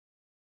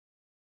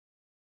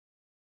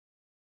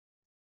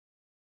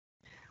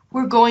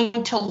we're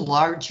going to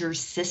larger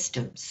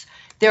systems.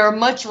 There are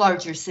much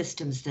larger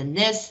systems than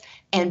this,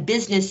 and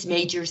business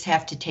majors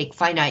have to take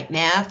finite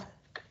math,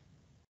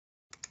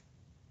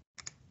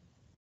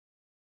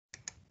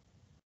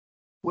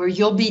 where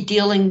you'll be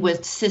dealing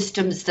with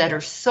systems that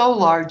are so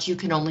large you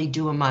can only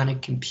do them on a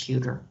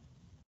computer.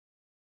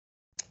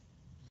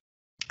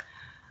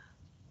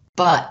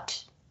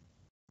 But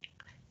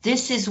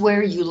this is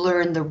where you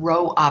learn the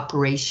row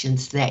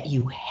operations that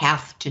you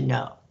have to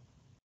know.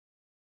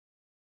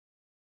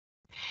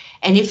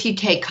 And if you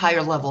take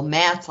higher level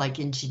math like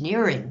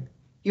engineering,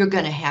 you're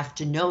going to have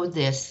to know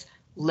this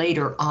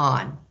later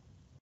on.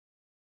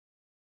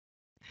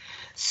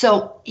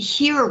 So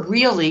here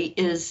really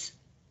is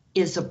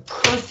a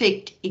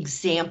perfect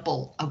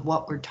example of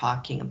what we're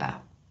talking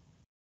about.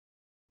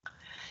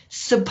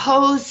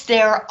 Suppose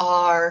there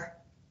are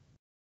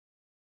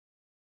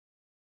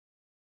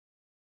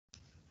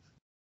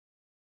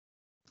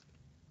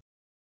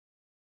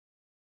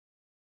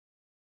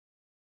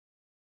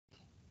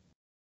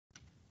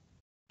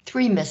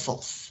three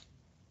missiles.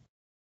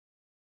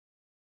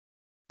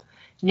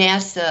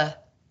 NASA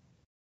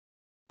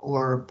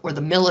or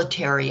the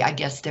military, I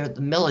guess the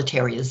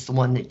military is the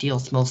one that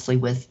deals mostly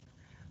with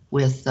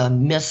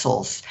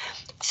missiles.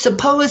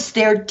 Suppose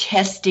they're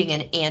testing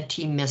an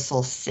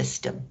anti-missile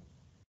system.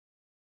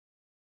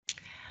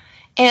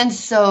 And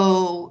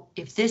so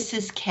if this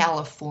is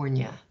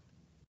California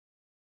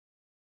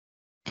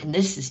and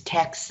this is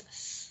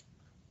Texas.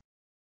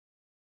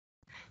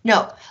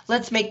 No,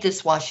 let's make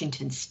this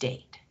Washington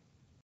State.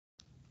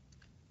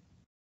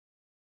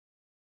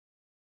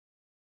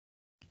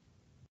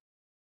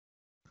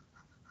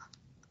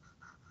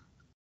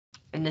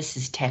 And this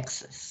is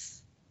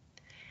Texas.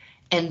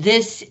 And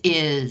this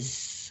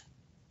is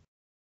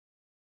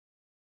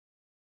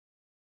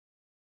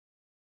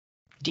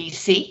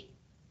DC.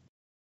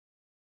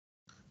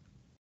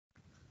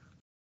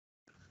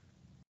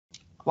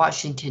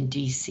 Washington,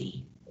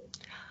 DC.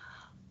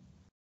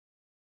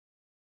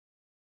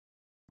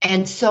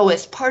 And so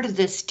as part of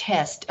this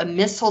test, a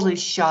missile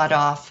is shot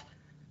off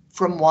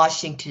from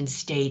Washington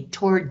State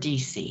toward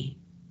DC.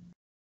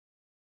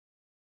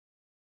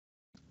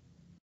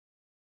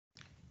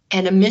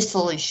 And a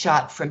missile is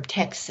shot from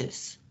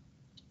Texas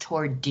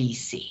toward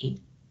DC.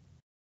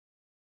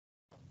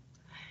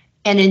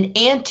 And an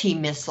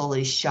anti-missile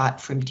is shot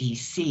from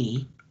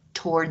DC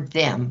toward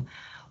them.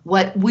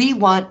 What we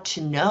want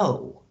to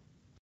know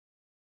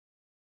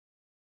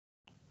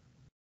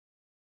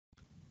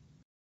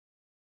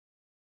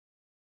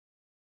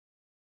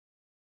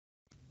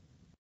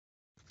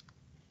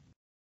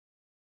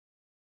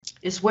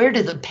is where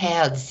do the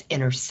paths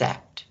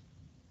intersect?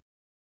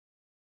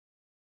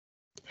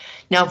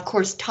 Now, of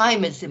course,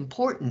 time is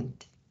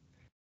important.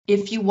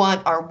 If you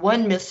want our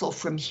one missile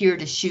from here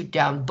to shoot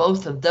down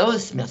both of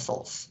those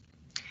missiles,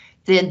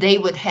 then they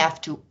would have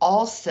to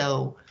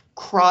also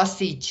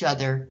cross each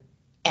other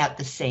at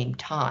the same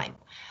time.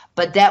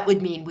 But that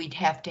would mean we'd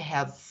have to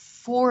have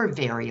 4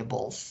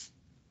 variables,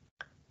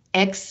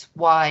 X,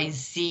 Y,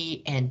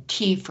 Z, and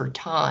T for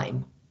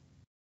time.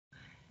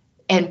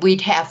 And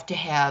we'd have to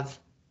have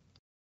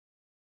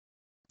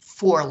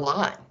 4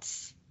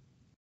 lines.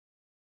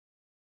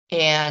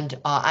 And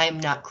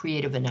I'm not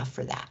creative enough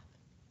for that.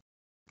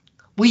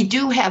 We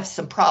do have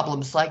some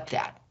problems like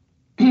that.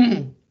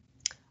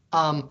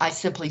 I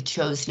simply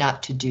chose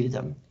not to do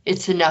them.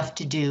 It's enough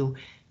to do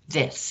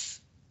this.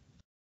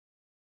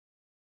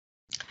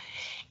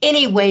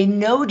 Anyway,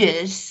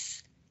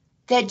 notice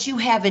that you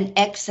have an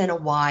X and a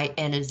Y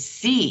and a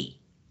Z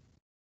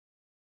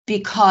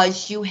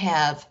because you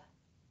have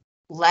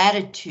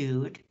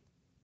latitude.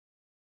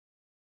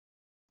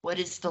 What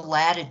is the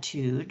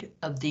latitude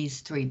of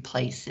these 3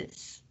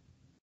 places?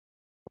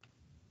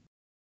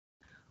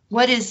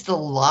 What is the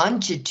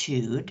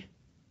longitude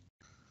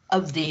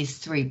of these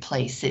 3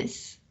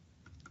 places?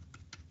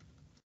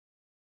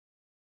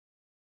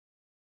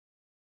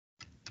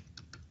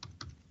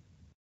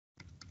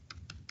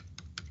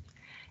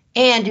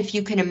 And if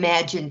you can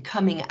imagine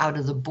coming out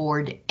of the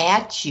board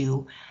at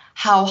you,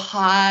 how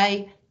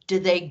high do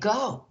they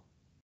go?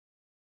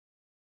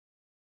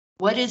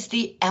 What is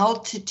the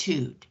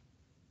altitude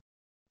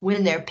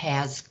when their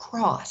paths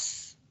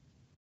cross?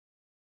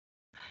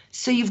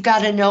 So you've got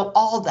to know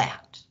all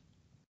that.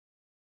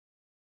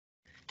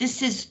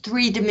 This is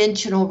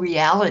 3-dimensional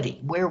reality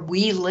where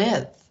we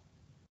live.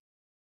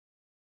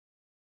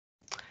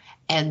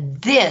 And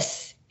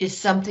this is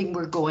something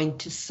we're going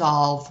to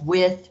solve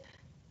with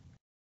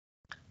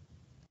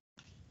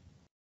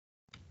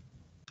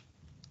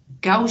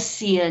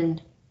Gaussian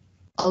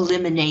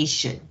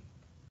elimination.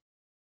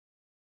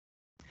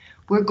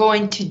 We're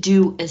going to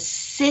do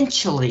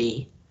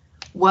essentially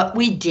what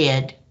we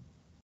did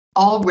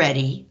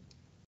already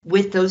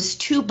with those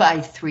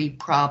 2x3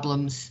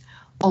 problems,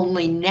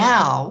 only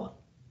now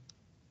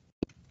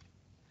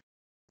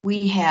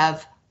we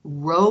have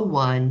row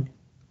 1,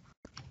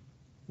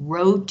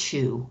 row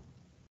 2,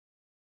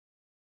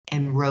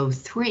 and row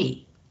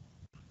 3.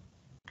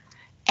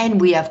 And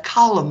we have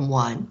column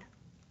 1,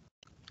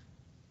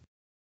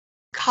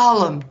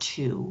 column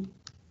 2,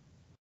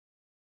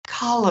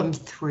 column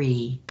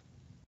 3,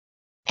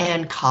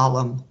 and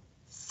column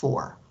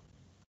 4.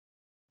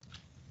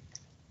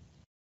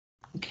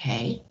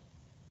 Okay.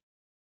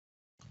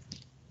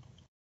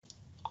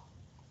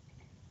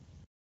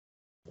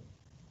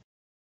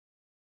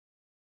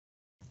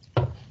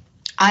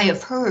 I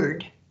have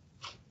heard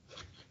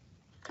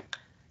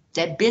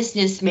that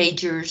business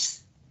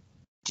majors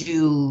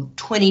do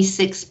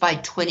 26 by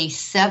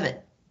 27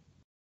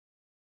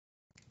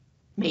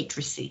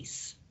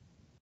 matrices.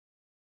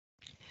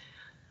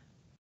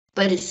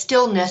 But it's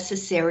still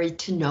necessary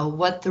to know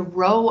what the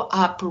row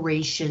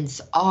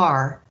operations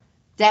are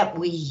that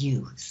we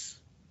use.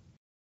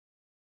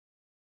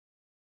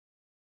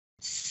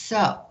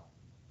 So,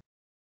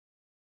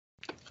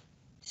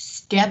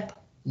 step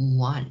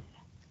 1.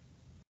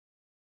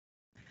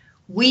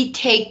 We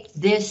take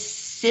this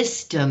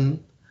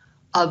system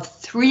of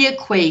 3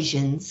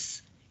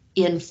 equations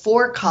in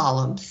 4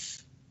 columns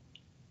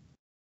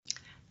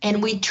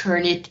and we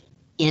turn it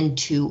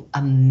into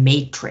a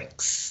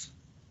matrix.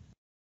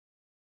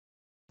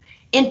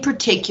 In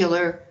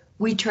particular,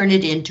 we turn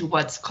it into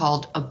what's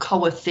called a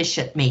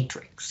coefficient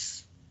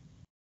matrix,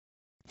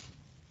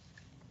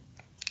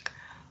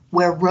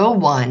 where row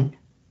 1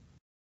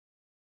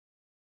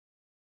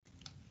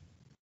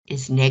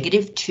 is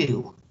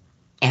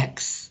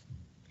 -2x,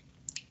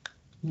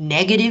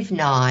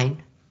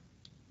 -9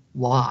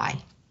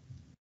 y,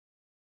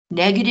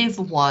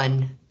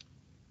 -1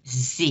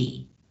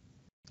 z.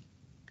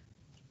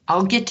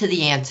 I'll get to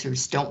the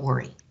answers, don't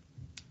worry.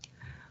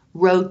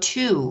 Row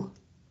 2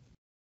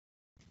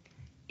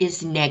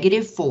 is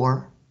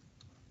 -4,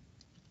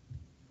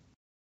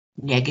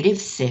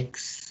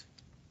 -6,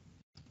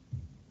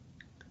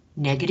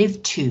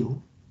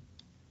 -2.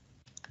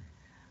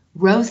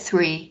 Row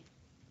 3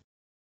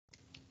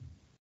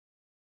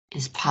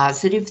 is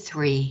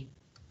 +3,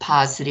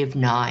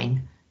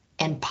 +9,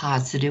 and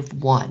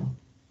 +1.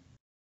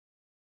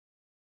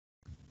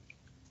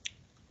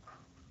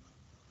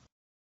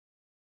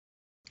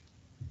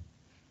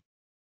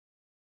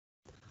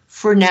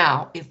 For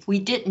now, if we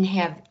didn't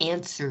have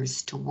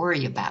answers to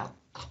worry about,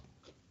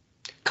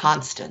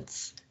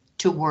 constants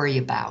to worry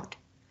about,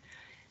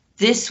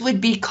 this would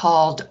be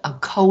called a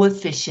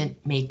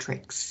coefficient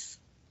matrix.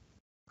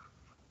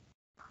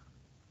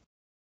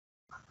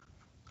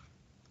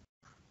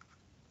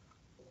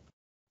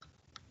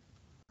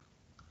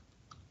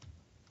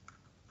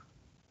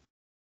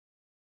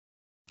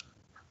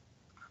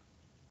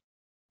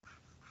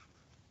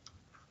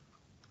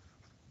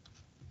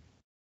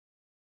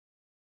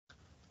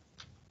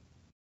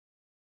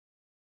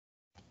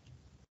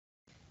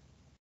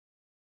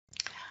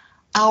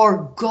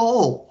 Our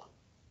goal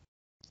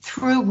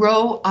through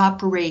row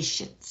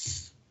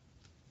operations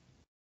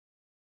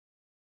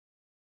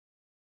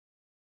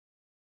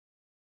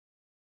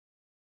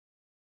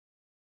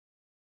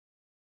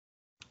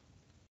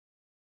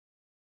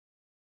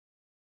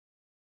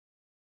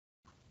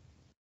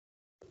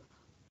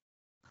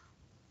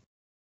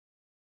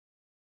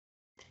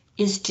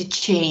is to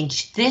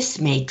change this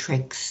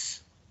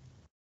matrix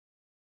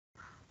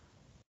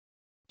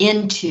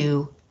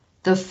into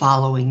the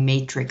following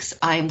matrix.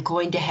 I'm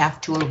going to have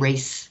to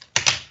erase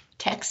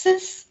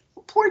Texas.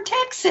 Poor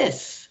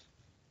Texas.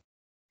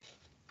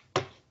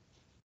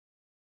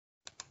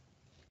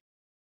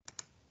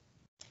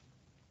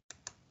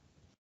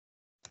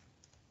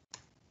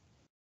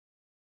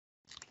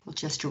 We'll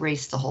just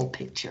erase the whole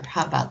picture.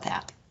 How about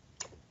that?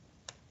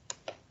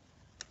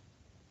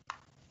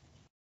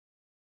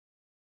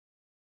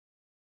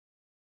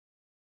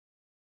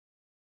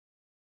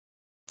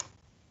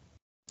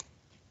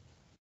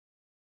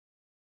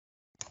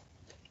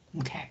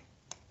 Okay,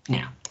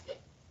 now,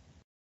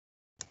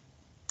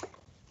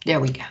 there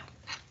we go.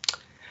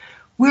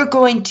 We're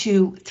going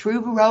to,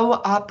 through row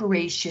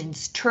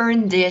operations,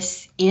 turn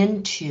this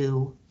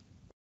into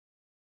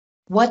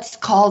what's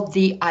called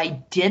the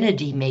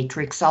identity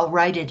matrix. I'll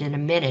write it in a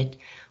minute,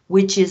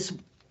 which is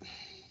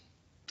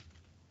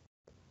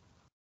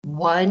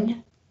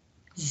 1,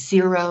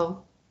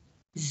 0,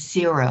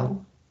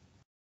 0,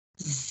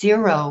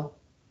 0,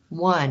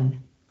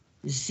 1,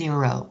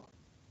 0,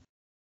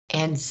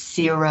 and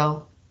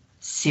 0,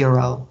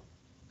 0,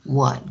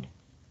 1.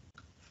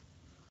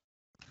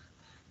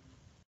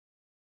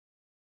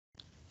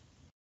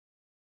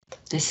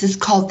 This is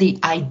called the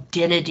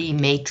identity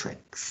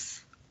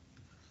matrix.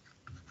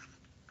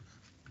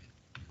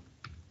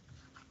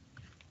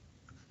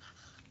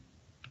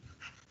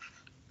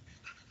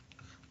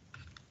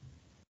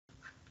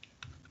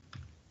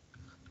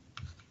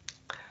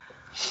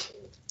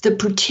 The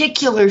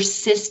particular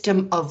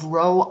system of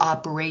row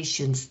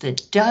operations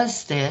that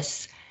does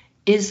this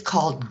is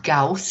called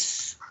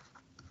Gaussian.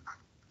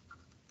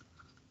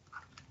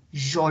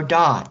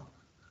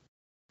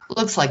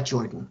 Looks like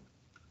Jordan.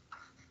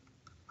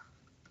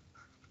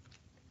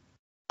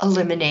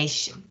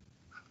 Elimination.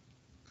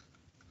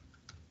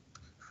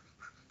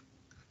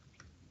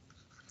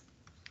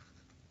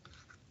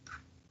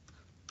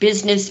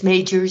 Business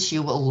majors,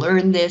 you will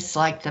learn this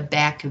like the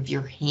back of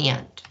your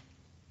hand.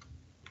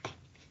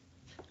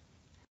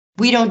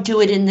 We don't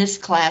do it in this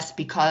class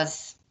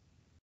because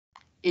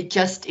it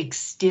just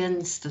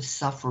extends the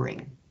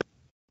suffering.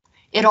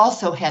 It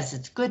also has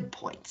its good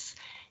points,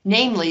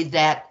 namely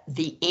that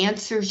the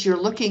answers you're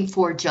looking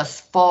for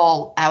just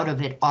fall out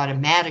of it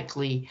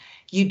automatically.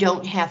 You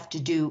don't have to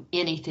do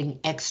anything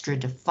extra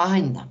to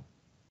find them.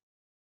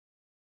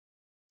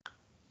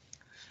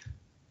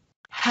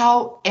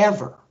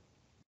 However,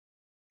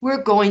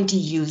 we're going to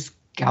use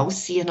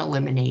Gaussian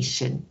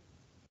elimination.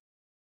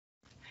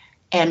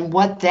 And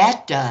what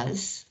that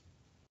does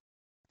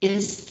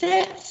is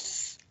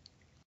this.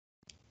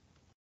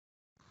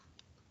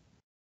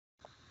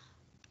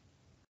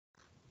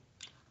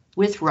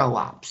 With row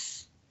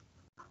ops.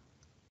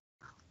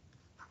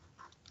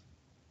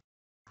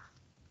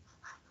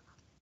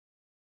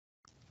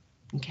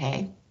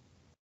 Okay.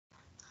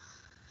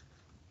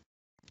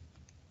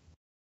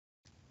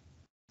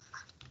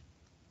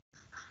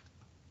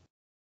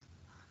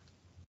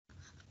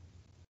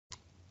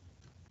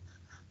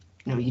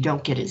 No, you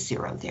don't get a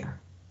 0 there.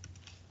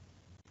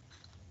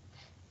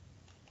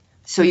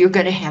 So you're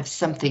going to have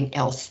something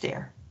else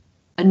there,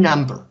 a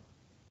number.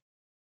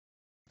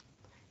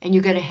 And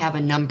you're going to have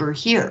a number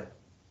here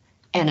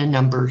and a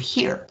number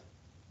here.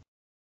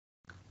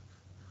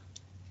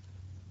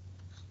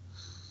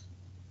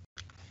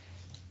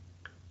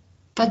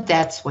 But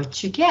that's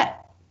what you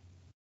get.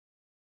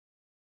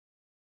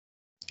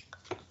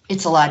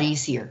 It's a lot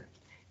easier.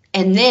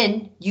 And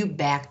then you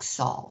back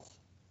solve.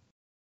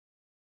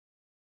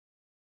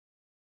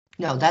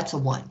 No, that's a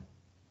 1.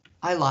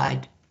 I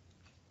lied.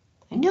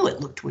 I knew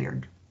it looked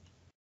weird.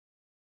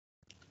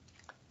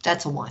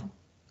 That's a 1.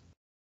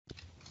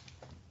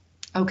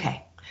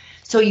 Okay,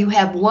 so you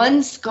have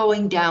 1s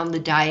going down the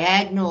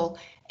diagonal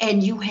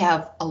and you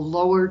have a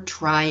lower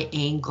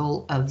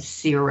triangle of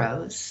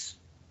 0s.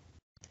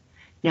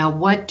 Now,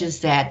 what does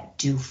that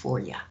do for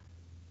you?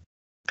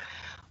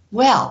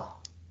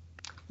 Well,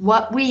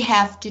 what we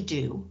have to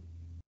do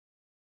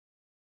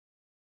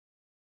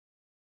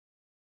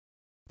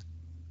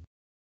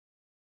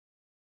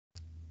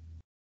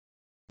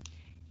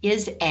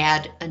is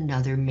add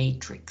another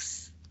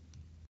matrix.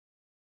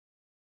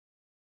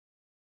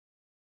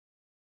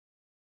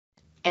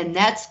 And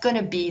that's going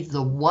to be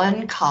the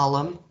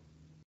 1-column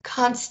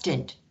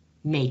constant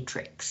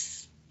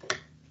matrix.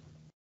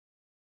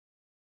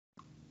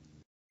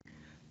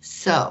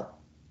 So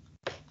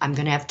I'm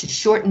going to have to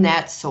shorten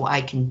that so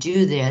I can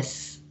do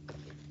this.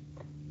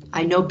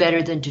 I know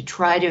better than to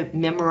try to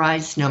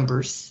memorize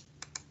numbers.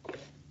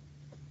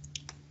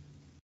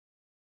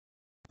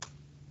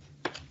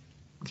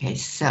 Okay,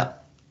 so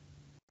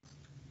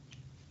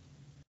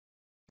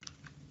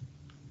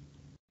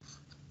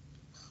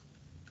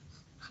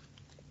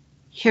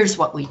here's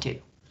what we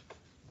do.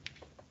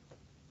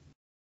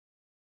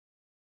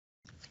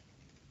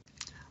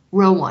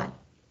 Row 1.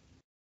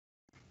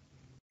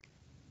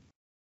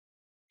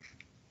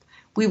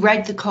 We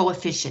write the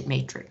coefficient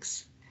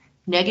matrix.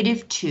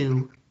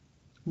 -2,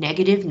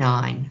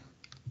 -9,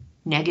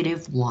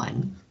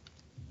 -1,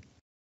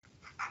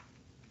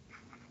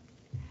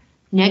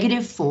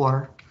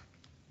 -4,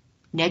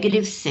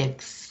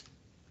 -6,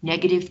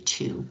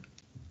 -2.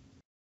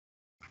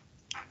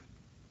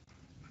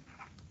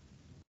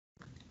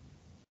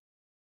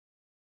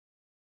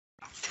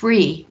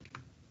 3,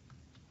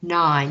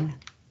 9,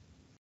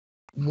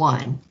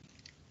 1.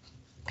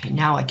 Okay,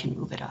 now I can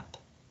move it up.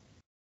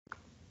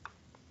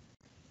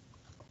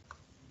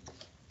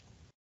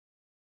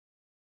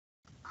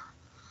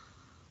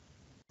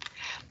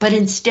 But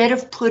instead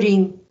of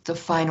putting the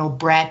final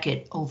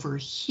bracket over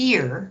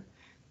here,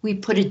 we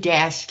put a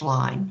dashed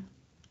line.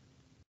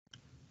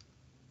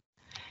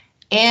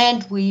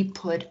 And we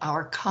put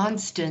our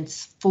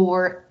constants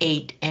 4,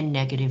 8, and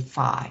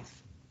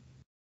 -5.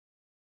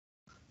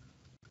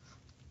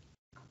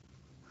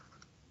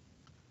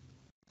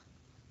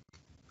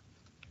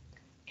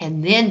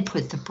 And then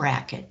put the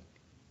bracket.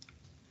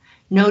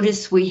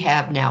 Notice we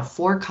have now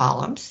 4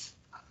 columns.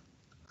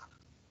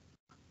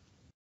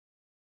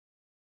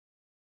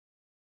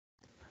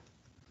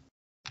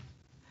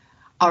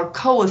 Our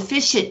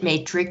coefficient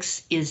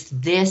matrix is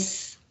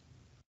this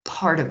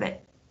part of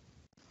it.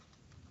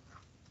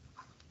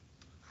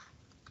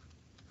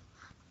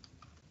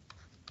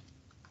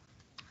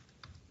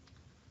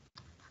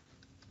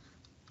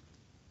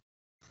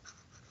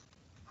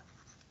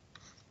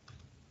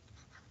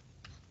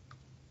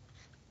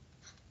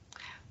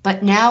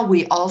 But now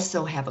we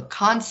also have a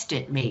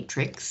constant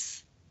matrix.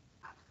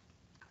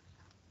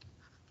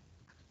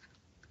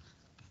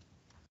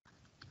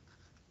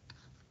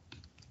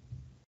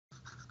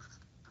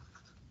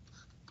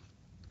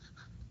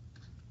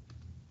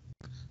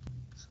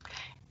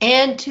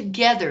 And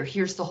together,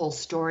 here's the whole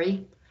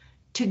story.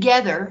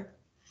 Together,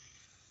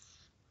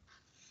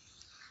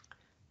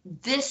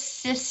 this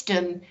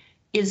system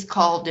is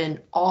called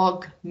an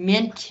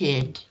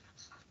augmented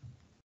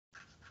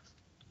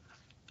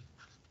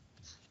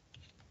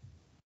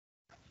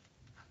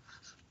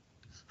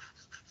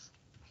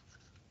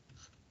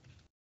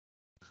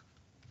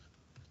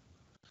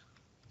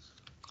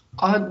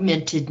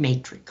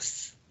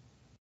matrix.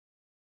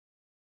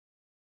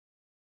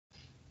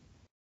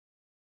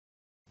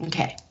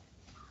 Okay.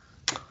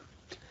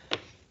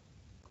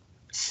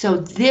 So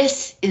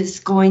this is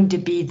going to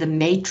be the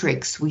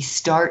matrix we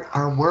start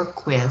our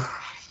work with,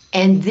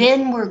 and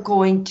then we're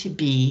going to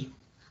be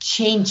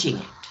changing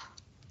it.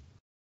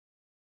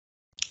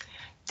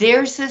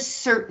 There's a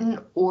certain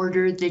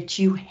order that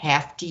you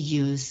have to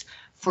use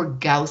for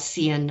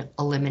Gaussian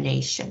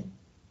elimination.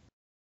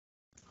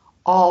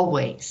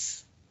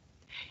 Always.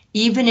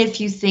 Even if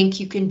you think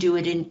you can do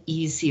it an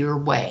easier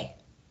way.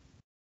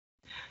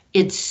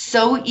 It's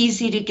so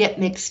easy to get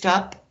mixed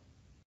up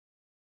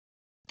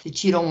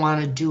that you don't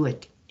want to do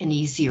it an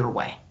easier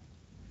way.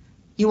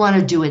 You want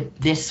to do it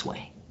this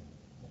way.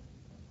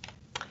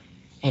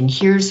 And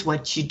here's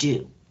what you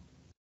do.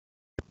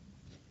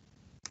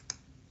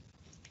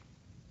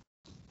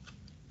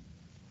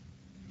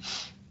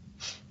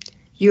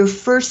 Your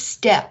first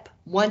step,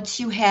 once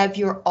you have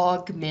your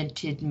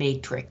augmented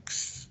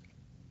matrix,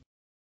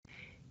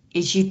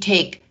 is you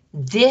take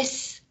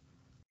this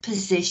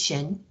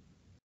position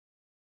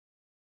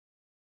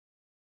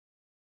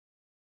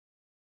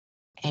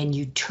and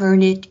you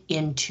turn it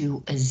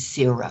into a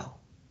 0.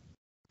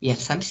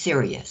 Yes, I'm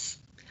serious.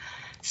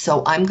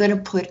 So I'm going to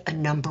put a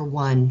number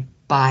 1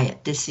 by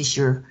it. This is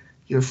your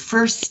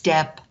first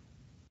step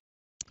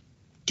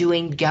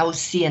doing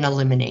Gaussian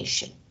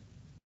elimination.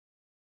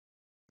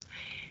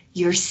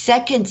 Your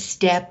second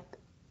step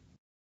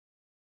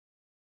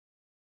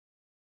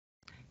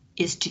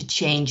is to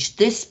change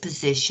this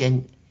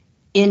position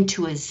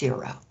into a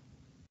 0.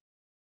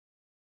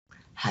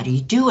 How do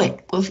you do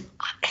it? Well,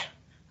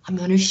 I'm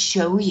going to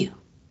show you.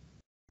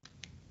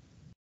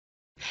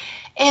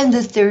 And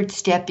the third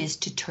step is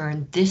to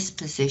turn this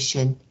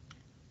position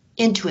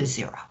into a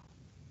 0.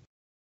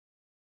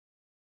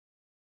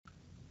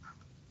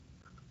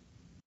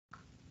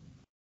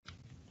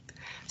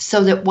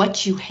 So that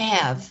what you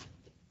have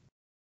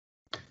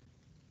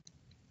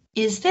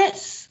is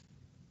this.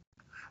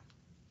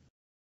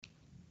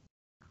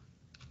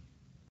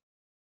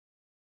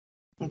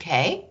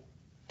 Okay?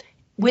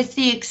 With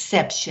the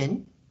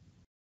exception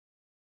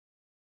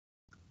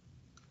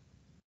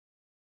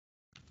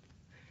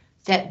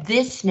that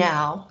this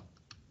now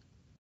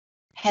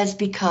has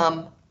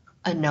become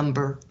a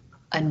number,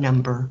 and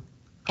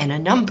a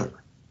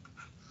number.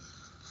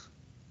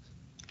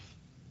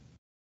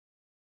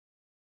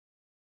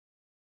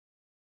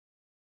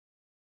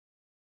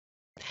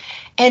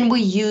 And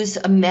we use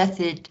a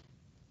method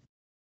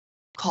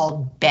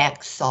called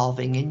back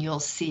solving, and you'll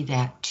see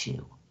that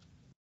too.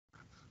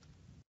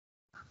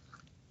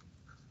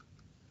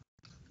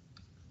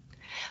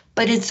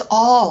 But it's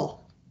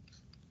all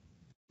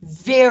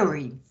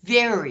very,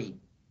 very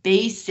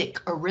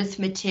basic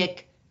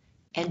arithmetic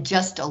and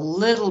just a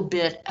little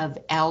bit of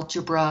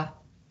algebra.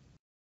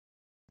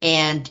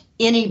 And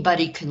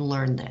anybody can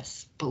learn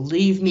this.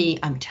 Believe me,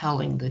 I'm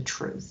telling the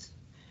truth.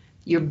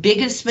 Your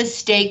biggest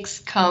mistakes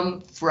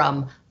come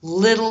from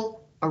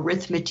little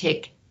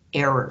arithmetic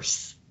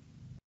errors,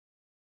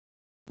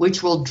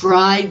 which will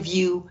drive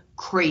you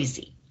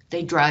crazy.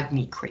 They drive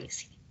me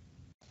crazy.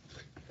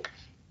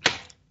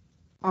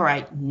 All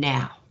right,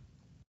 now.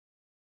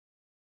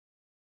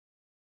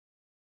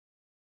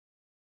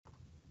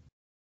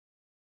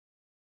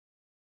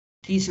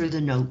 These are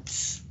the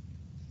notes.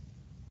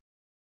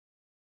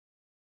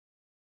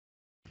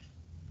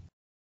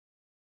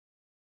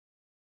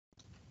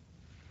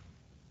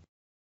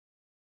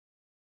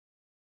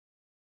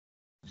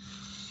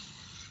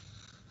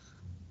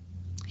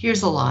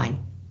 Here's a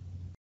line.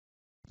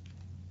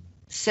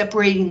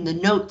 Separating the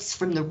notes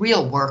from the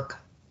real work.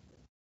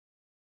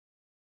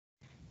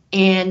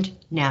 And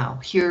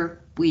now,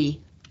 here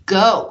we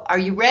go. Are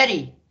you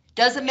ready?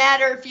 Doesn't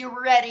matter if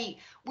you're ready.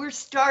 We're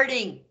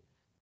starting.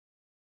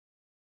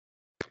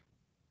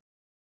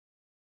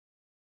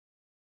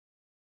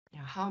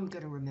 Now, how I'm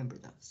going to remember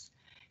those.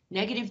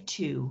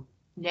 -2,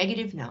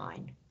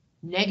 -9,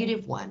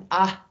 -1.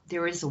 Ah,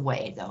 there is a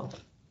way, though.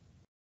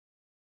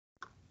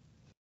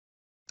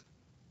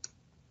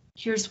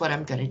 Here's what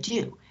I'm going to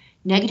do.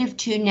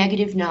 -2,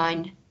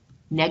 -9,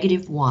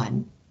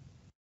 -1.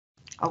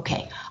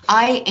 Okay,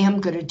 I am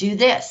going to do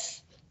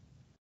this.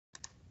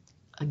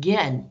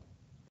 Again,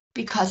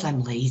 because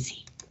I'm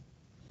lazy.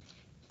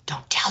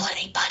 Don't tell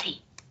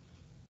anybody.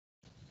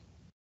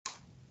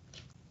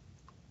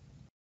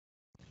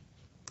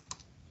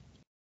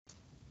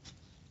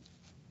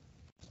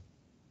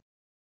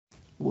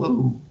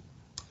 Whoa.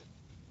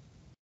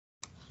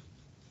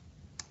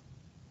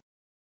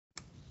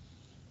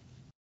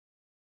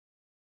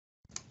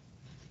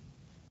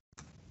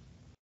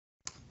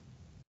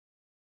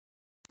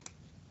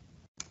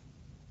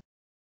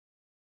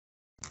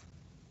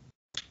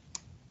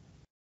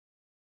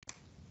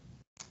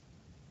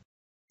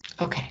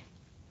 Okay,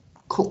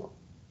 cool.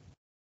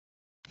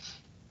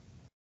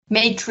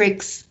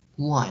 Matrix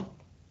 1.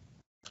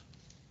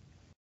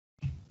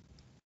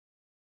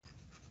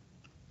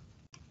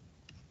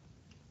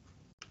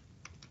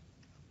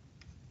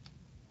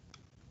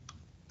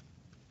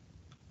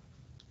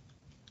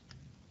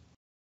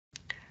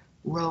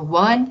 Row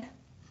 1,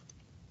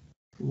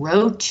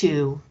 row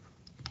 2,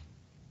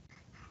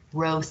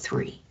 row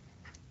 3.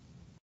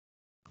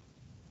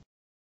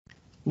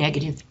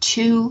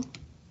 -2,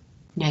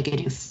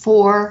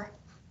 -4,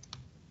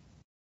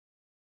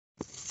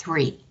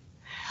 3.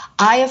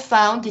 I have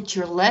found that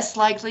you're less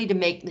likely to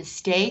make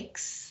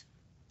mistakes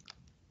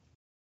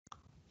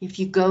if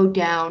you go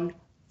down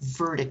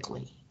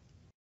vertically.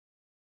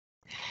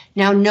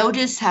 Now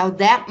notice how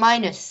that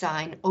minus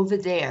sign over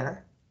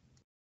there,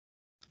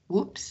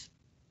 whoops,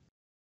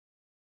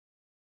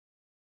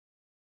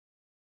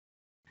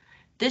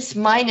 this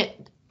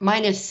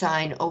minus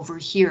sign over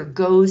here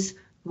goes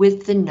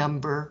with the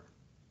number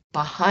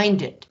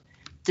behind it.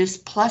 This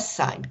plus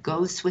sign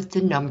goes with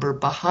the number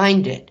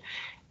behind it,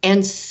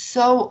 and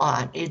so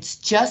on. It's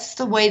just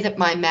the way that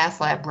my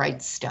MyLab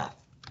writes stuff.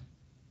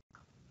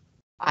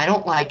 I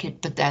don't like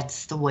it, but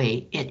that's the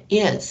way it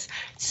is.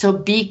 So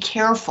be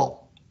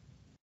careful.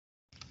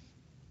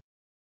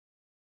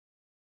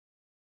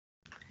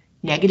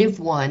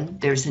 -1,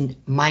 there's a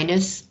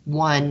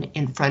 -1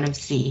 in front of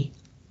Z.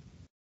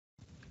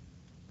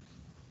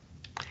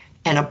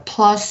 And a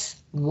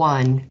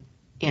 +1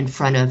 in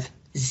front of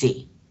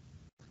Z.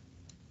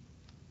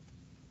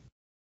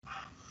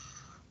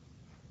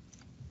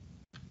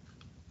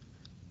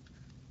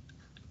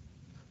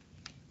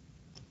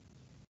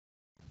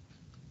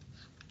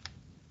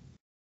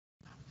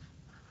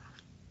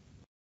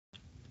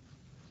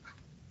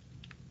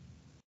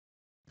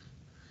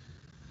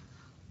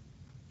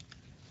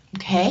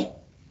 Okay,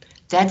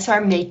 that's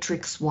our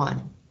matrix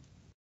 1.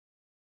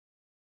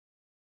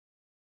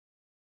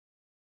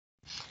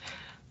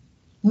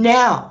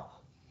 Now,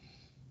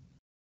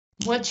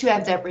 once you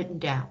have that written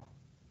down,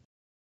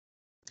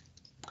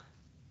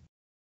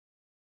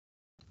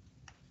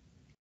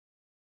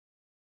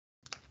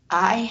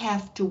 I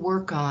have to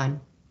work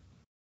on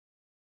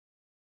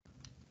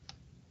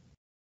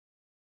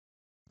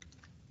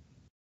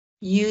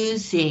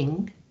use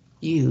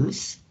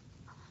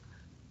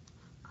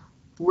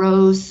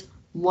row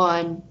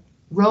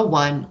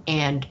 1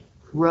 and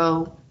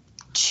row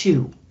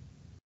 2.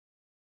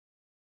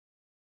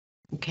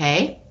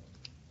 Okay?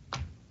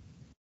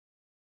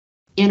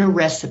 In a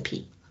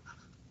recipe.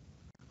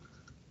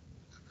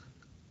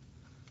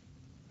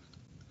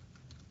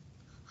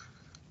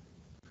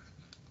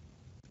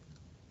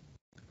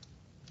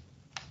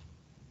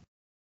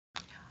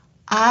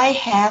 I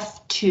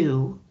have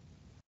to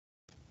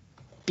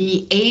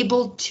be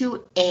able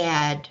to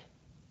add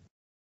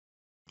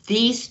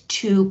these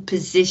two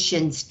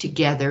positions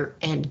together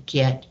and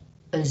get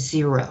a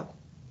 0.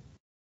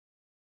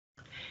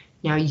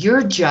 Now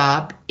your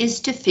job is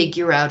to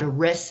figure out a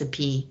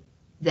recipe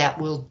that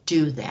will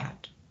do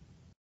that.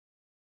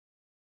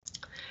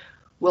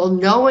 Well,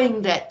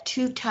 knowing that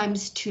 2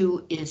 times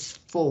 2 is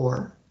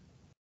 4,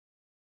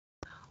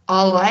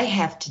 all I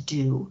have to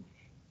do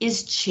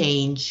is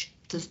change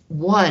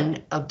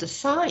one of the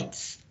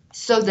signs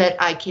so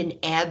that I can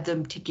add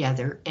them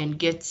together and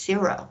get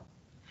 0.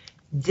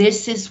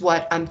 This is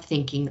what I'm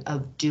thinking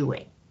of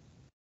doing.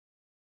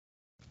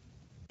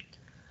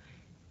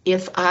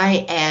 If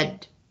I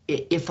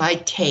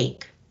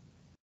take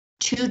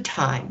 2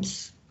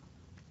 times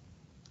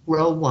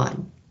row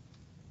 1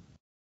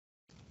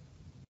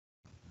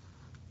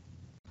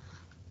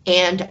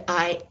 and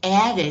I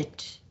add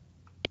it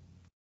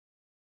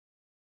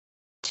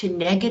to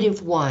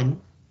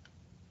 -1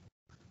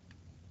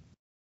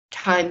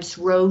 times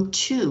row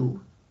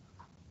 2,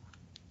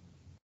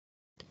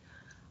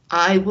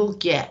 I will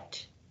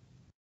get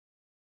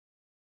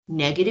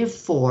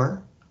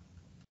 -4.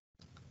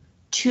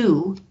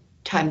 2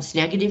 times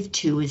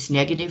 -2 is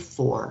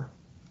 -4.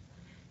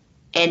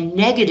 And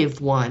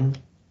 -1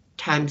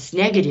 times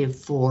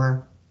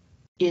 -4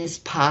 is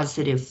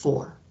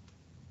 +4.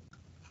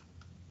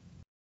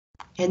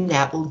 And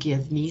that will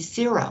give me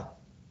 0.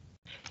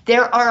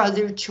 There are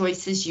other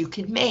choices you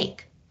could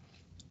make,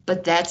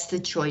 but that's the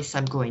choice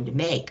I'm going to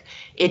make.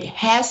 It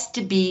has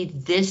to be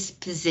this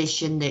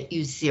position that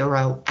you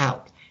 0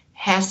 out.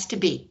 Has to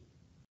be.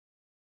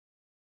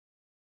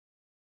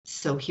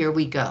 So here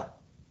we go.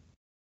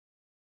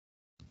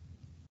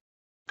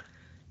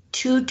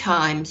 2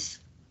 times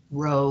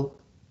row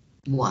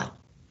 1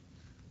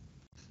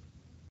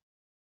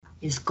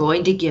 is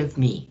going to give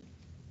me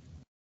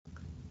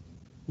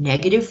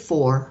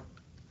 -4,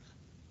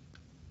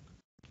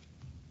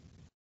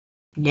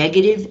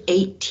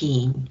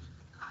 -18,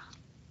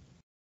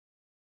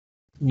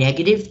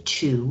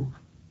 -2,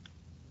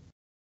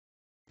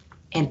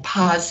 and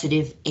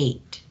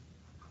 +8.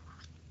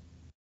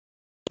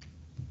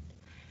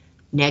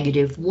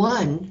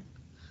 -1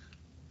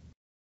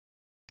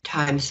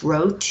 times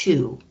row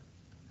 2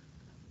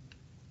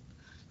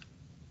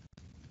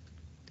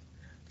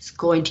 is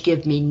going to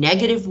give me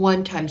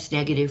 -1 times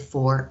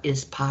 -4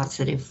 is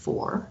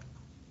 +4.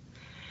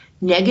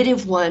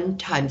 -1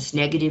 times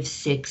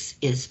 -6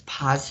 is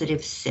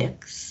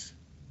 +6.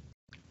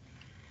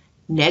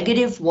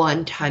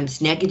 -1 times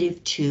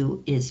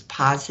 -2 is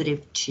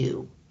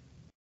 +2.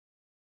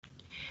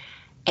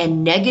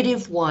 And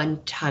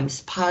 -1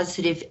 times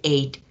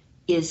 +8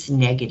 is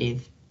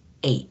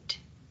 -8.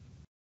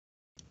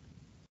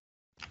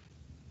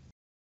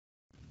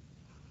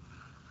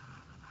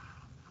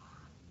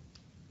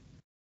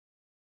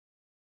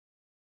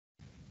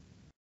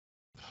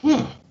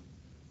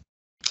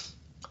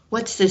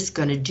 What's this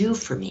going to do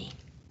for me?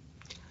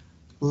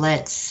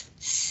 Let's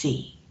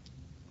see.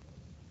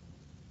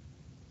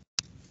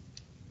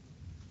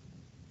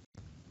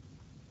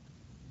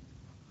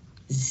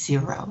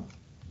 Zero.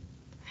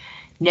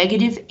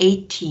 Negative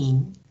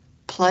 18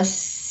 plus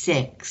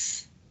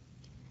 6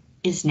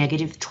 is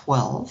negative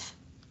 12.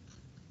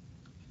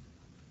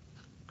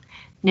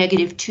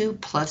 Negative 2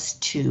 plus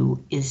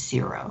 2 is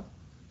 0.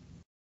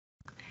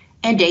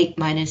 And 8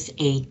 minus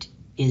 8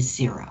 is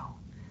 0.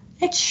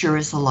 That sure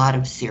is a lot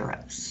of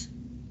zeros.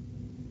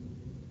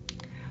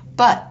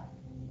 But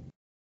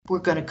we're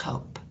going to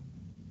cope.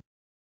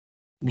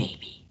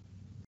 Maybe.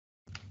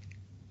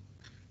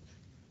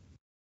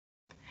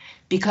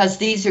 Because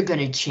these are going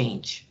to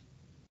change.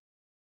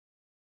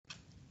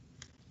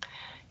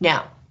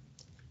 Now,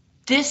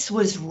 this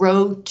was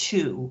row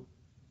 2.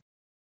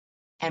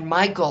 And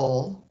my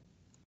goal,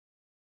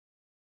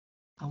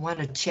 I want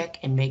to check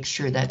and make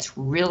sure that's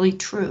really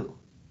true.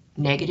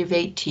 Negative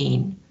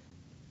 18,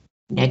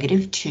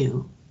 negative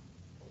 2,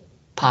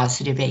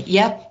 positive 8.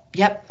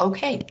 Yep,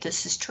 okay,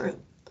 this is true.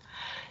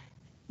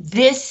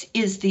 This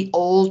is the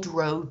old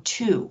row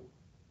 2.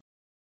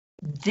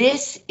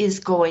 This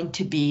is going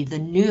to be the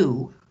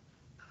new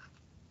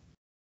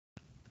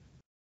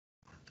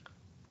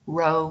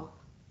row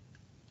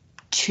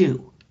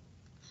 2.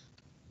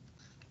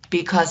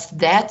 Because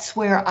that's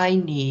where I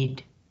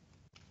need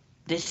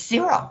this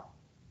 0.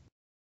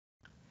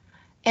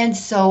 And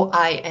so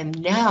I am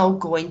now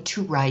going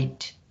to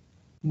write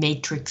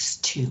matrix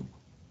 2.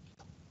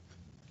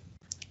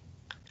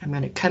 I'm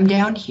going to come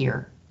down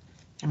here.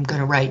 I'm going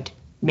to write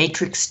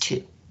matrix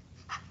 2.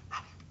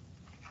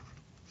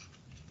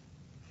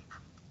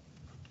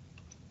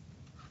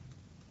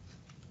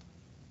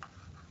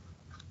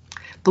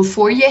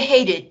 Before you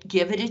hate it,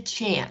 give it a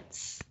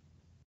chance.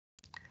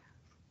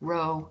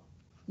 Row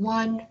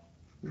 1,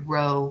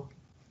 row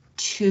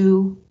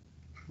 2,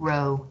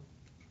 row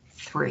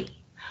 3.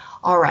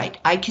 All right,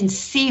 I can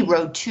see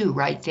row 2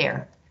 right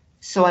there.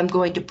 So I'm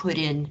going to put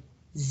in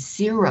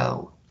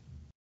 0,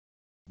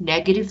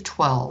 negative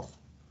 12,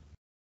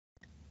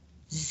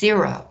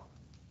 0,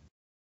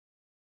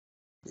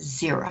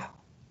 0.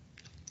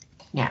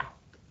 Now,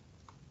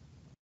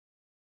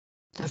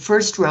 the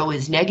first row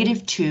is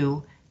negative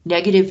 2,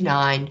 negative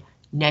 9,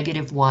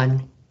 negative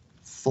 1,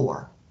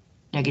 4.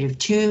 Negative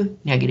 2,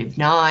 negative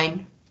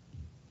 9.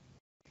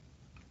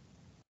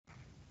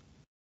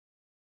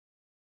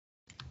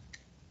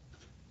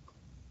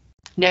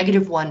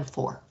 Negative 1,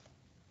 4.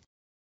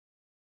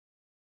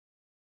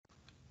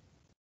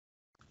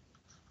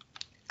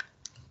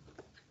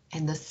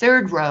 And the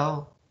third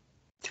row,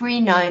 3,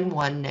 9,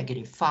 1,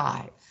 negative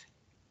 5.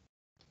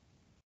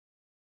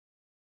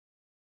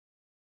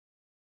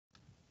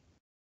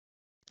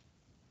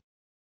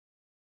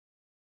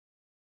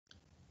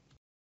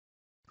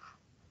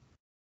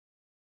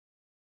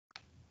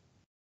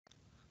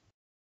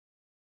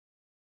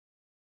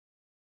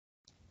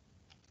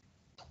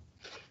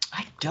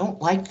 I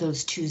don't like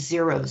those two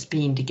zeros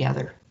being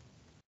together.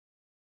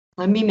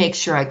 Let me make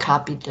sure I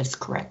copied this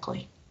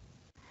correctly.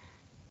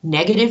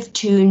 Negative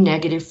 2,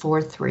 negative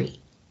 4,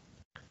 3.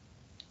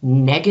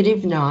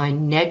 Negative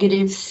 9,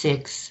 negative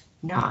 6,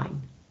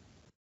 9.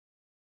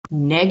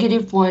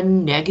 Negative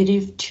 1,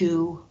 negative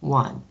 2,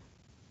 1.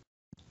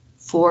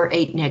 4,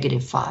 8,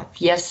 negative 5.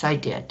 Yes, I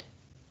did.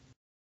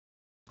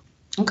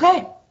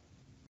 Okay.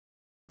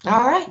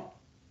 All right.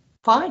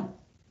 Fine.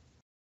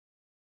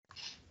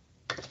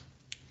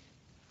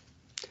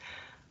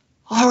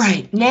 All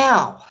right,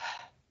 now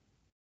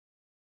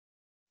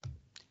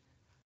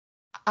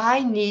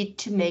I need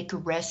to make a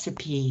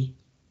recipe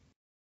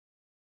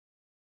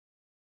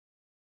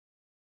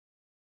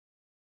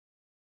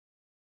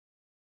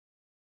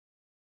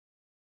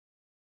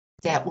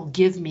that will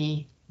give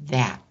me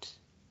that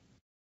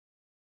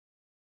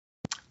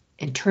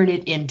and turn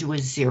it into a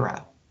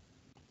 0.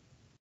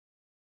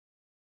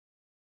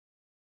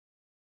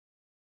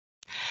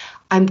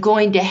 I'm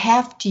going to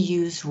have to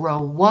use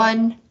row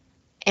 1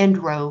 and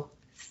row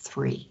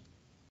 3.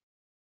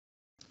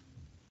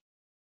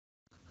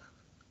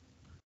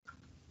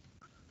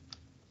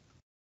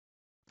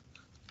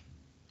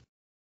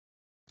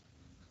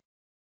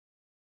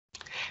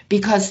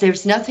 Because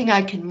there's nothing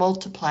I can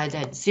multiply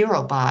that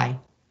 0 by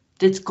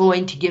that's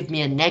going to give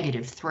me a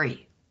negative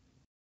 3.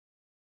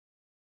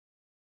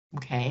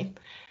 Okay,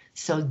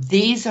 so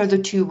these are the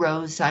two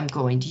rows I'm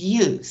going to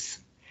use.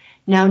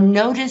 Now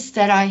notice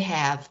that I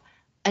have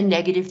a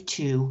negative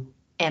 2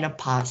 and a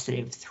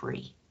positive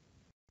 3.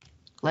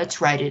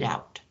 Let's write it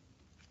out.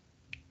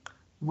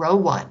 Row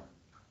 1.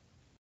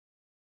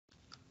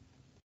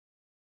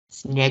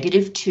 It's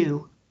negative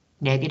 2,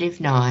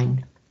 negative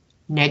 9,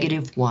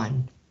 negative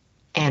 1,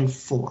 and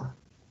 4.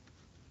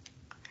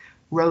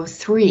 Row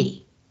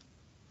 3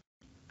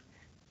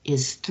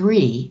 is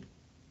 3,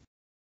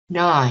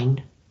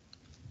 9,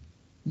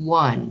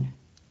 1,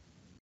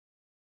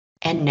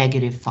 and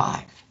negative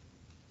 5.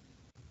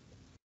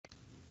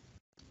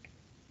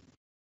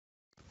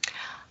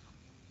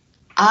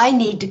 I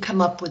need to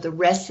come up with a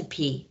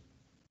recipe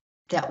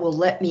that will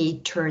let me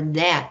turn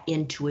that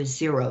into a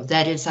 0.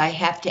 That is, I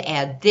have to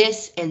add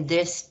this and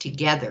this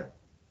together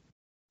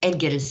and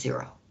get a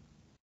 0.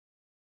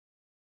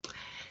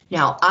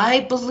 Now,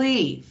 I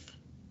believe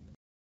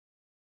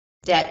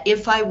that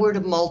if I were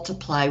to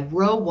multiply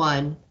row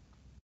 1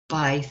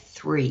 by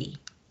 3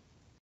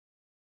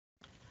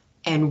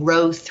 and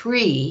row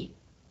 3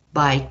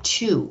 by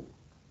 2,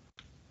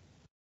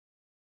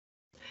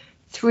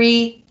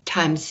 3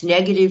 times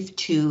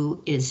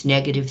 -2 is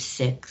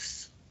 -6.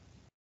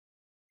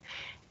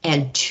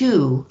 And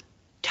 2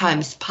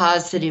 times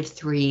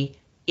 +3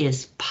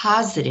 is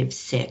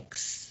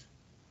 +6.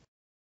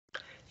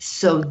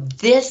 So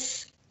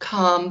this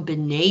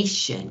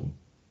combination,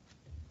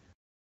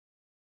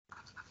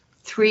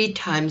 3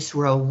 times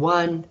row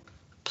 1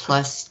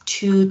 plus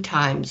 2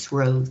 times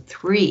row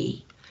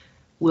 3,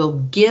 will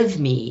give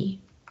me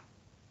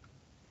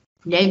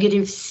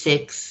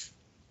 -6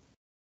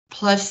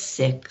 plus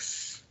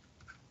 6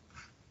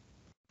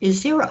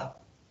 is 0,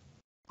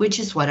 which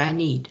is what I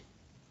need.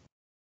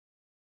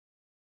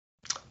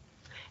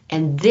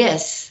 And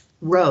this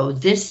row,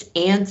 this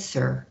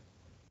answer,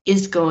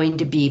 is going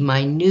to be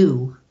my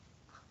new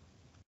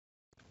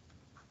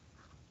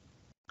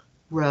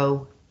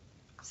row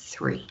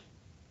 3.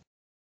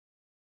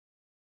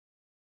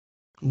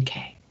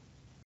 Okay.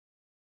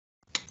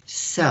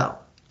 So,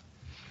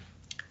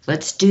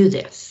 let's do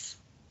this.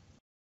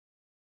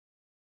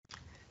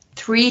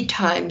 3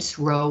 times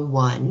row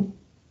 1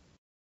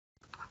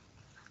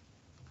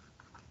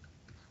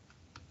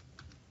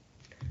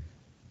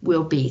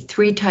 will be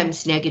 3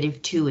 times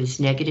 -2 is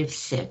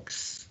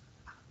 -6.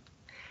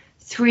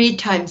 3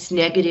 times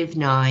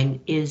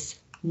 -9 is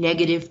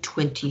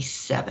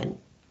 -27.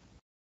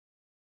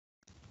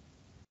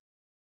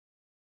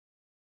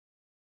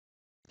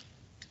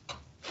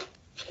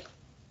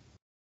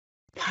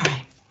 All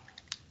right.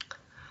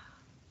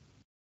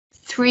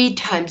 3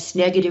 times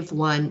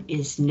 -1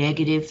 is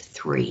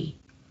 -3.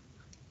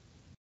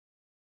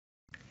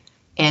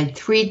 And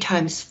 3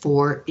 times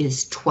 4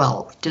 is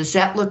 12. Does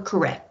that look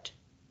correct?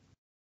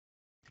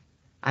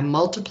 I'm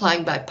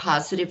multiplying by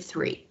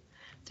 +3.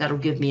 That'll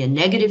give me a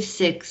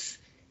 -6,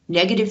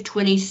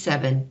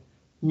 -27,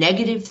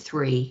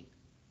 -3.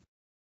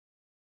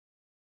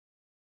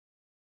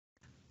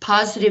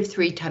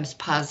 +3 times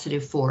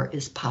 +4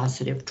 is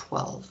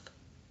 +12.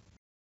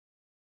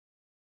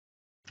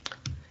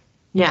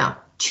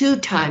 Now, 2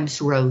 times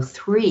row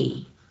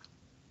 3,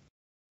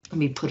 let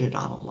me put it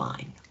on a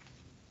line.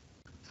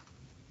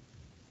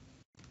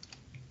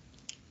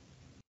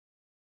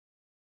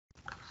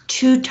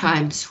 Two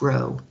times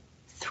row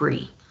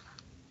 3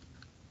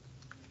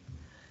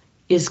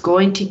 is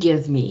going to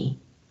give me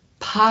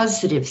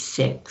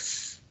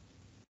 +6.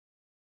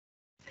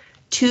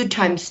 2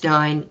 times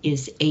 9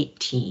 is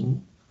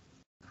 18.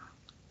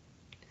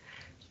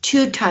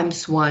 2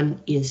 times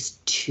 1 is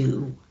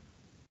 2.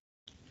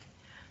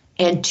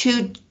 And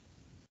 2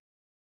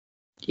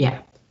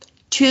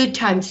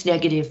 times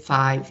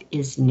 -5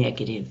 is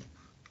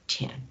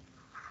 -10.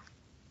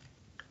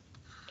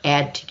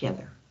 Add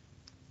together.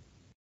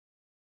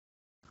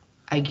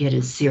 I get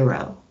a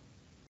 0.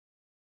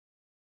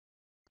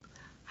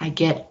 I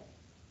get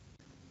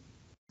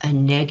a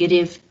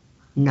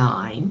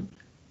 -9.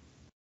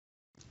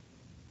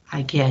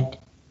 I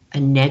get a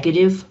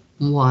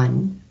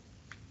 -1.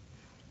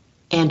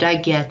 And I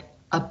get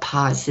a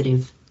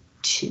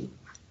 +2.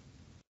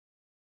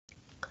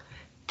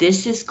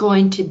 This is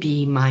going to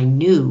be my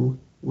new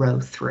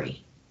row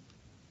 3.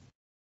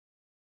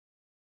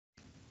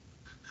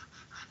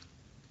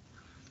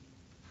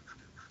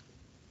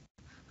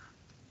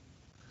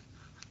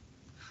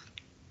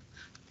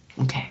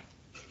 Okay.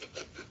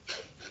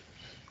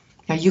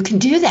 Now you can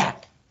do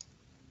that.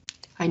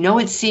 I know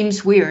it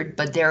seems weird,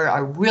 but there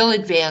are real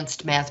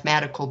advanced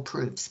mathematical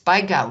proofs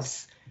by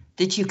Gauss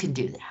that you can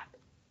do that.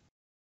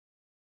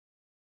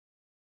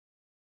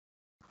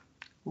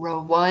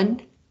 Row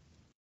 1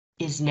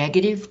 is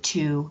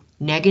 -2,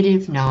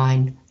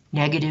 -9,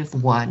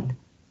 -1,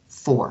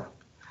 4.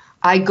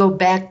 I go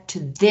back to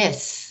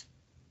this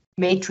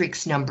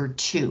matrix number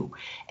 2,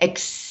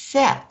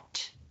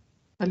 except,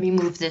 let me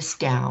move this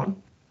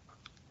down,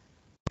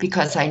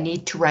 because I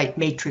need to write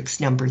matrix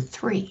number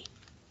 3.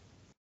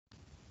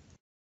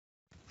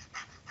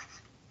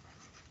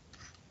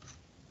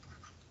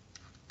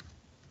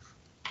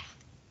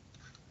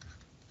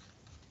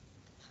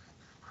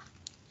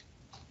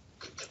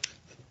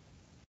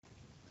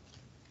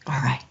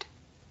 All right,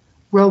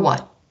 row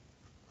 1.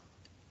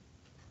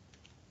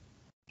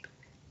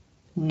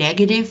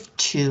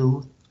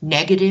 -2,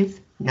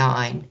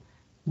 -9,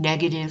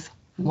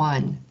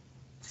 -1,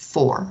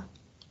 4.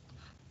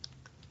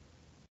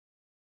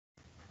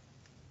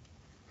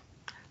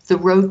 The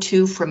row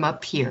 2 from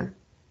up here,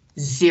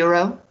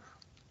 0,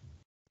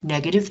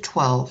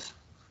 -12,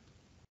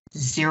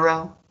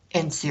 0,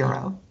 and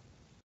 0.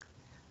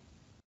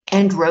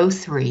 And row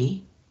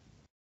 3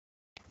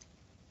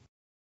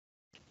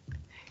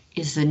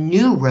 is the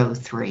new row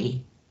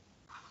 3,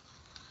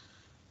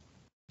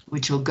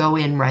 which will go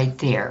in right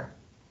there,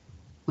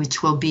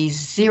 which will be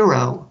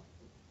 0,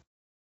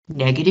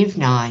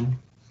 -9,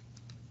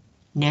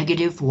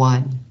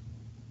 -1,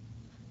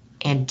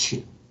 and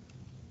 2.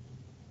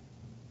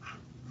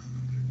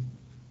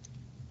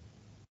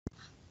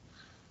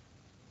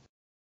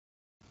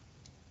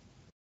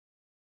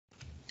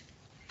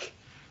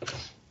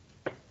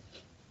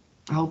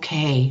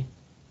 Okay,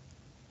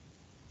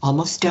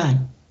 almost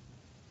done.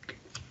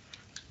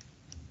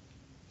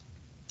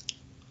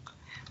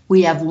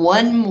 We have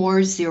one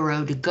more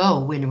 0 to go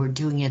when we're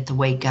doing it the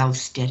way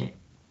Gauss did it.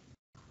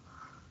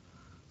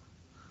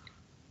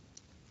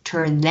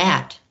 Turn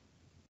that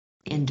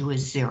into a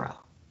 0.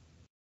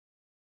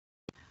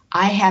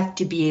 I have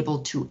to be able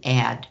to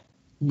add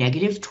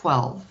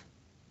 -12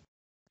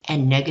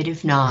 and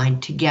 -9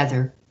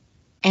 together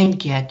and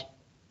get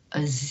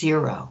a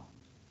 0.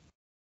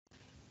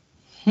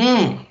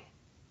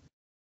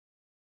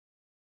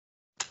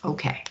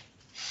 Okay.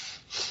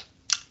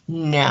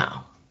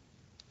 Now,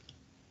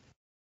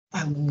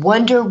 I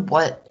wonder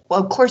what,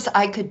 well, of course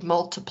I could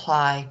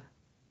multiply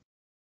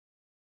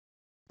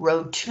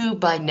row 2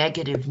 by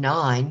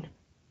 -9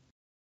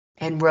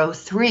 and row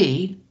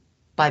 3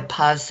 by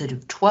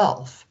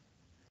 +12.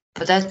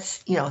 But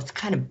that's, you know, it's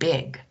kind of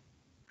big.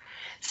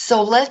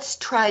 So let's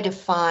try to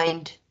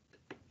find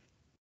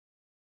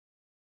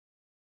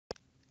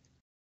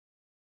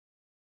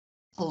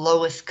a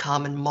lowest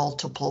common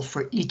multiple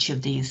for each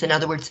of these. In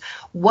other words,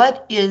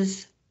 what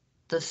is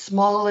the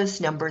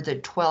smallest number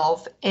that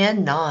 12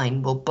 and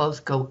 9 will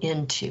both go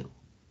into?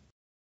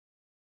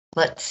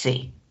 Let's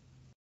see.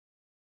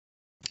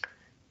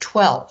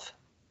 12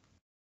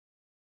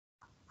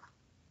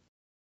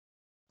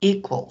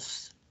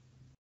 equals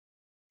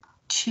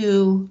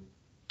 2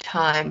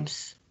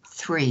 times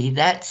 3.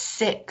 That's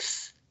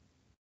 6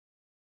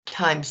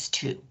 times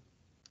 2.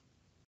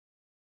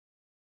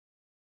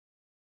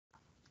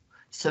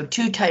 So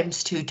 2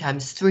 times 2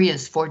 times 3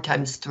 is 4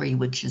 times 3,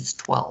 which is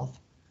 12.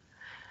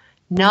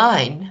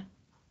 9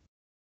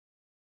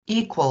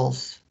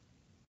 equals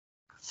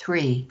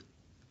 3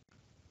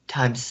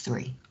 times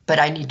 3, but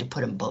I need to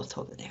put them both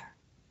over there.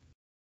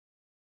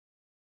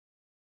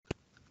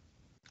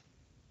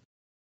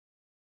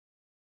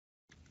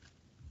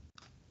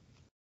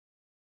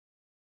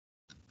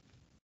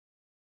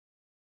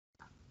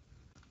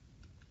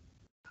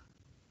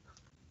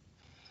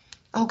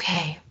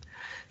 Okay,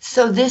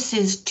 so this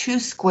is 2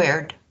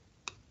 squared.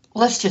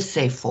 Let's just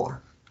say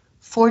 4.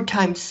 4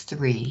 times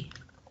 3.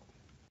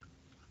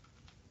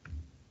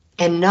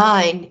 And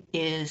 9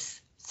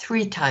 is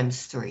 3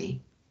 times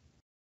 3,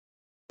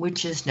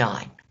 which is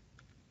 9.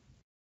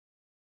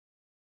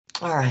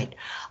 All right,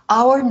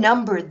 our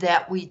number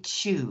that we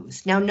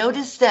choose. Now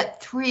notice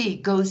that 3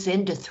 goes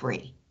into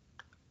 3.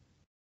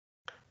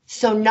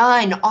 So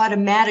 9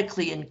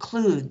 automatically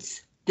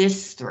includes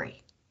this 3.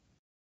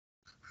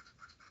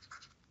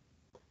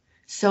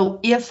 So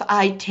if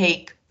I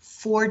take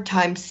 4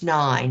 times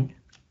 9,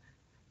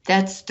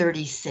 that's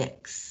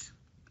 36.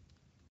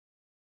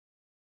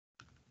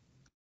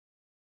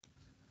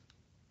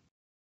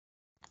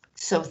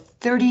 So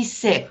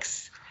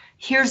 36,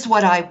 here's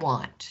what I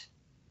want.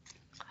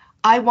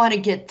 I want to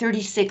get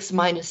 36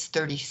 minus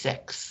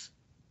 36.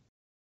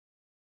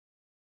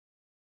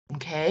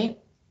 Okay?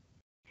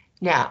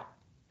 Now,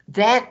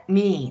 that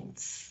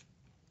means,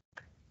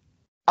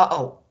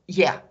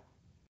 yeah.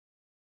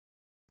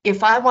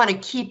 If I want to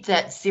keep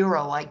that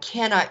 0, I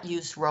cannot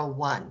use row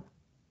 1.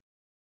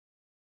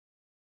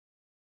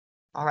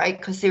 All right,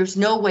 because there's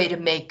no way to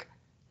make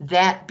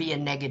that be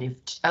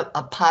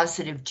a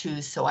positive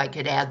 2, so I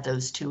could add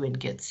those 2 and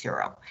get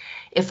 0.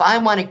 If I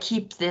want to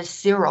keep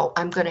this 0,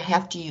 I'm going to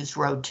have to use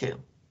row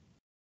 2.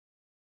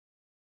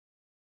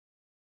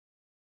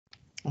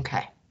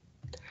 Okay,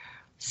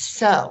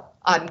 so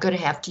I'm going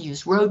to have to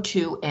use row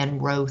 2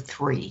 and row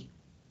 3.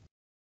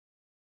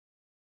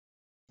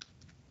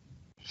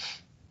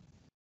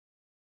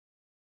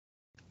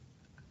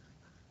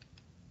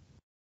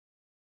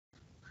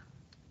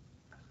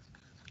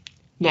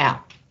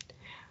 Now,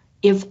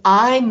 if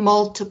I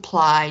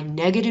multiply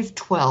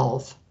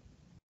 -12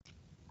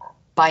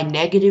 by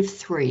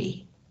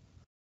 -3,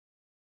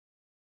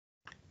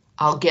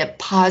 I'll get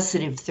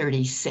positive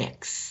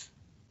 36.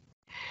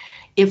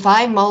 If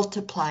I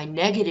multiply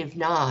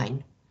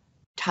 -9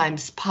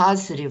 times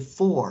positive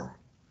 4,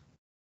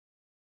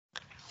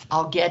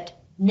 I'll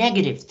get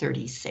negative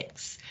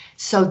 36.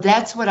 So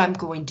that's what I'm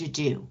going to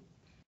do.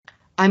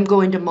 I'm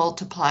going to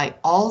multiply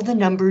all the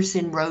numbers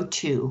in row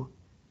 2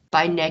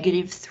 by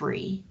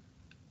 -3.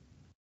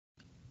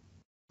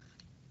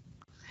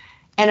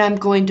 And I'm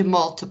going to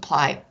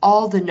multiply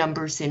all the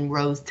numbers in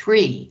row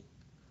 3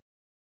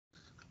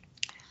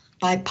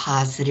 by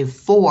positive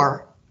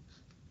 4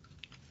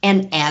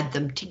 and add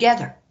them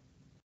together.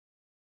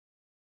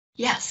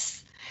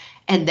 Yes,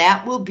 and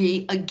that will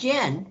be,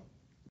 again,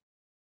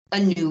 a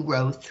new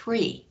row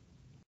 3.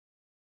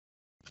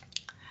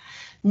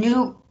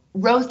 New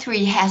row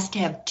 3 has to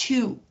have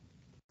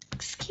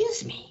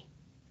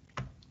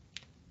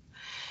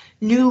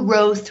new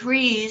row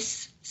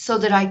 3s so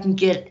that I can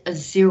get a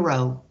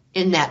 0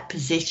 in that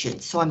position.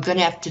 So I'm going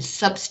to have to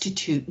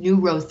substitute new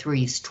row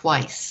 3s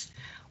twice.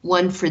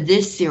 one for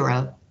this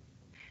 0,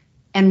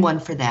 and one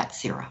for that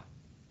 0.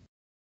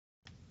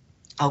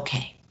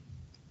 Okay.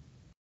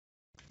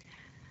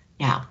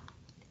 Now,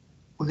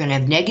 we're going to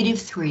have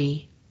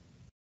 -3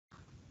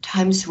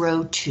 times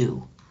row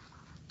 2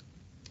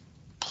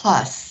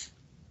 plus,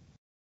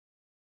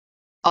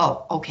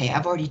 oh, okay,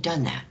 I've already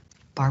done that.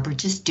 Barbara,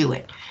 just do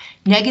it.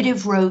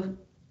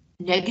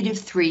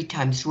 -3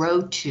 times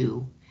row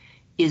 2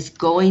 is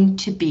going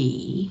to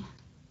be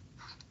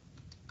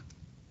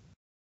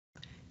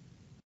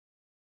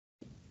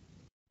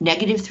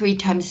 -3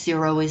 times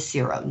 0 is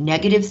 0.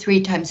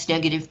 -3 times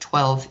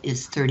 -12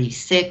 is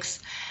 36.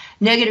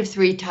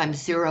 -3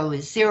 times 0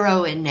 is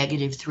 0, and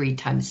 -3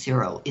 times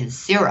 0 is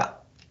 0.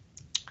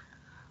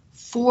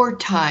 4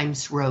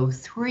 times row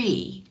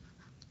 3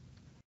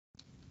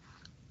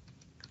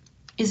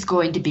 is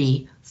going to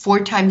be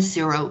 4 times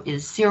 0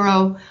 is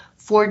 0.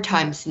 4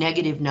 times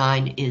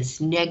 -9 is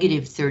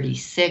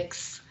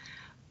 -36.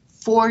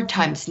 4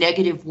 times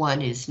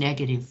 -1 is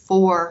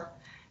 -4.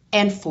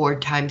 And 4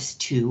 times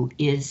 2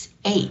 is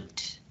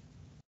 8.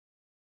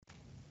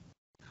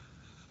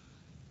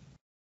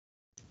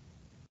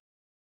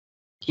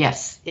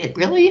 Yes, it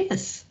really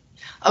is.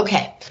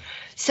 Okay,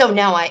 so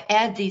now I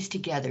add these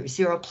together.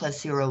 0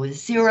 plus 0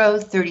 is 0.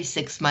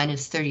 36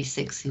 minus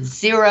 36 is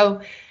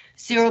 0.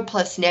 0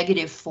 plus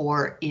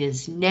 -4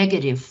 is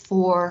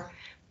 -4.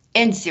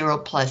 And 0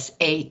 plus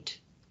 8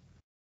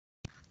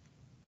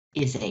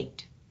 is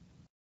 8.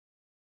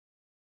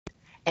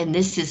 And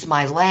this is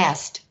my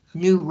last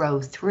new row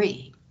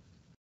 3.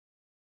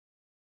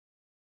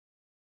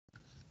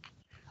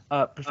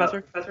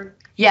 Professor?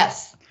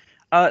 Yes.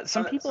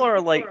 Some people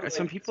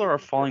are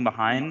falling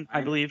behind, I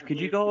believe. Could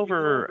you go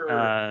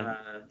over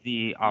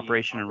the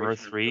operation in row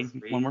 3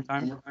 one more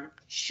time?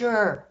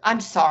 Sure, I'm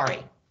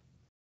sorry.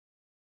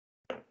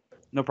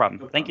 No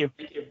problem. Thank you.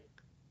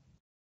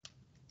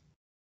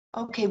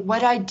 Okay,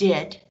 what I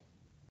did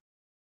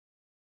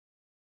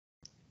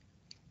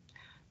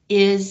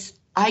is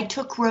I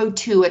took row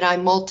 2 and I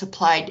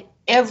multiplied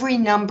every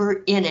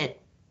number in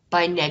it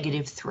by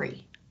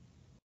 -3.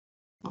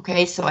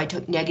 Okay, so I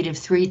took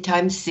 -3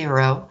 times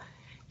 0,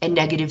 and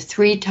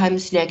 -3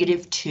 times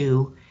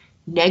 -2,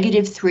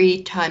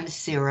 -3 times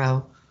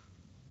 0,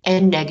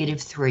 and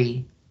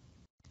 -3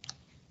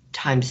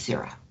 times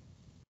 0.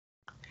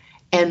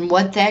 And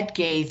what that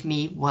gave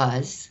me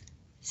was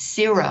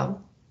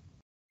 0,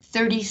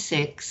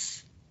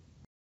 36,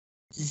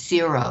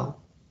 0,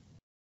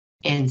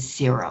 and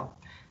 0.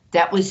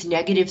 That was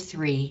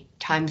 -3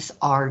 times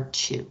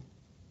R2.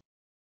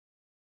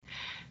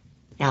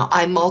 Now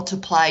I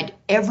multiplied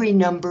every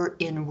number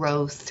in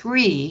row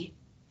 3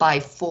 by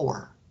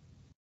 4.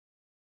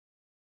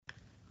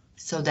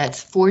 So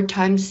that's 4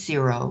 times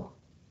 0,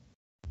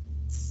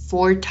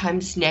 4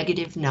 times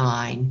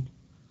 -9,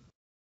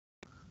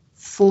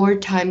 4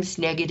 times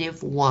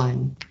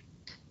 -1,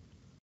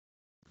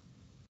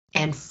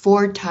 and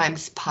 4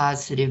 times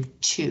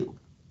 +2.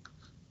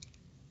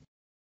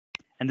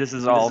 And this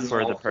is all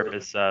for the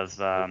purpose of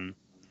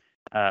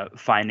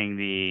finding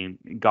the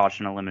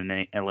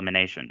Gaussian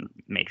elimination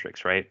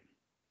matrix, right?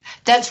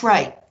 That's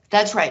right.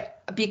 That's right.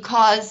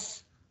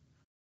 Because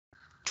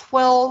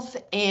 12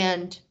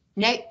 and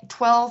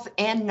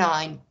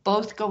 9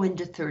 both go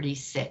into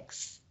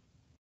 36.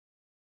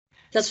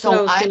 That's so what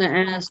I was going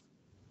to ask.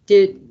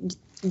 Did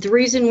the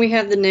reason we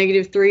have the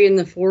 -3 and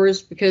the 4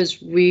 is because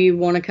we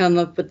want to come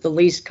up with the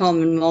least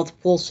common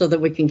multiple so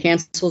that we can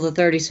cancel the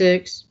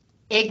 36?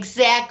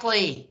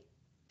 Exactly.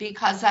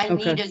 Because I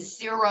need a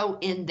 0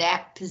 in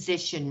that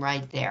position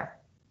right there.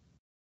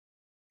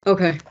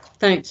 Okay,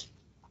 thanks.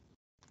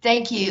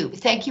 Thank you.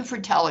 Thank you for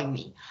telling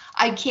me.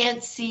 I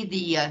can't see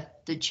the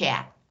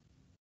chat.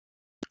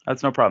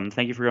 That's no problem.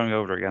 Thank you for going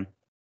over it again.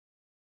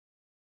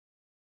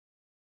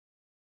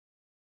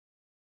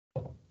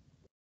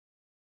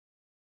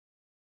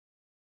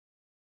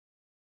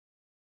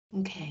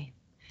 Okay,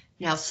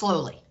 now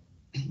slowly.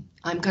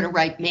 I'm going to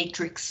write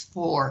matrix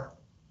 4,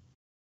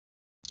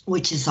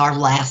 which is our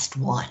last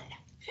one.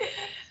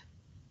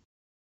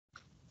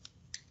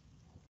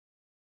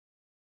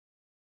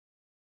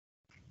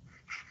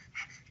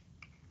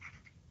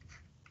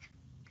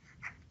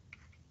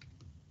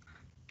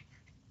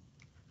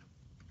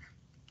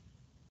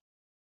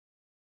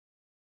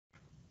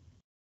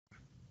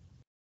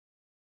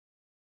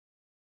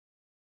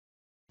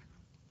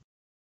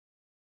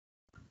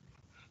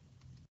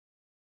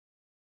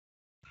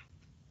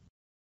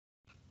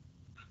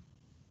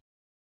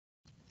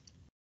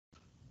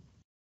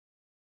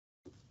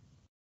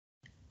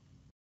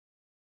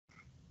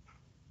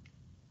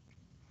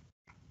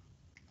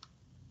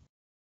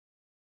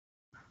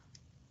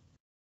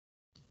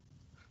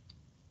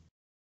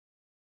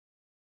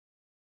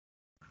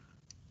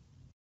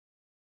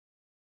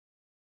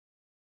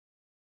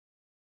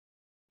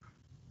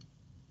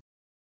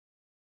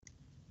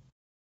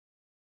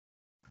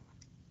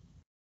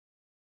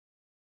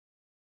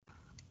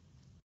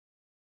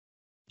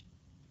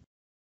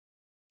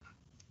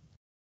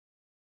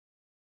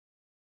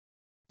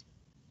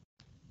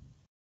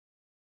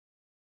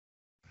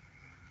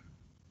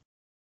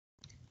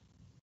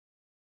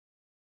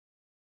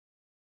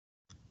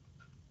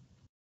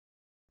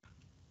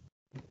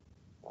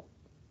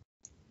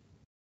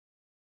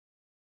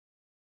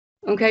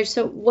 Okay,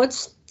 so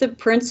what's the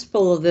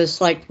principle of this?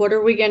 Like, what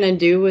are we going to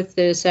do with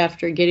this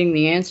after getting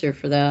the answer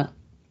for that?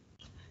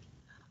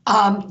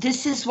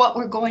 This is what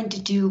we're going to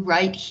do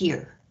right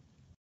here.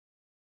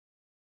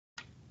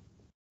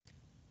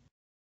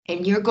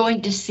 And you're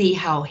going to see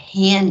how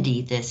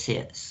handy this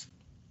is.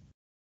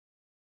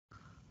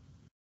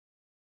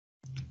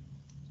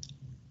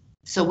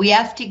 So we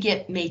have to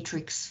get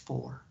matrix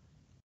 4.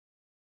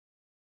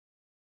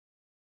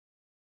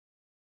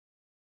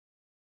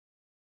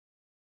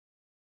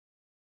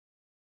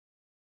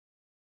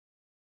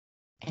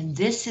 And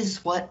this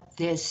is what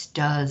this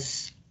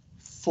does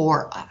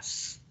for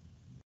us.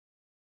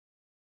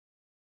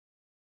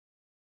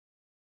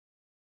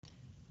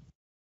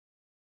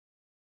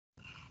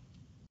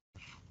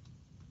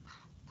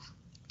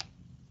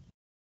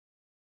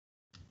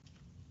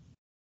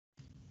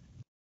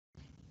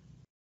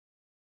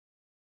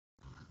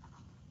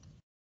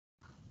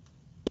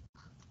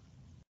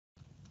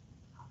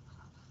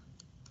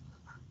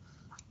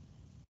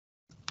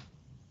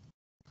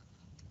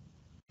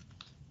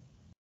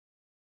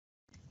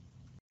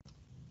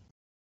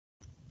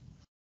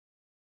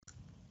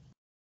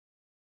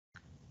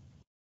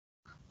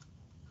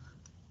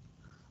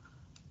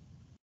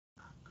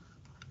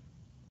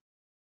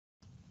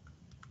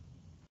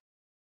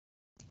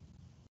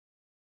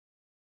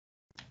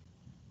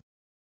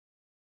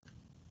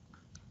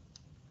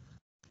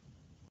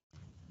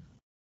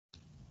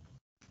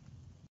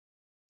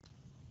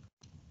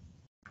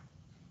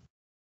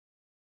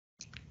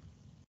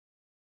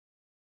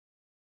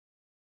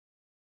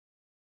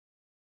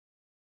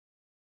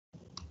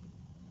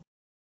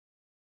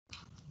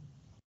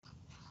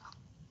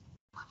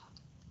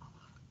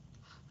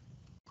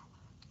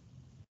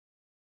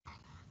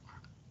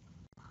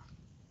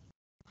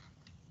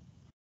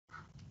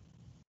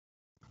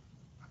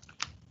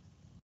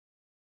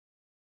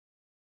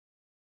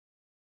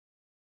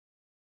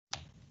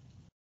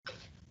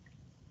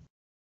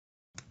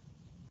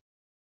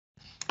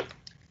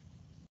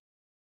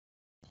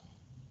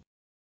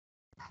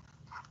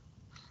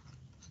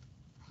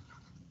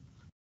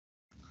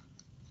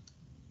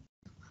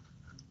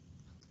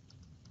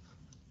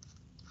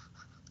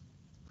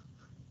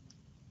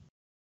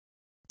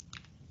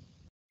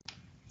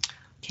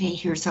 Okay,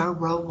 here's our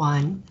row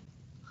 1.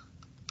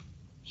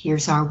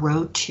 Here's our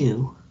row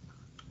 2.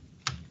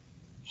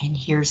 And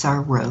here's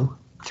our row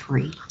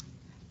 3.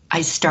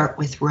 I start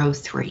with row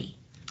 3.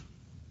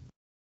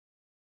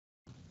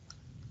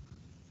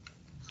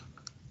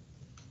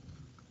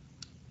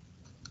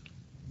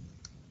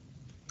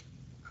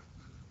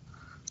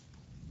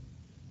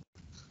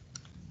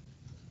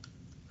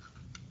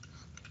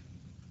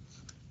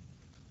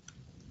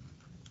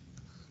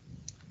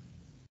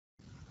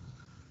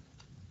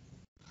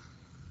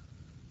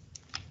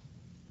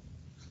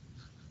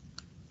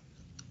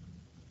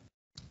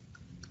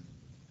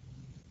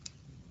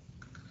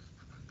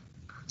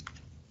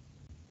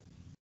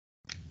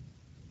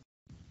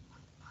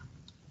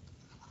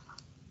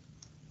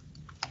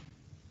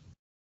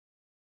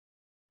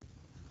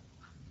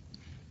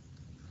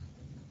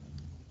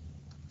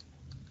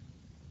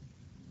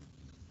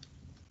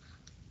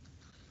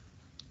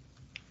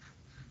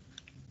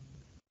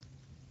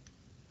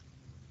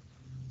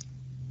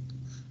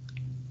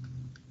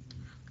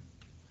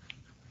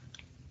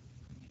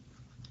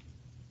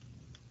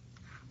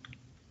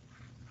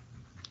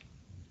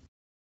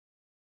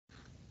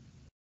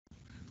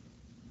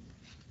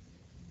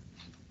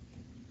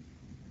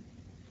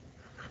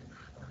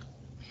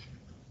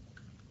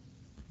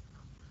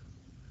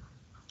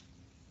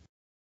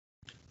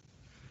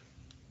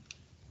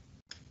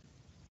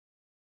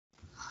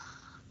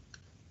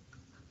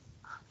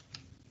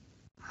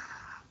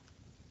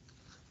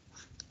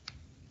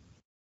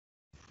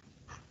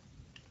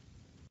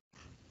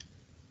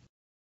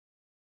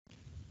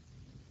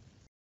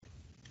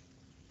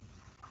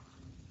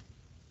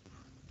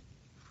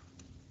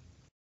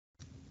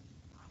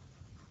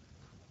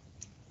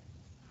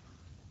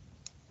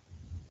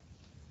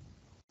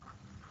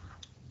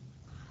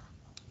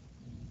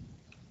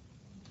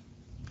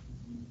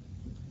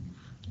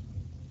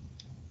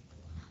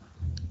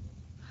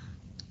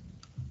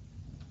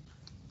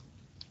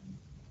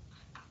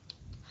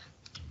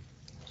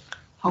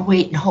 I'll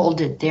wait and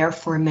hold it there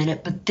for a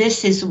minute, but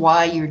this is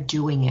why you're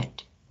doing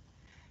it.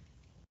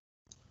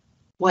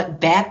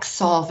 What back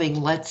solving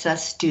lets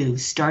us do,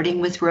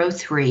 starting with row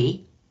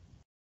 3,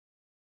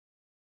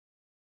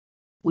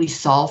 we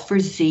solve for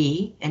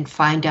z and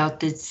find out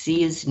that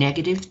z is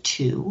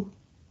 -2.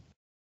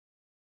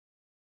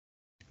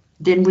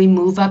 Then we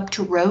move up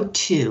to row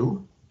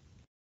 2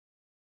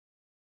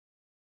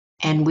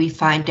 and we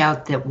find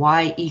out that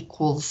y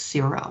equals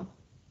 0.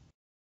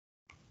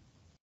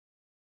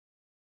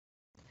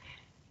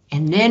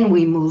 And then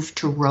we move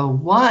to row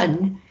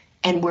 1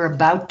 and we're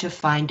about to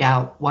find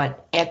out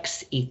what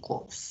x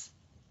equals.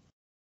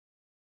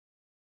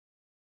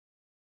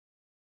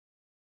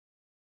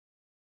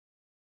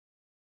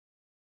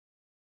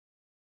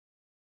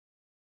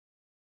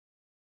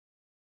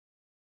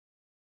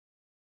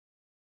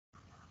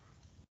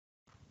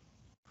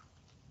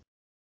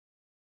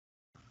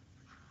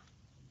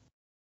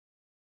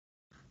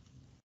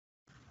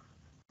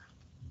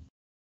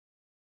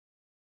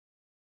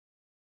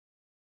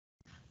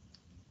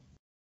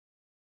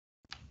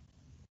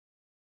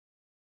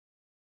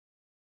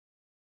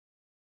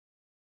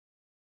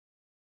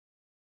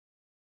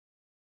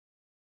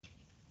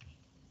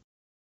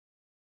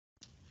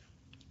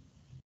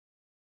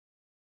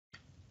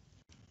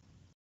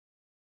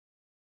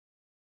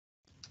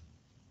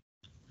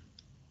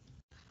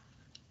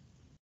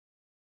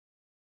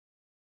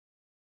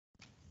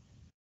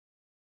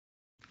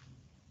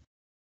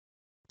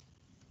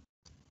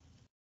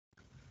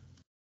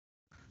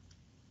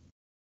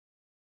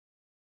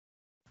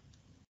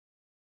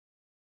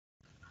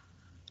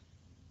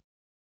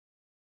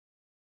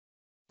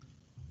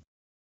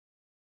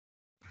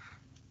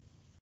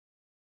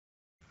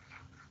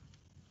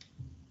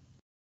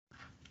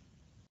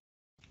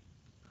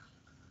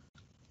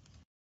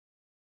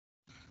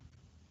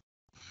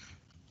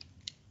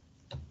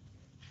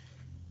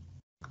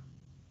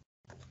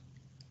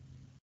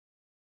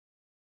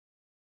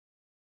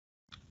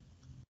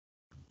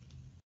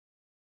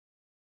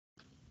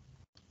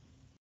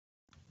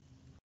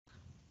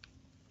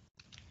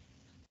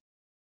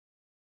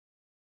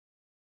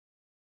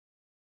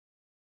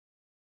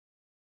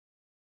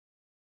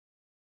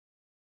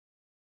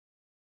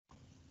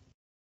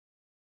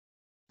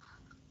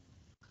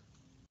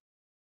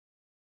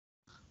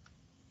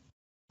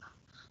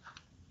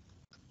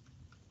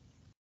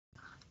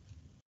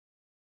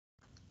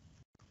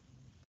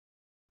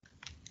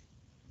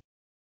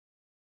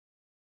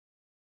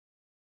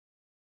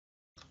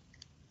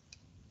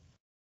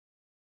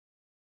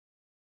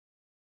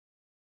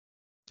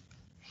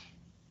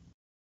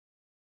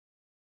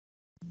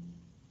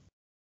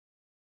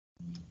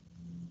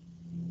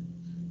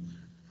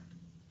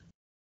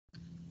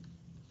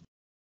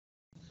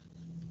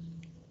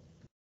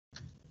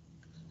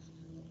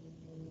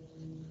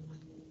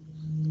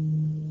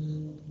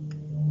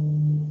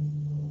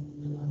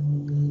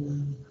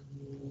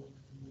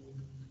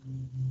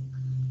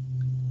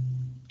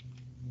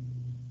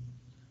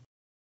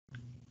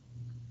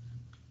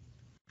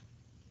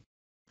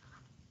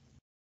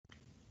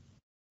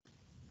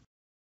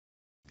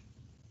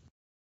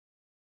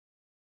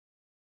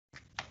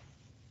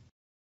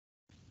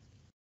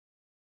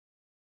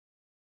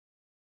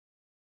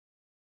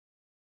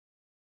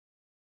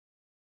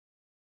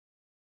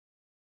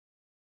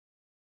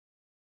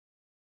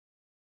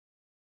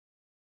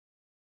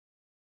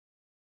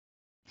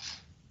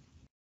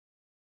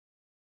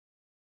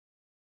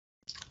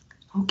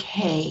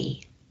 Okay.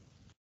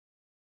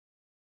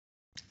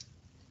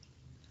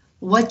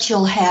 What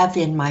you'll have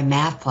in my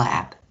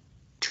MyLab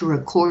to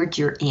record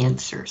your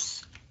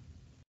answers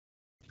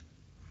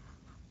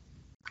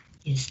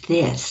is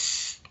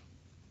this,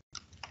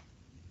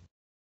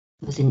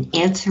 with an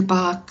answer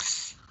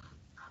box,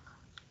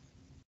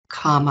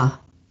 comma,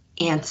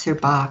 answer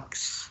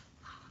box,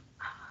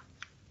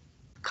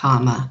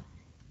 comma,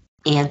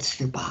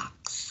 answer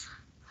box.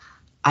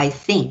 I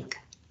think.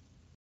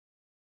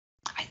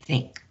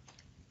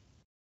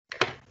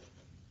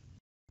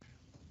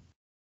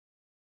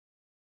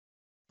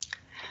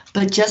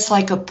 But just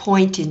like a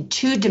point in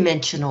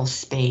two-dimensional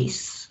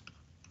space,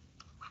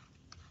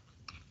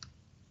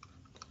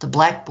 the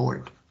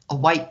blackboard, a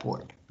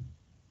whiteboard.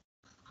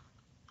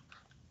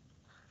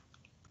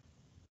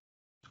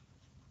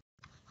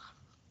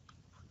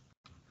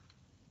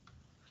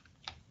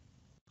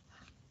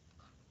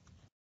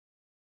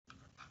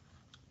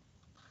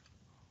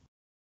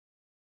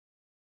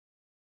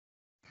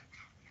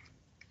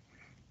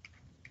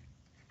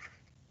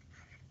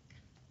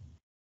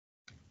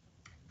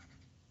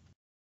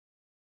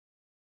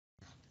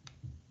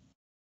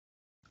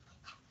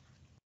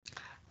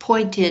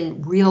 Point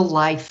in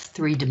real-life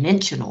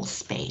three-dimensional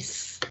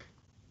space.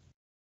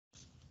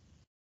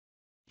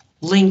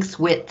 Length,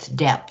 width,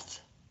 depth,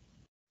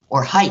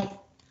 or height.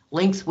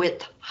 Length,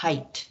 width,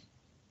 height.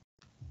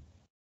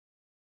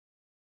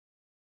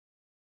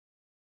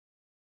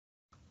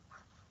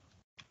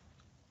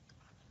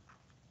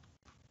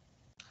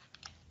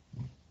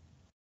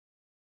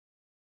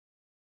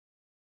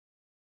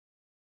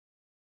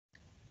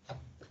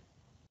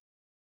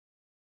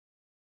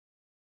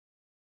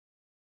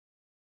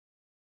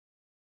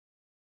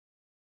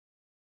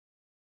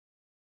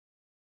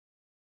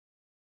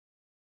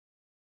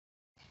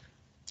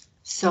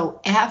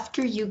 So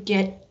after you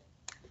get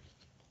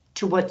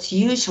to what's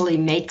usually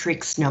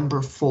matrix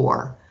number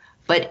 4,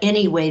 but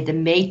anyway, the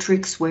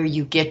matrix where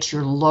you get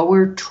your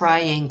lower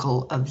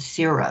triangle of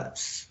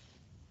zeros,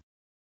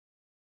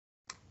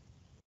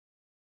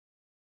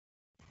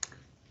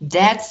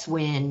 that's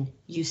when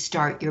you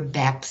start your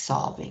back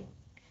solving.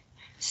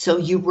 So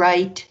you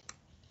write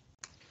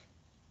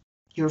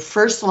your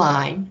first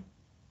line.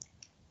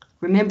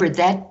 Remember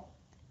that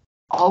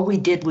all we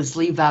did was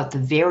leave out the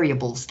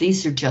variables.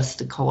 These are just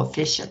the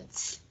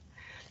coefficients.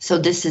 So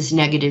this is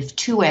negative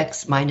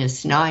 2x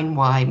minus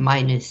 9y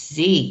minus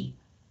z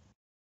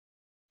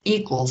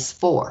equals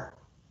 4.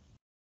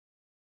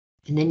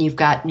 And then you've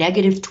got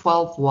negative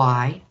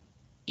 12y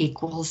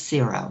equals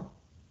 0.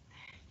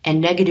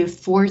 And negative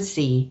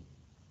 4z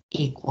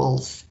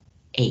equals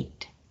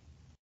 8.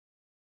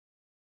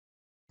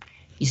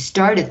 You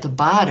start at the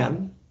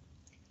bottom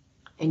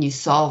and you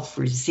solve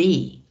for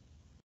z.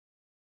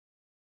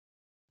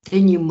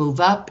 Then you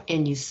move up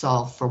and you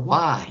solve for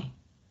y.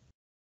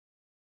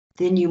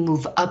 Then you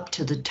move up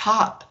to the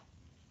top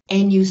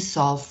and you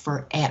solve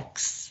for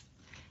x.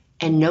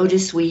 And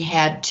notice we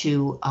had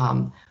to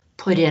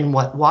put in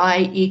what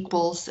y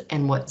equals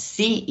and what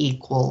z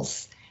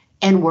equals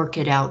and work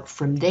it out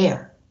from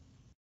there.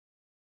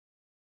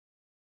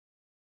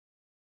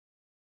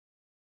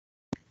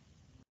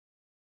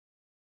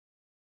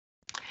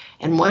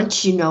 And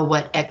once you know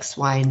what x,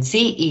 y, and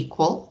z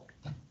equal,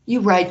 you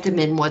write them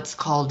in what's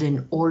called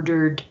an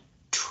ordered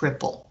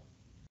triple.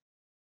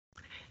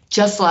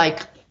 Just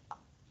like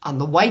on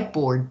the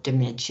whiteboard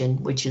dimension,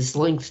 which is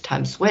length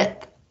times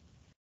width,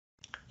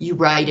 you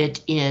write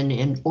it in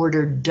an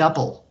ordered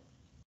double,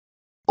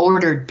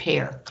 ordered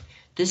pair.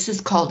 This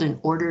is called an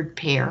ordered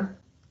pair.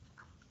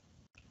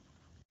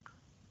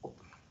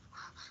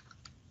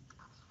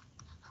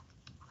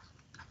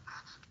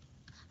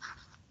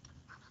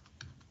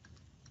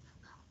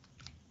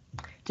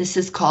 This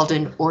is called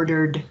an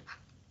ordered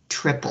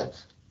triple.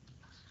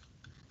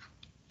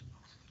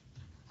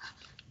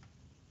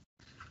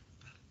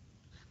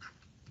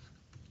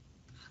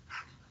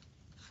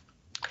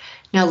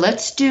 Now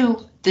let's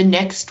do the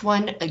next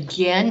one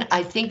again.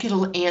 I think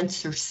it'll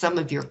answer some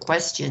of your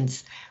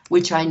questions,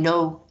 which I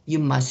know you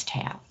must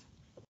have.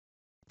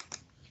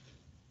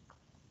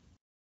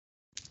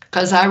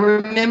 Because I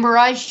remember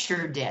I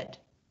sure did.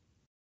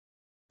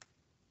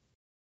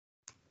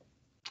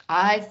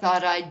 I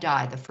thought I'd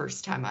die the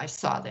first time I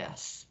saw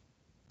this,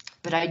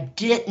 but I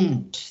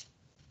didn't.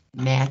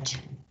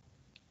 Imagine.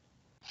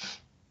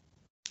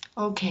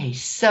 Okay,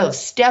 so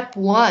step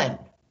 1.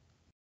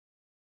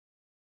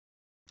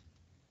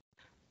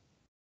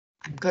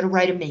 I'm going to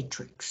write a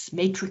matrix.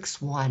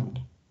 Matrix 1.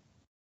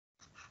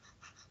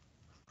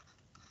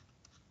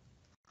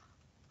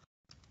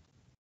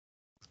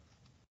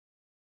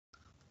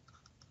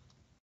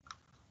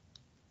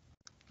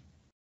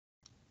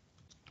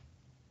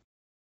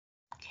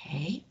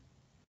 Okay.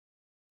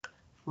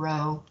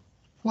 Row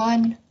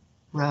 1,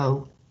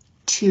 row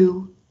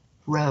 2,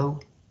 row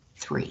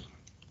 3.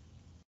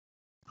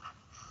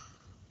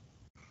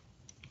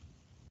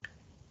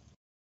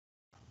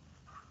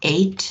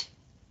 Eight,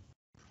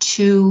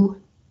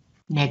 2,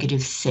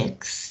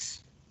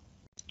 -6.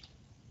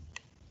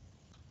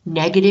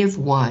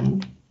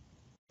 -1,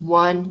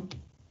 1,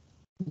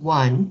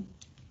 1.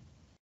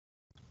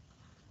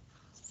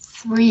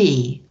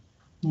 3,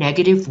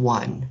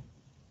 -1,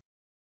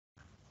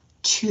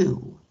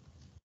 2.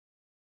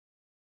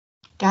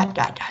 Dot,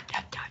 dot, dot,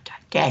 dot, dot,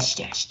 dot, dash,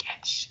 dash,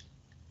 dash.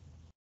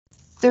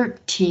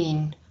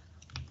 13,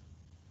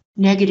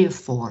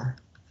 -4,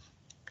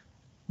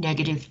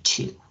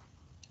 -2.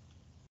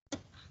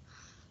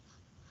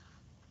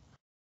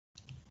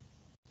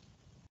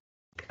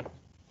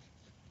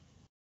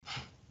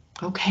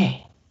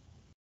 Okay.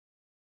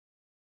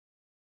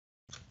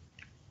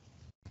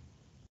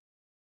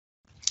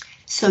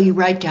 So you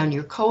write down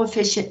your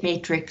coefficient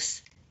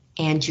matrix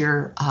and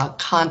your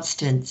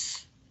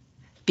constants,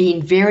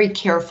 being very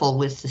careful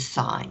with the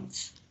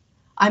signs.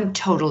 I'm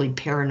totally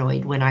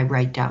paranoid when I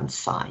write down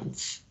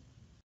signs.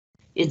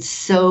 It's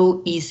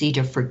so easy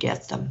to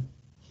forget them.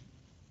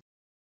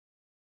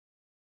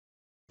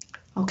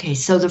 Okay,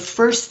 so the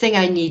first thing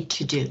I need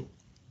to do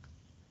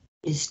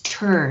is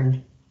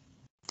turn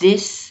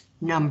this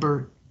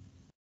number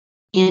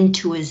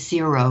into a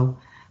 0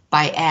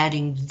 by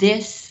adding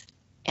this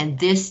and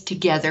this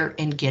together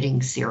and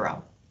getting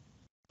 0.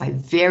 My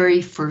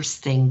very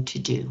first thing to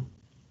do.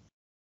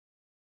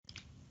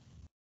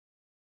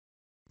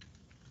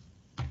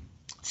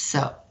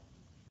 So,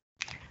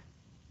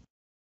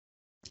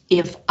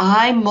 if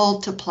I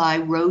multiply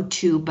row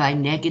 2 by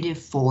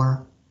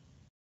 -4,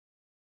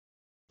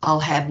 I'll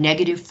have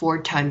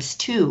 -4 times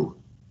 2,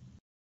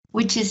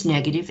 which is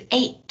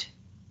 -8.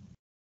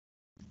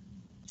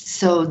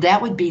 So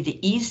that would be the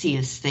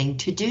easiest thing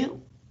to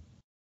do.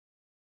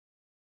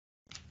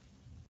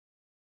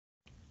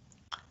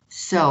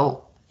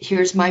 So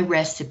here's my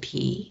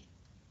recipe.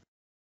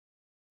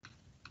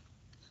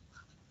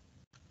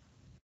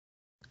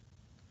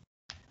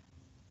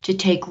 To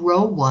take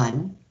row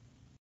 1,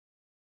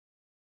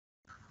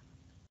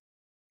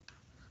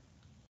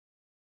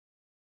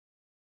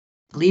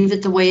 leave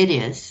it the way it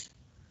is,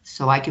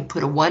 so I could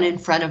put a 1 in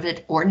front of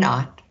it or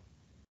not,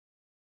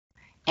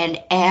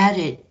 and add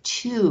it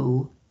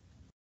to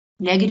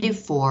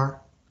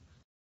 -4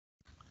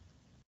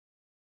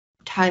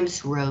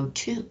 times row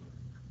 2.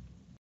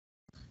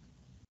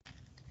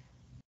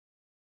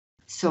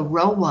 So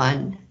row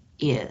 1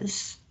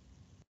 is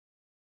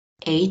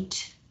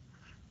 8,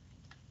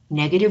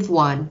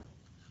 -1,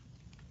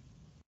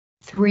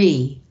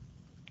 3,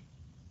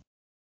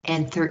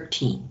 and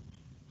 13.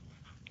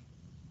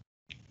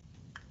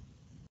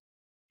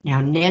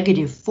 Now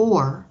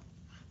 -4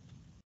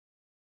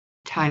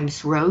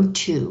 times row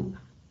 2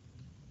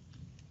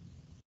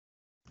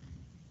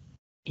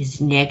 is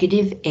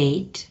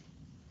 -8.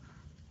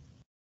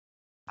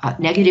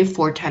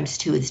 -4 times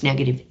 2 is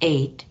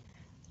 -8.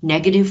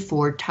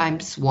 -4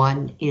 times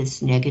 1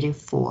 is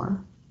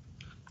 -4.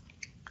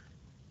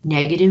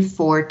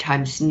 -4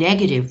 times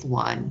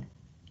 -1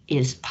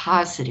 is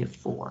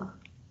 +4.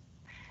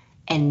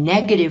 And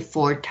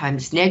 -4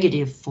 times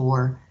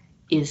 -4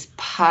 is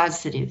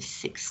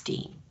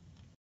 +16.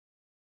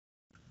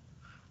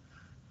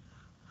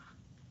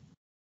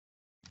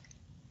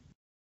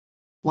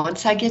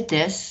 Once I get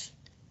this,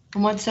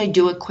 and once I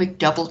do a quick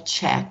double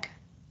check,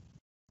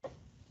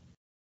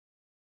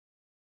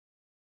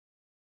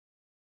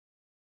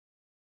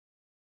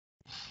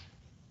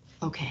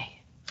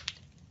 okay,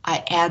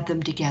 I add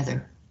them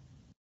together.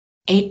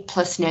 8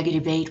 plus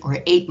 -8,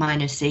 or 8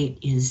 minus 8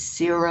 is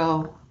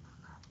 0.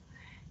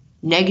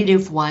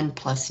 -1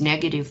 plus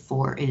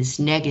 -4 is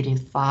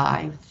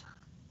 -5.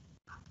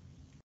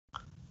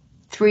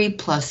 3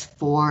 plus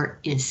 4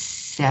 is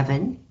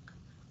 7.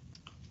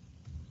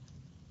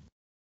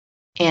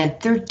 And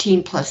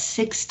 13 plus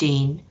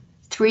 16,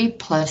 3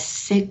 plus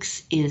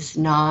 6 is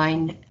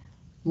 9.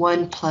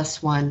 1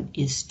 plus 1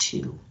 is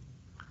 2.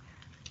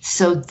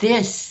 So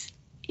this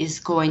is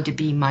going to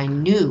be my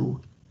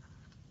new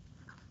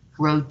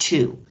row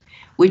 2,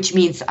 which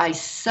means I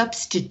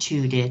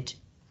substitute it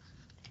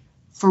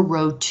for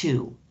row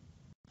 2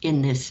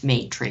 in this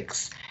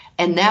matrix,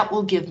 and that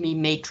will give me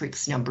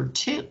matrix number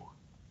 2.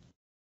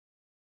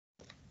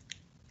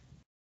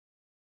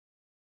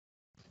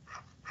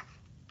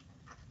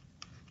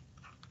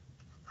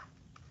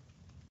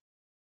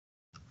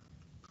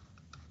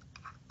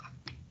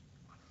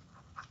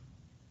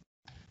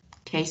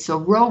 Okay, so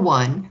row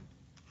 1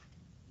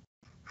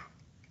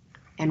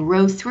 and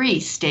row 3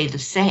 stay the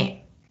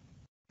same.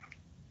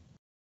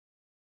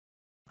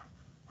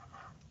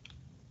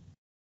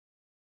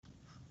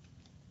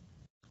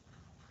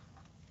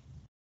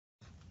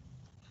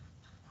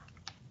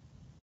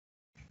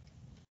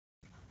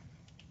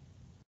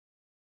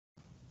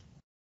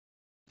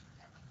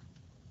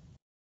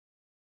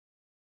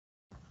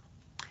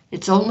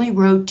 It's only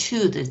row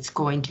 2 that's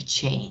going to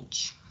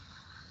change.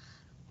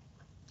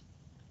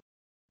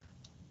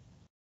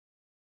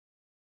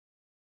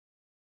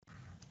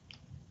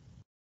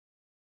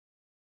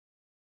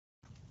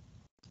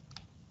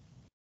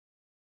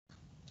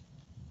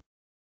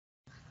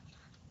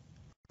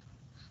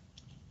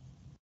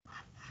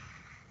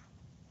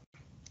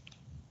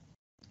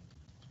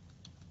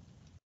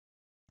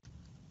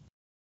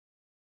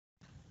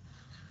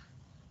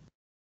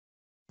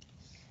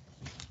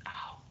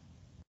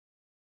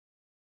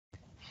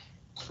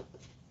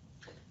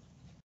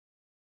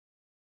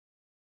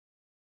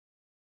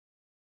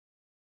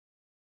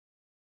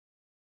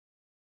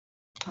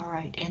 All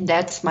right, and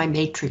that's my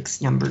matrix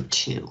number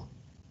 2.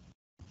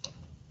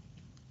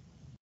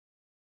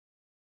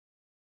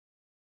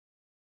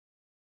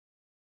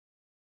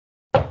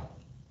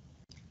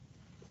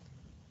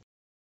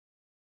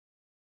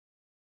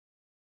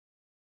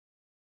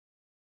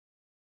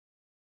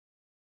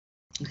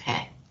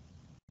 Okay.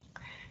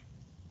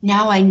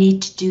 Now I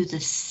need to do the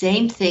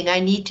same thing. I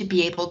need to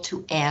be able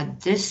to add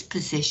this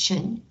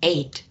position,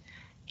 8,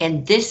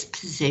 and this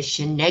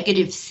position,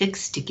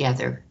 -6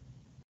 together,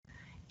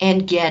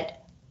 and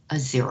get a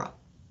 0.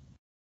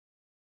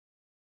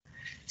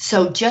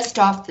 So just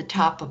off the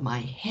top of my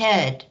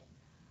head,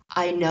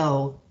 I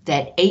know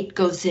that 8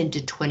 goes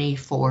into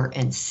 24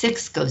 and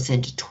 6 goes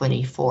into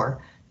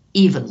 24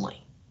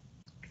 evenly.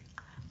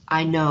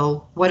 I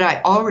know what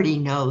I already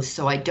know,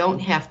 so I don't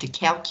have to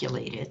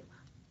calculate it.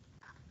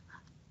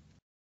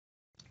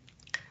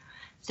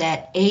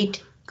 That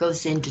 8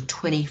 goes into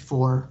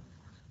 24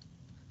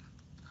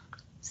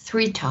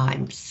 3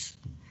 times,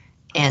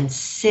 and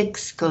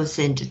 6 goes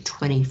into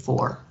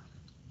 24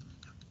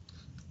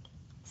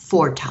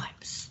 4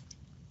 times.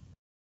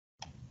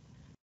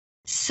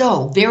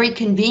 So very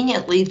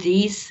conveniently,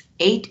 these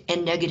 8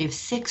 and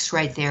 -6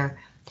 right there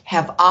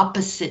have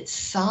opposite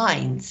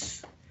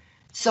signs,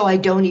 so I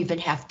don't even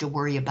have to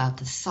worry about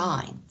the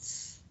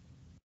signs.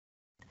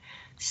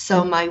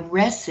 So my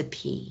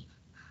recipe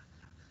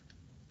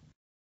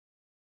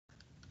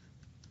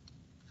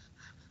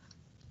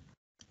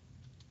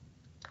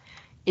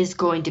is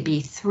going to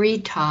be 3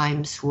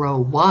 times row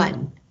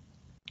 1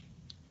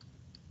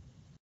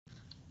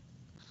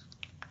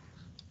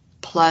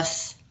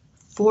 plus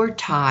 4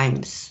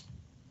 times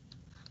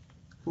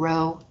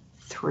row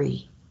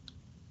 3.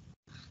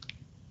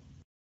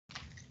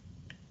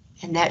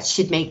 And that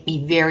should make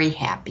me very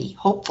happy,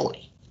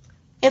 hopefully.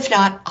 If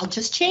not, I'll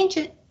just change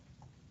it.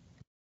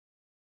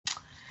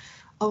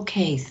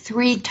 Okay,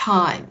 3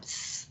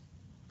 times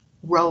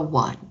row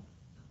 1.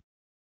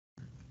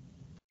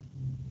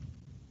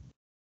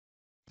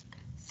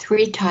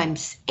 3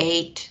 times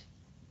 8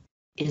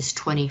 is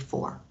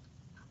 24.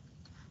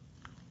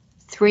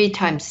 3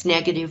 times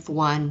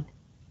 -1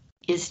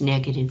 is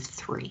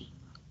 -3.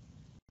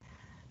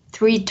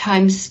 3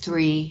 times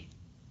 3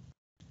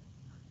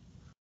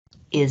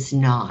 is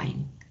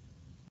 9.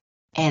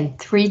 And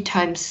 3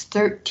 times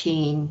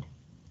 13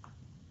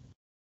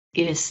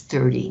 is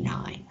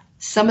 39.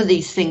 Some of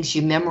these things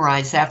you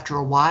memorize after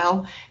a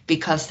while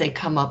because they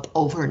come up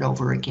over and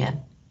over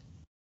again.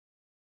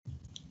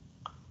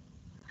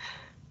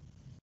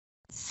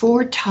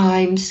 4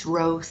 times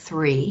row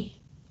 3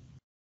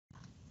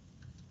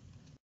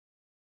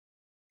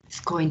 is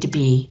going to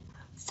be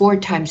 4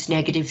 times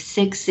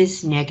 -6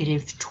 is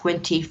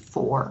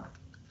 -24.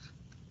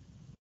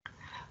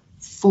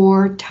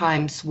 4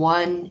 times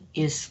 1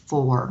 is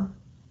 4.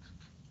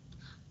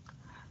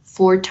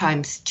 4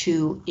 times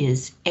 2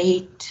 is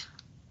 8.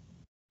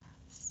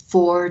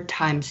 4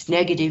 times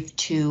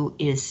 -2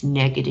 is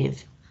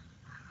 -8.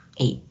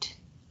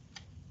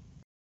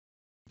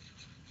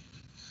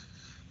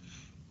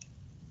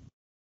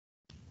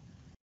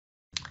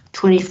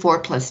 (24)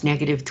 plus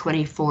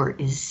 -24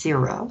 is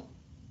 0.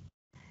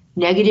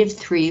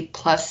 -3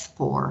 plus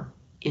 4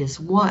 is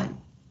 1.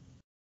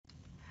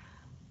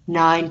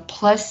 9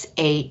 plus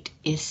 8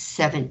 is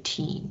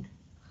 17.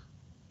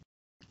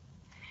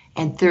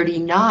 And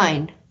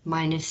 39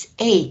 minus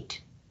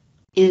 8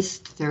 is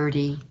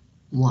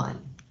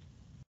 31.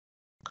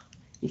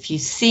 If you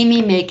see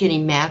me make any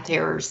math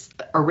errors,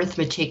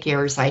 arithmetic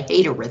errors, I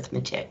hate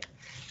arithmetic,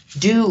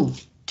 do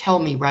tell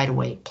me right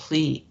away,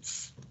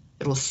 please.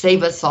 It'll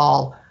save us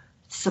all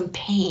some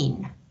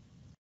pain.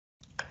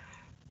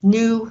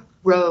 New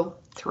row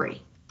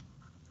 3.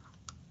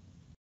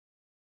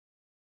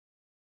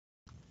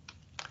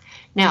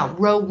 Now,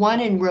 row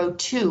 1 and row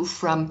 2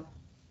 from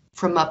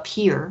up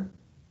here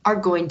are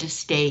going to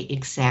stay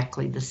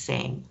exactly the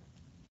same.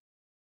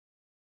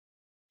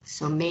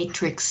 So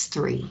matrix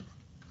 3.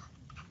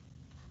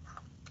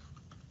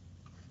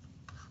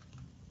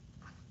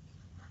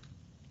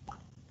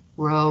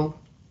 Row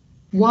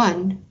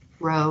 1,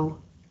 row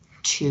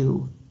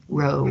 2,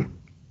 row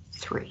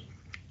 3.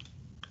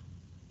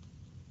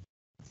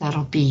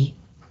 That'll be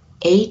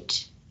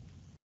 8,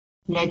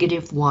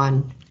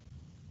 -1,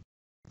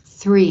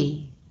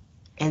 3,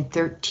 and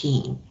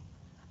 13.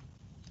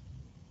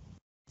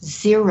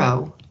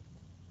 0,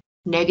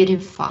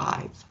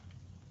 -5,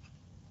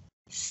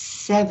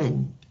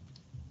 7,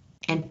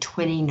 and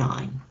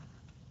 29.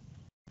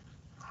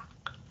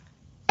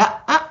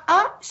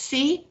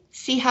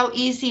 See how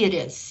easy it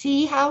is.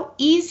 See how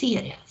easy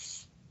it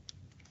is.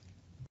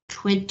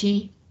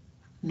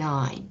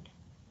 29.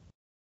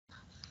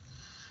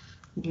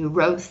 New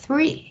row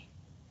 3.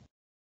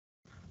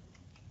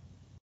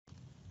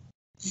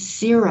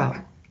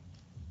 0,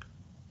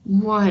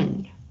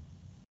 1,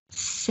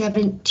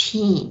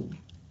 17,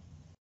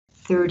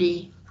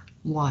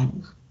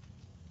 31.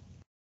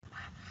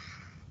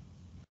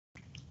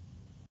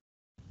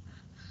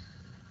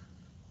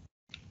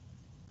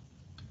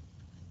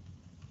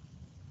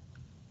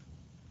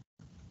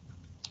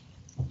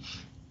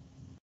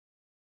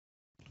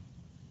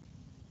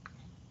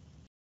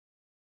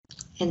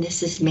 And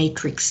this is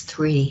matrix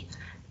 3,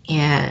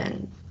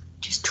 and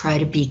just try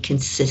to be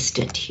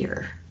consistent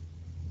here.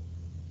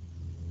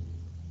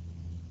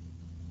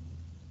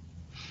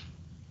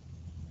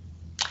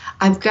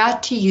 I've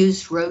got to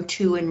use row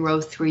 2 and row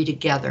 3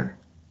 together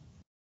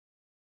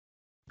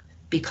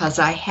because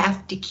I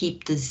have to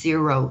keep the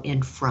 0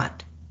 in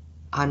front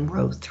on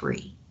row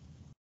 3.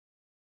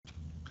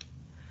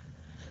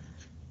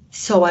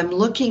 So I'm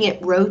looking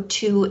at row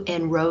 2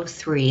 and row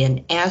 3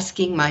 and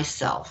asking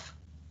myself,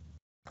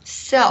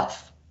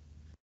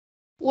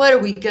 what are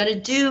we going to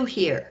do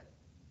here?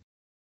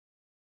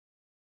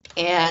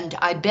 And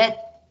I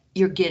bet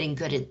you're getting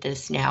good at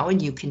this now,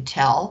 and you can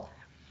tell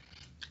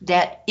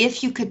that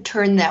if you could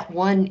turn that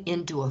 1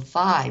 into a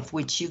 5,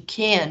 which you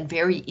can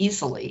very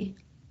easily,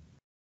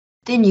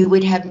 then you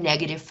would have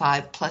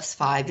 -5 plus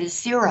 5 is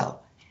 0,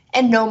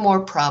 and no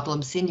more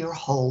problems in your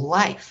whole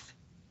life.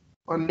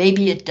 Or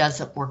maybe it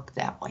doesn't work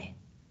that way.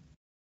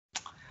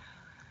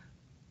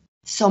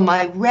 So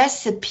my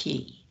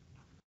recipe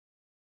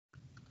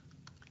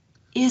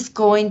is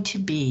going to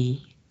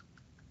be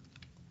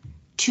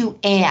to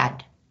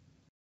add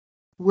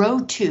row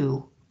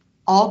 2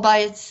 all by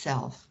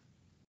itself,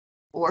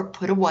 or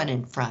put a 1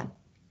 in front,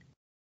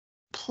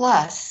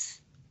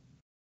 plus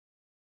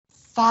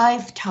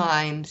 5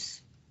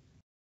 times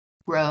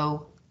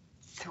row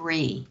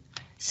 3,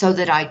 so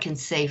that I can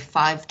say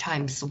 5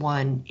 times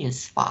 1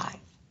 is 5.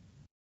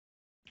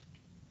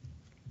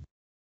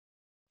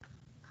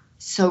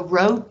 So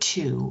row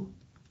 2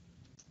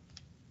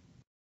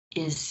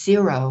 is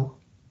 0,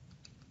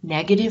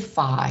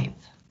 -5,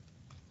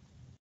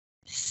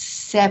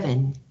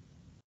 7,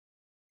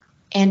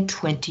 and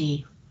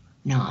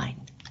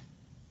 29.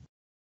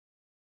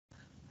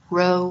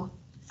 Row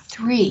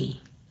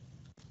 3,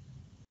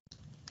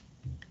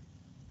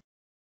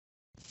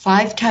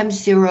 5 times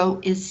 0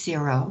 is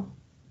 0.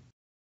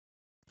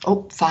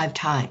 Oh, 5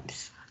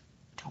 times.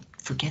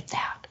 Don't forget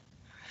that.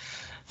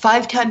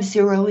 5 times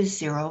 0 is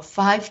 0.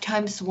 5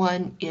 times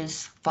 1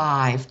 is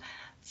 5.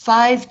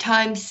 5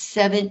 times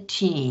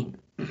 17.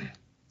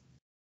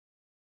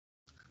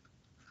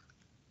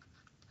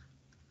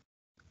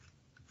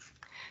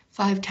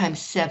 5 times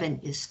 7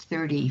 is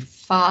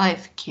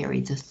 35.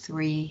 Carry the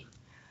 3.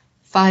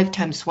 5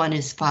 times 1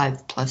 is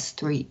 5 plus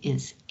 3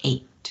 is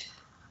 8.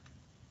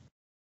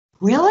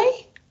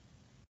 Really?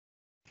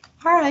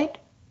 All right.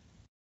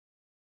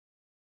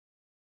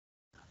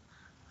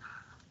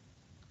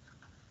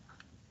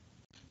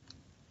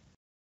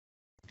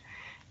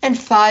 And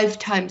 5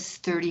 times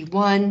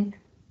 31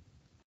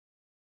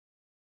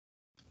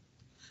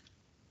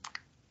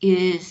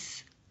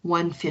 is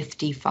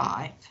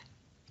 155.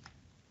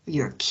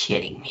 You're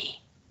kidding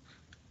me.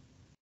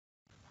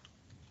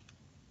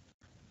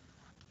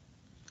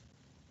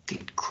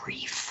 Good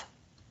grief.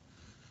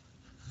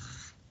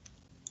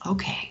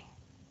 Okay.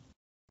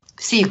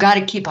 See, you've got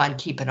to keep on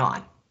keeping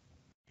on.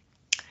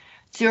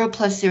 0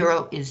 plus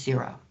 0 is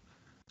 0.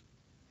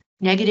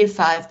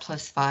 -5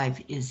 plus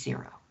 5 is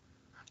 0.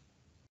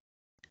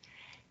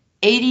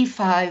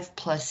 85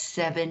 plus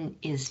 7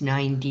 is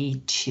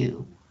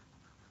 92.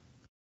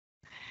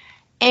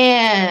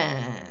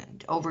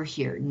 And over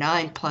here,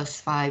 9 plus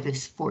 5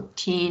 is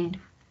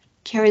 14.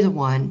 Carry the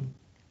 1.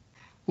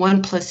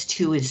 1 plus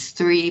 2 is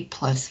 3,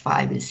 plus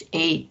 5 is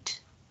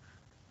 8.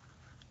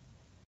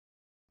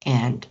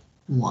 And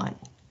 1.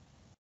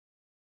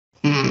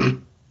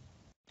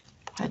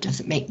 That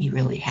doesn't make me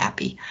really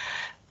happy.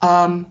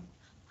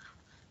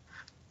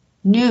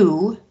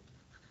 New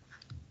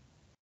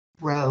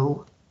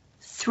row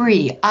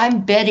 3.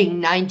 I'm betting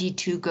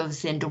 92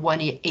 goes into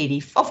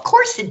 180. Of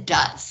course it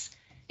does.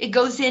 It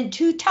goes in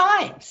 2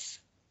 times.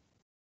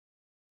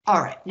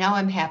 All right, now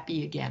I'm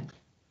happy again.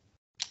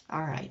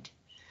 All right.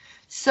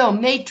 So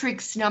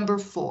matrix number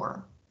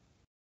 4.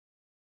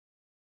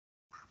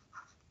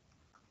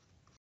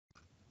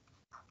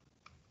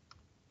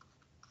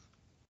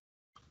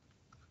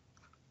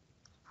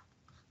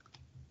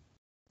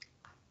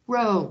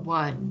 Row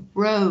 1,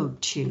 row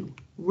 2,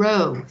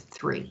 row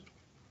 3.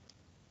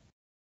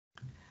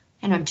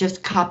 And I'm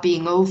just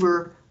copying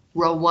over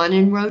row 1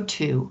 and row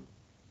 2.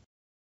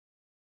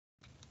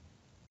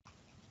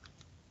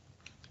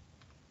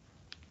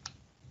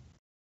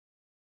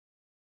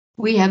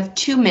 We have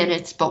 2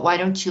 minutes, but why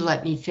don't you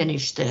let me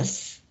finish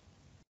this?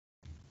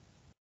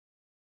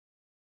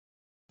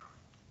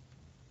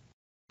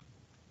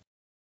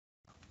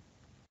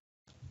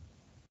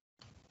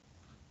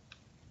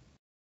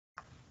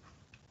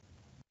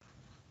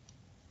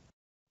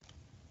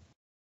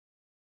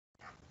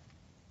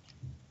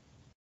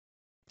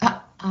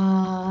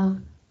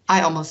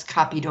 I almost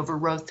copied over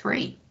row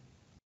 3.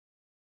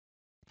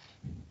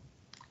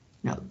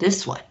 No,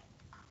 this one.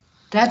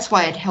 That's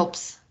why it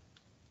helps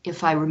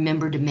if I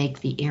remember to make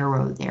the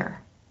arrow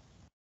there.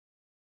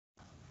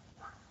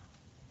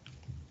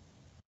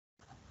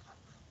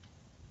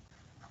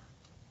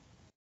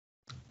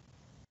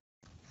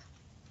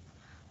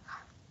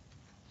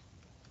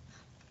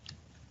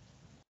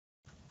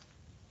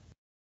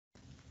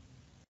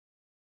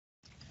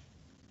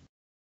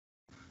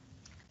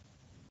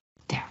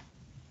 There.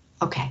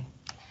 Okay.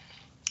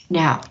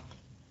 Now,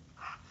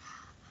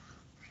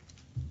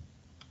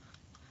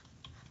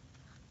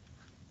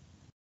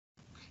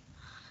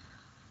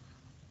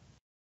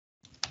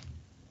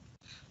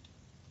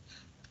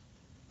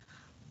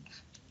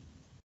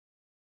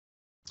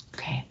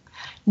 okay.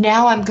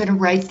 Now I'm going to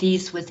write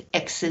these with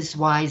X's,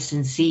 Y's,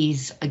 and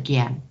Z's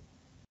again.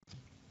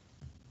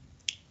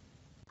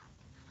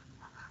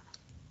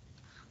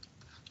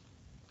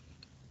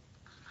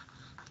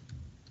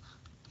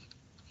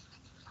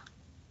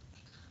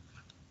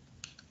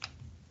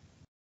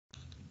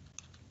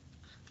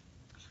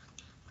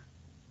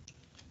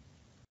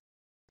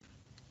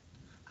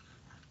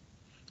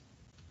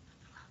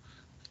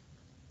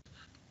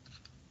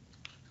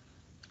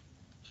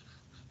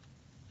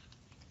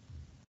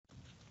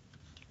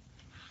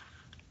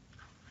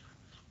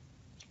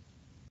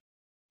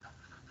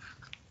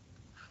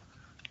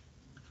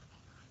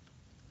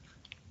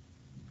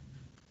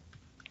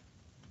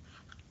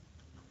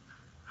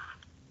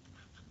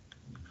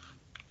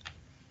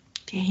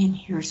 Okay, and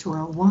here's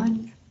row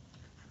 1,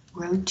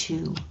 row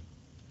 2,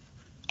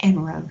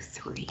 and row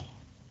 3.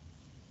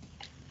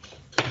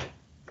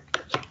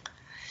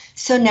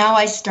 So now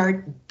I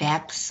start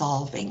back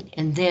solving,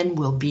 and then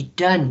we'll be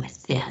done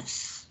with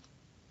this.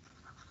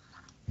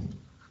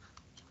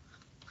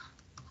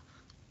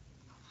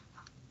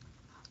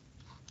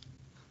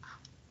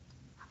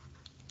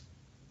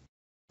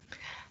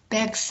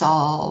 Back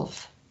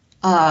solve.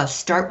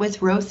 Start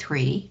with row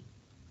 3.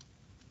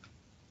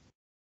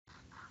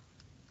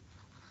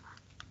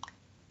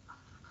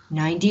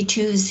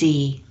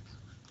 $92Z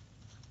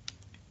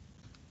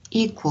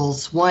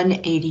equals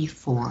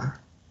 184.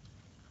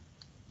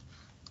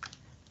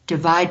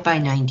 Divide by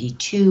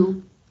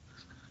 92.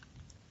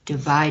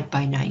 Divide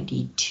by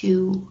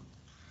 92.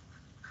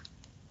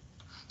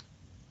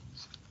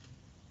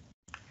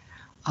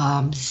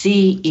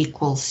 Z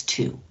equals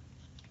 2.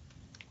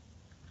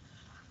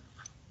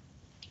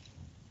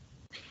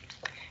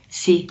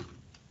 See,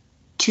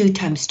 2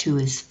 times 2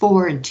 is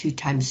 4, and 2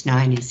 times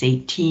 9 is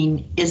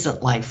 18.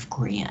 Isn't life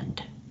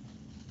grand?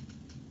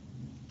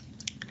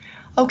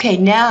 Okay,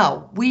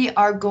 now we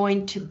are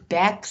going to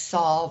back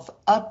solve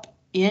up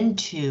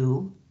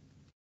into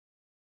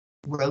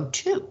row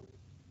 2.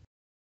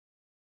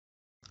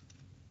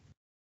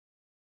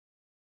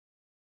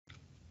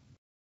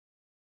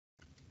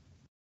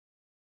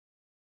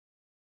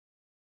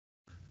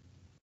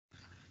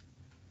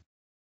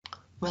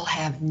 We'll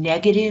have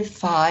negative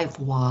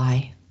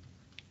 5y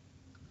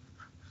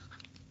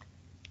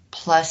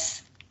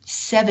plus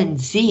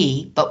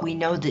 7z, but we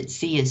know that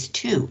z is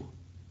 2.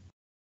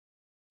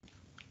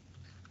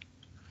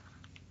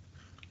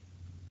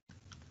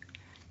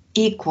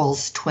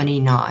 Equals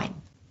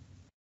 29.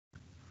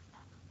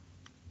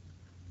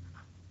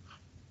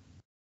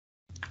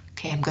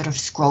 Okay, I'm going to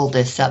scroll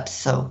this up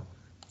so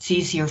it's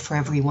easier for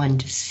everyone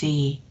to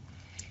see.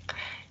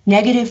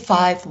 Negative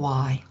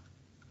 5y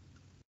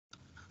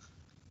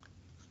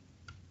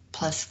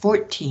plus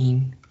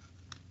 14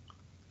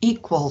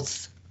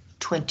 equals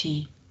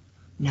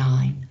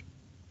 29.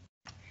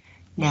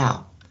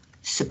 Now,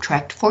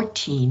 subtract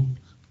 14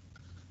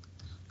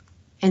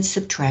 and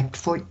subtract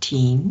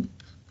 14.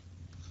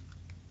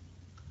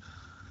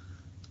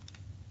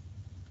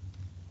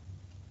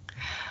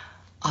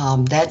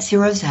 That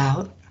zeroes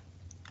out.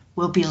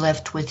 We'll be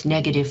left with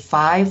negative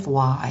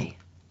 5y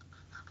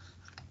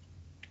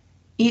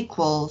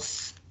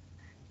equals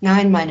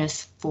 9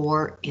 minus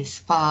 4 is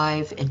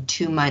 5, and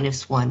 2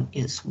 minus 1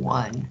 is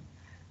 1.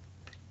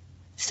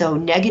 So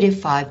negative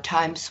 5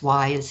 times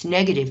y is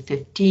negative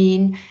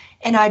 15,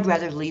 and I'd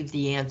rather leave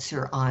the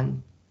answer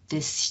on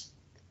this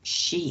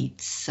sheet.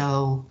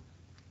 So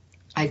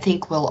I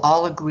think we'll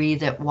all agree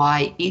that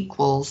y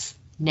equals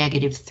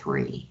negative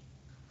 3.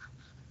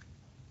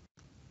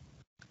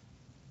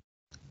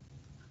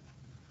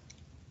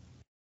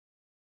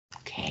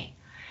 Okay,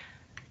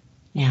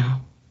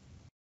 now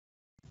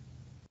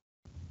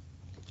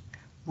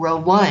row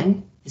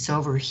 1 is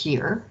over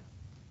here.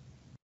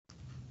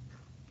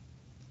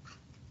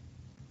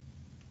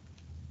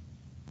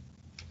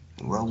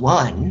 Row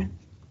 1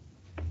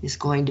 is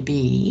going to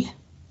be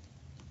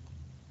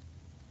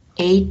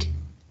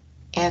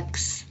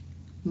 8x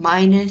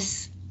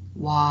minus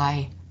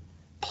y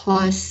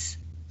plus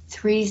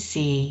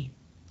 3z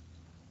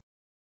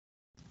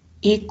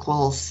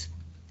equals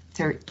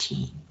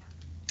 13.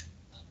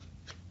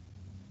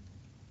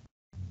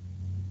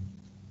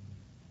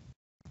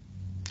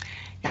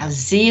 Now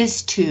z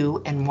is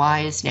 2 and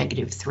y is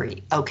negative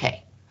 3.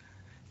 Okay,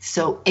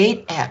 so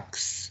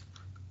 8x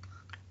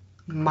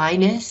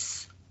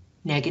minus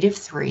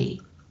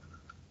 -3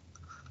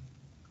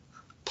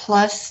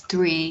 plus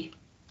 3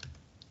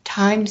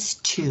 times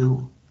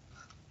 2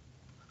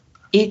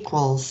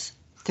 equals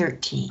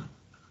 13.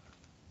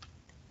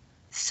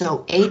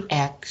 So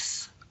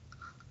 8x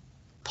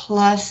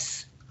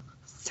plus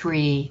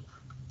 3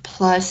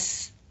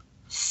 plus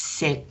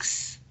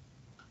 6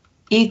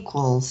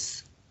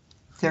 equals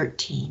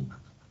 13.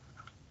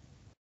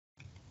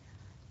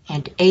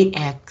 And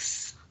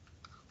 8x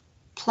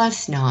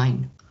plus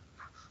 9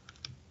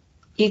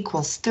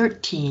 equals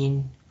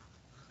 13.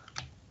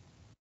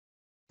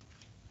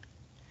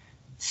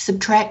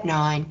 Subtract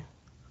 9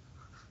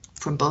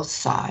 from both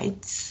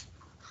sides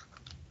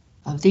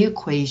of the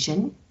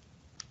equation.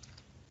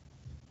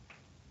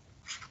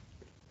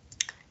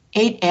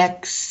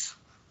 8x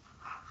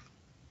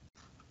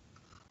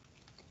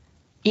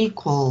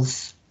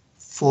equals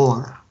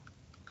 4.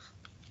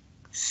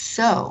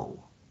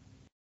 So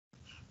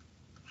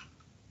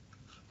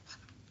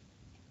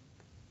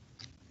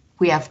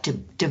we have to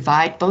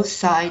divide both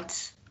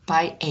sides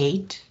by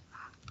 8.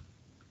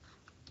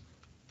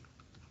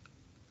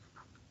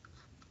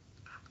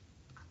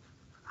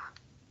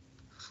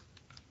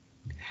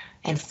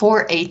 And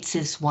 4/8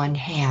 is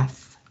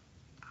 1/2.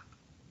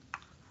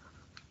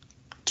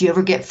 Do you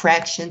ever get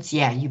fractions?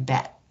 Yeah, you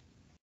bet.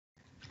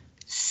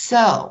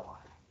 So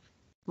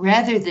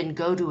rather than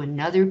go to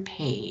another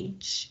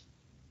page,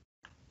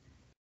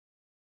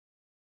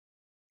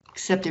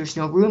 except there's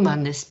no room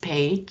on this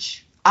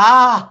page.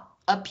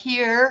 Up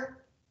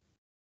here,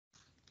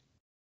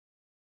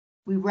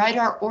 we write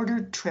our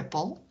ordered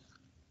triple.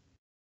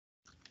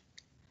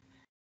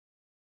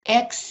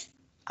 X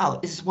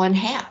is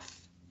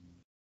 1/2,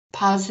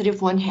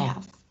 positive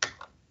 1/2.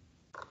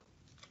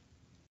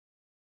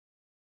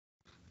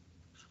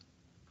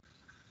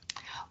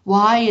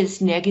 Y is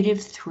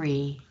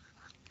 -3,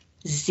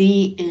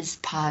 Z is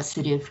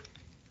positive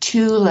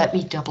 2. Let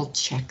me double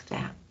check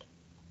that.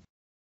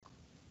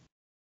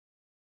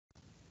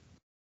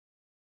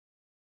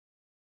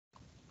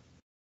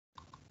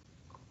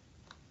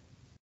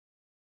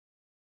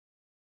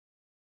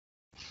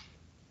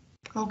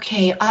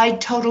 Okay, I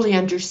totally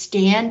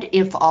understand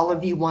if all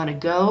of you want to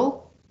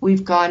go.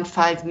 We've gone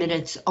 5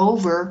 minutes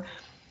over.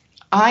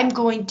 I'm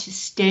going to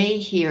stay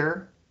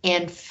here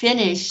and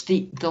finish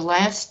the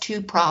last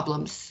 2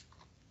 problems,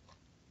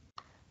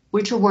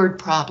 which are word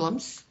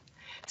problems.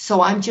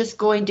 So I'm just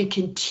going to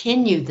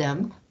continue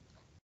them.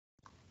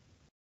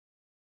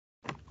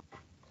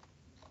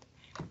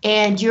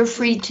 And you're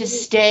free to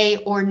stay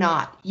or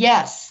not.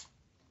 Yes.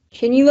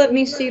 Can you let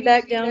me see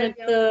back down at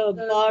the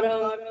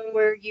bottom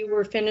where you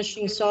were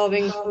finishing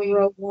solving for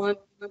row 1?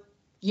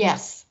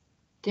 Yes.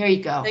 There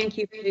you go. Thank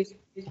you.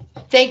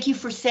 Thank you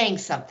for saying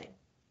something.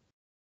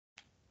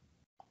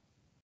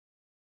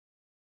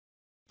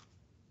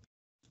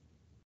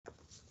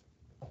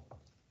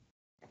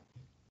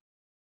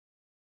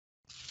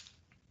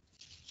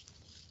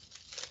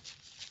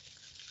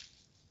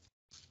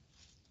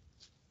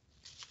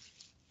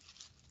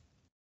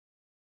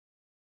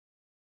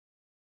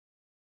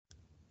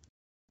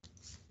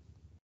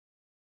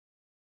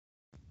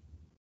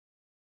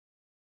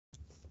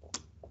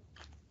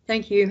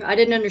 Thank you. I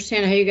didn't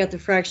understand how you got the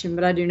fraction,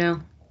 but I do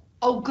now.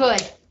 Oh,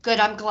 good. Good.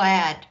 I'm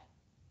glad.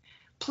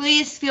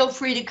 Please feel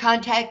free to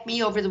contact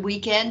me over the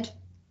weekend.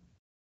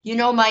 You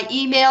know my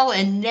email,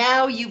 and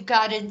now you've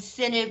got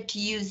incentive to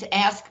use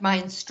Ask My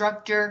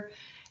Instructor.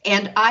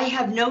 And I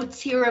have notes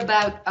here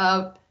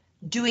about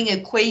doing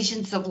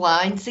equations of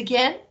lines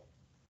again.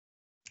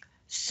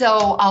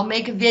 So I'll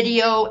make a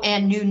video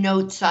and new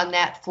notes on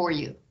that for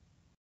you.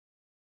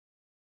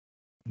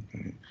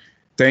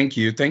 Thank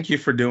you. Thank you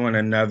for doing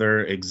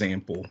another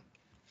example.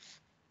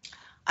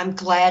 I'm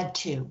glad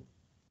to.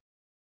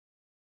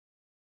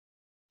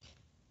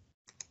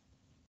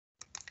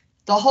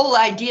 The whole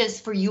idea is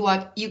for you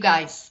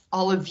guys,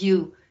 all of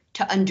you,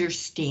 to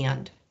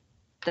understand.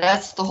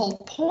 That's the whole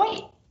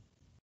point.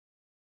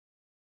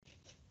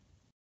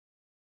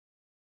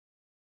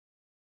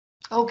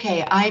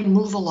 Okay, I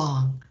move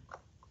along.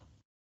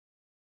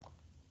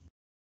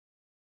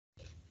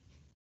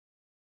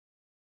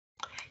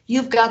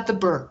 You've got the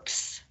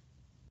Burks.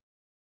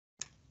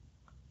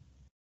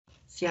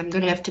 See, I'm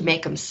going to have to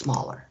make them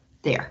smaller.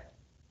 There.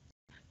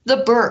 The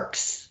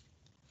Burks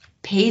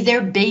pay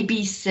their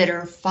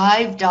babysitter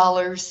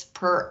 $5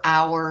 per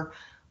hour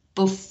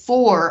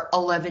before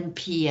 11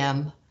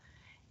 p.m.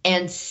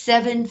 and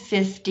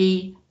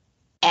 $7.50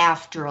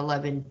 after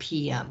 11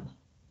 p.m.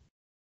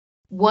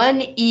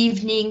 One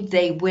evening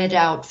they went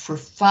out for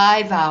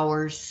 5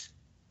 hours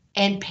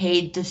and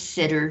paid the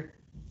sitter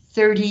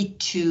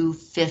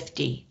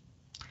 $32.50.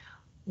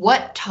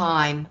 What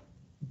time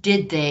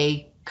did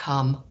they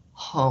come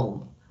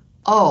home?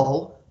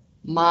 Oh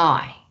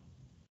my.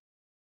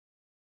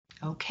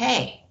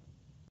 Okay.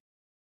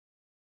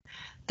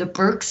 The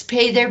Burks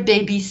pay their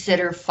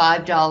babysitter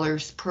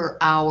 $5 per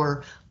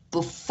hour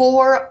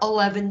before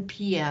 11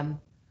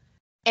 p.m.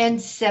 and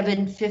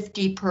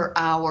 $7.50 per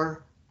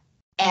hour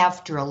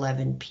after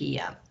 11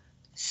 p.m.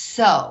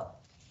 So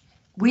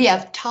we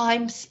have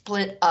time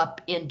split up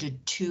into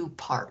two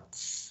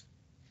parts.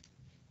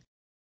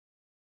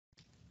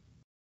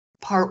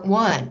 Part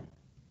 1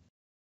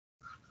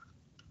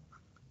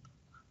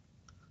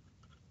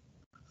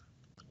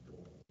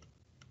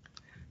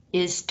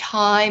 is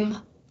time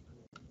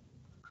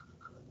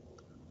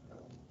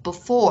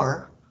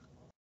before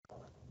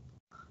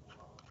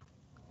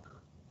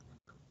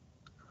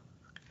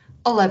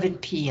 11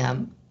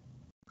 p.m.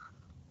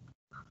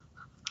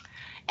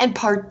 and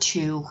part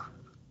 2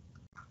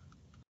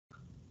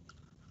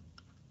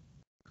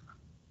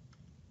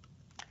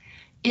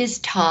 is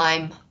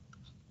time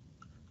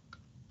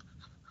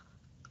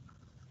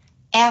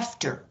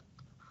after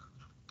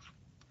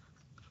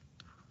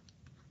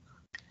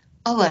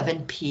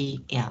 11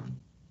 p.m.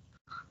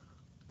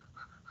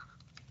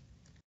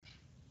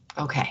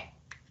 Okay.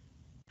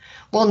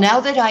 Well,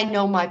 now that I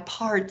know my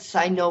parts,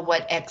 I know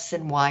what X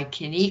and Y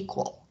can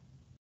equal.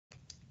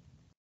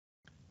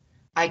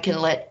 I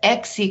can let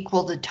X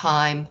equal the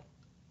time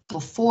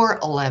before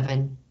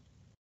 11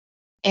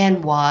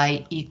 and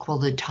Y equal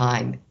the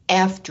time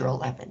after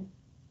 11.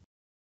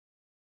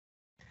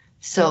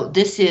 So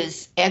this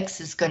is,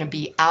 X is going to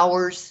be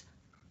hours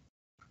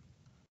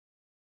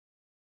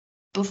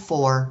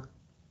before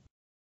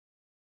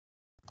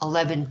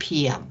 11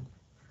 p.m.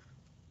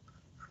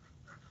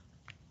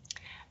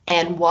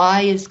 And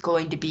Y is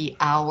going to be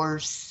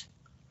hours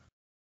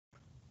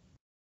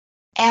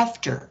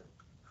after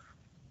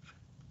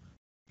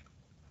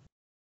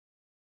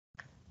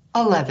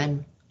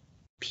 11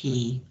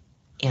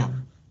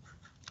 p.m.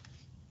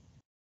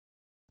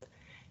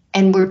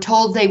 And we're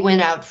told they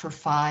went out for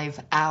 5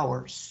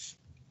 hours.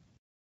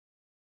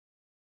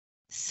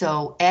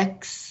 So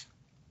X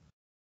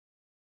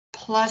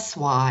plus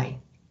Y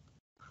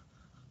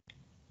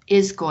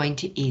is going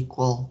to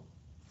equal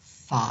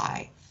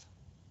 5.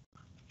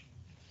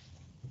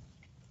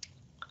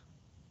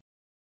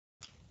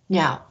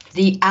 Now,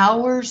 the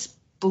hours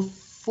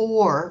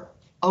before,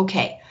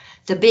 okay,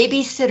 the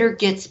babysitter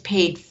gets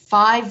paid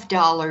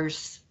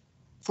 $5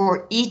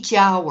 for each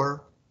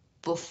hour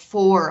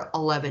before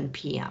 11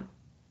 p.m.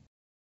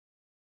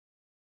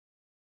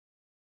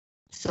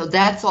 So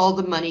that's all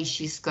the money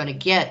she's going to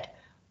get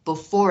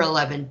before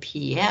 11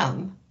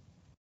 p.m.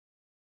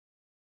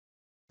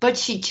 But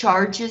she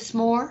charges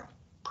more,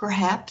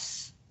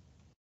 perhaps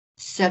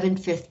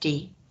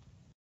 $7.50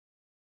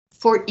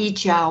 for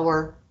each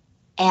hour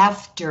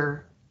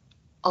after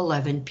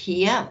 11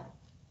 p.m.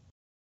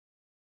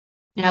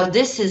 Now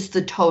this is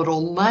the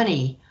total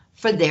money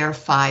for their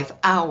 5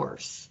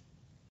 hours.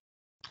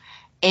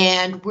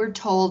 And we're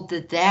told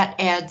that that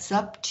adds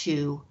up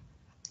to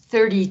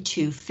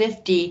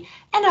 $32.50,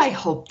 and I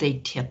hope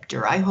they tipped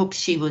her. I hope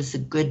she was a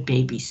good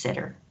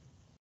babysitter.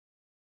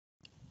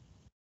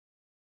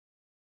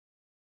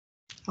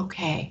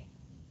 Okay.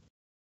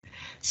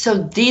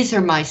 So these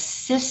are my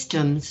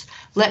systems.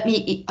 Let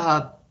me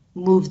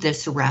move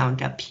this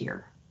around up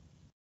here.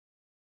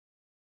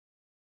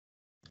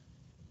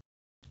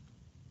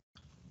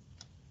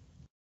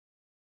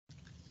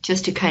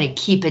 Just to kind of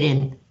keep it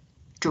in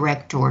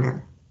direct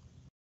order.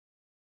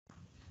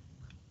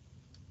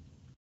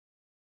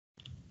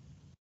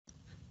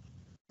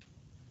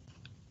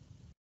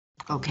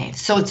 Okay,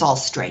 so it's all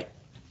straight.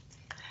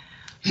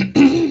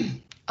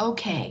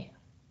 Okay.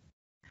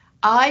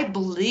 I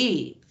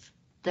believe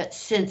that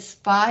since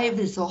 5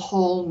 is a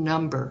whole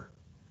number,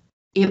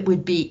 it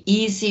would be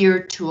easier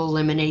to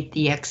eliminate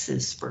the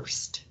X's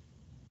first.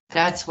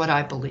 That's what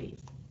I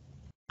believe.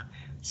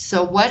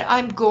 So what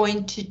I'm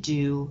going to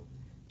do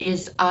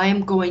is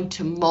I'm going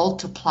to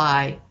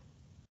multiply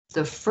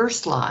the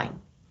first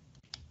line,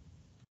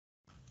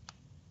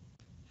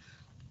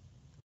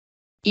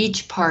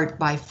 each part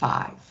by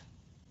 5.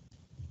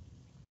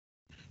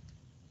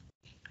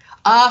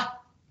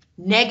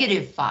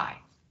 -5.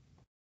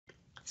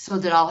 So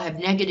that I'll have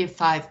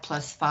 -5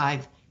 plus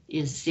 5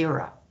 is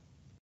 0.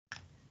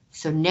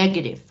 So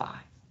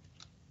 -5.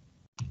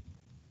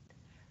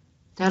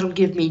 That'll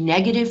give me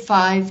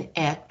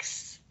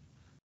 -5x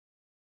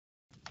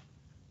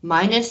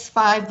minus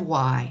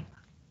 5y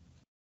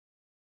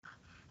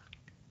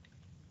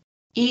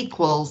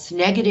equals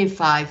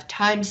 -5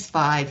 times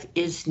 5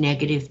 is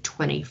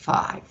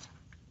 -25.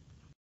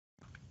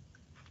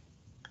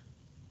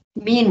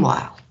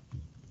 Meanwhile,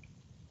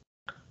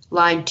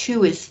 line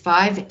 2 is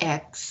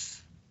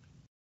 5x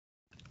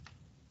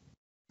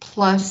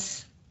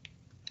plus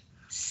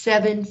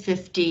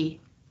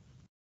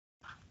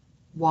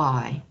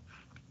 750y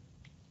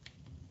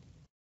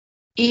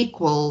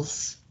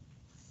equals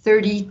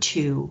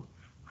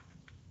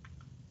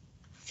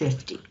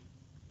 3250.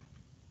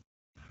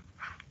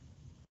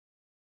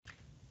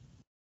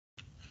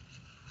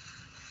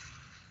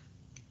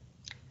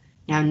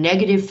 Now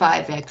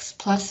 -5x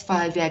plus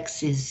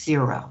 5x is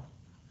 0.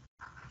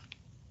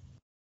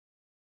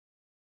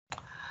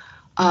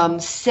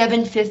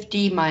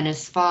 750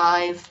 minus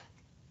 5.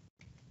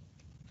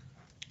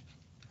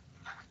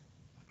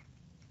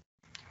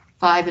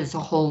 5 is a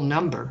whole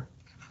number.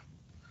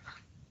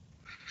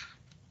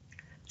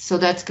 So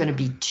that's going to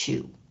be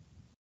 2.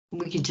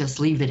 We can just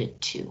leave it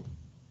at 2.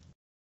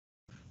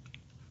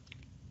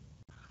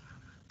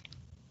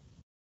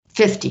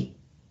 50.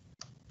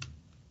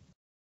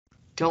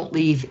 Don't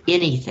leave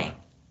anything.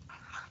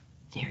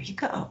 There you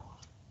go.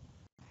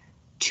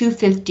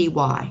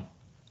 250y,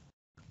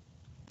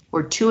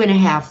 or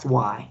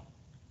 2.5y,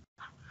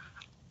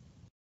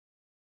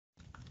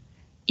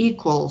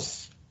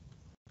 equals,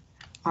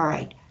 all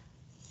right,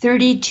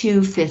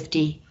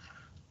 3250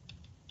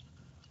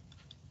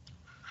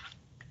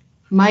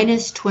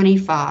 minus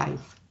 25.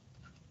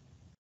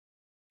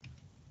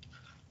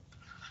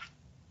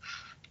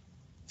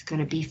 It's going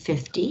to be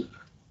 50.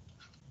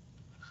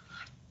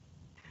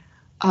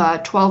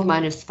 12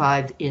 minus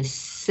 5 is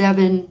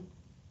 7.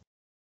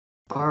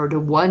 Borrowed a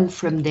 1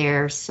 from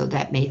there, so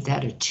that made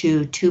that a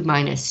 2. 2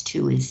 minus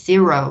 2 is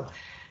 0.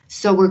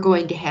 So we're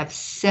going to have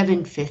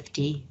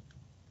 750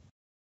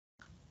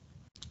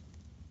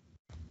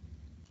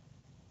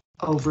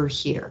 over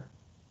here.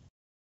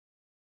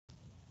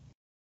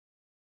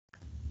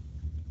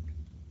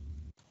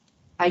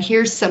 I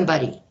hear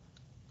somebody.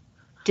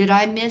 Did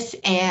I miss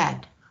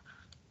add?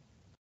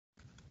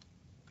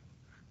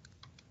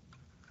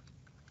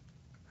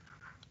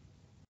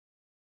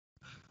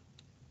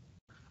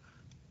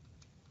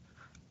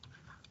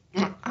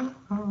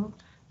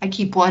 I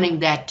keep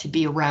wanting that to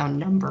be a round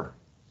number.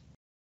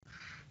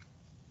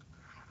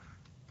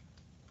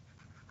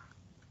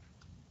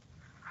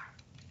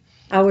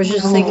 I was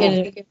just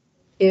thinking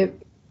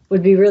it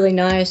would be really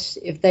nice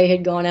if they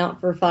had gone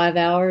out for 5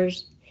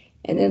 hours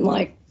and then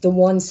like the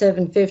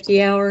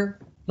 750 hour,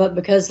 but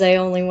because they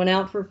only went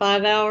out for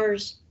 5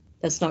 hours,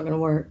 that's not going to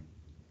work.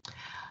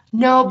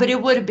 No, but it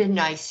would have been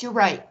nice. You're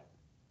right.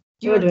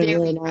 It would have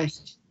been really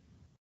nice.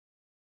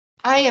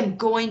 I am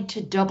going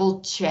to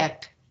double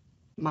check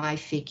my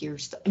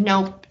figures.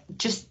 No,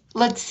 just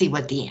let's see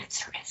what the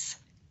answer is.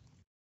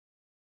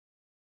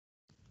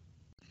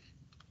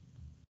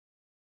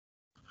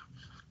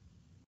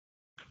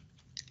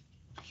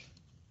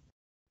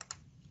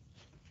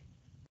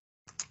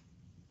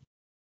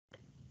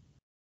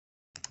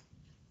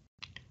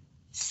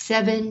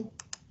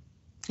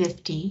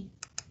 $750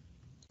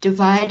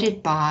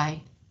 divided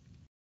by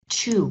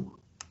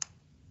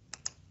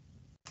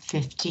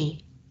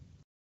 250.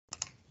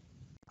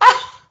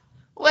 Ah,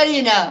 what do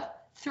you know?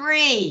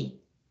 3.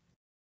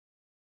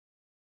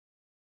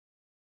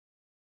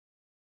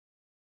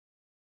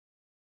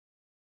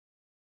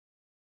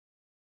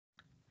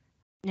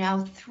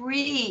 Now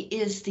 3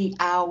 is the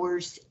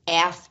hours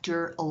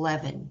after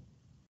 11.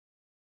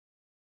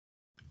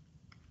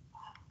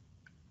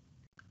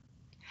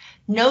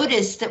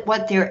 Notice that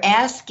what they're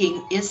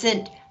asking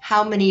isn't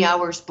how many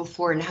hours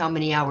before and how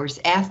many hours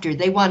after.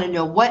 They want to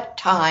know what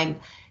time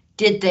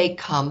did they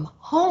come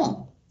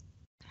home.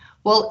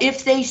 Well,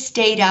 if they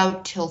stayed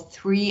out till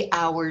 3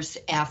 hours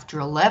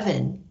after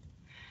 11,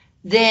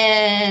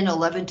 then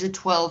 11 to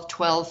 12,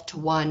 12 to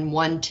 1,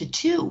 1 to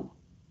 2.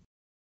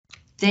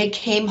 They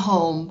came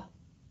home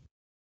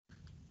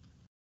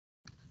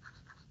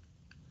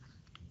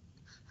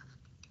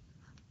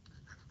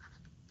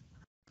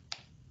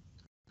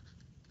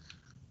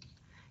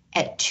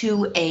at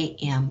 2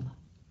 a.m.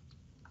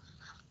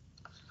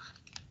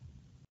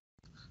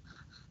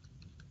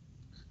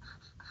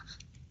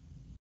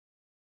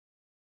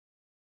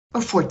 Or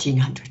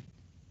 1400.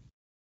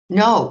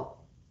 No,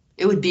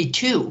 it would be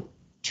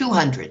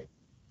 200.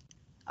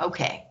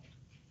 Okay.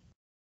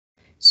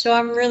 So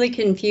I'm really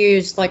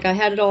confused. Like I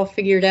had it all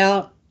figured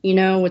out, you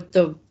know, with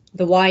the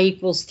y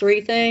equals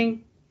 3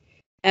 thing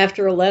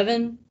after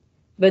 11.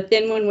 But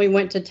then when we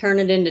went to turn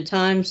it into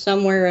time,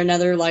 somewhere or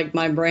another, like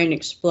my brain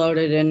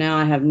exploded and now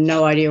I have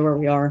no idea where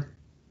we are.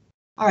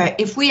 All right,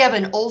 if we have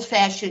an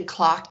old-fashioned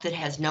clock that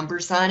has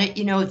numbers on it,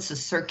 you know, it's a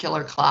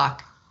circular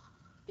clock.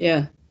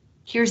 Yeah.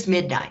 Here's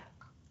midnight,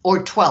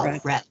 or 12,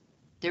 right. rather.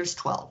 There's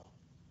 12.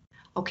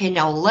 Okay,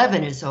 now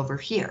 11 is over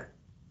here.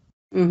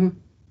 Mm-hmm.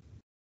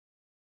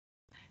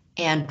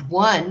 And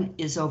 1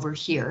 is over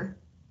here.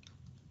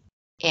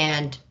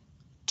 And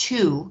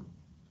 2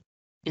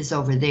 is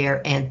over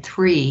there, and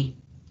 3,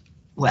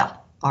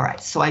 well, all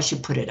right, so I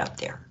should put it up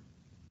there.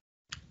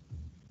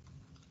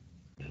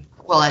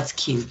 Well, that's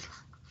cute.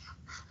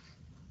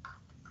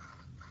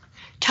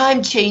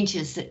 Time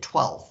changes at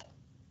 12,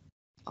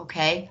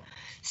 okay?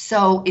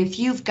 So if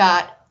you've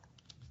got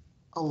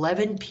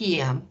 11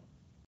 p.m.,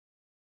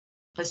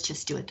 let's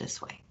just do it this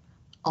way.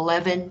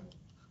 11,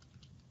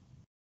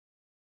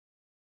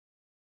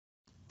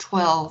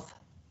 12.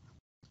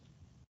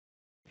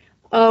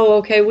 Oh,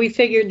 okay, we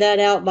figured that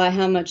out by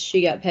how much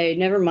she got paid.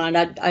 Never mind,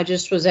 I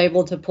just was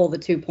able to pull the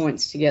 2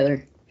 points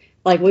together.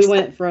 Like we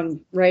went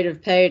from rate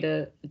of pay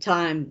to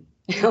time.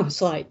 I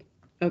was like,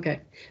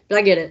 okay, but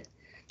I get it.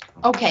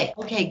 Okay,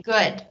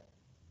 good.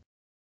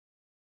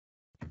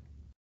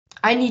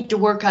 I need to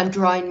work on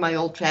drawing my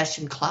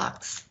old-fashioned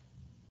clocks.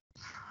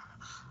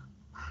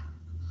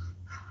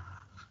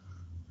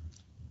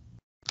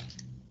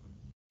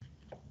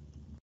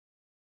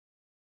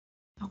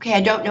 Okay,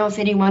 I don't know if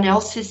anyone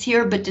else is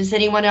here, but does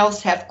anyone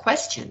else have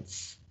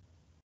questions?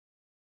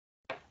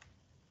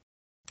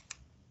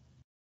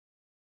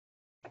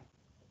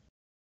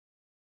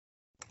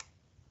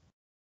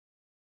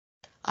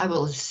 I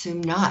will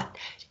assume not.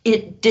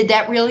 Did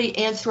that really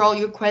answer all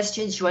your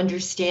questions? You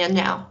understand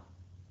now?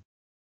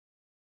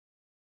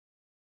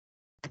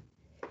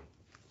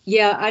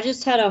 Yeah, I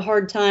just had a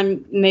hard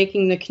time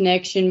making the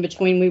connection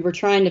between we were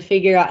trying to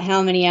figure out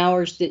how many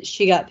hours that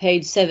she got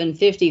paid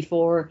 $7.50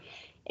 for,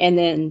 and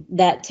then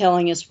that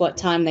telling us what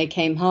time they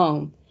came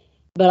home.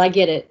 But I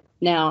get it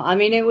now. I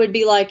mean, it would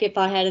be like if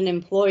I had an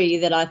employee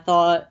that I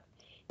thought,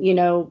 you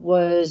know,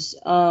 was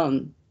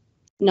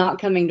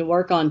not coming to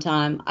work on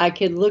time. I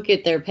could look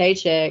at their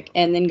paycheck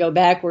and then go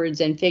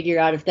backwards and figure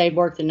out if they'd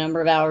worked the number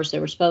of hours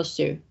they were supposed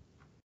to.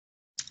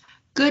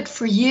 Good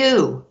for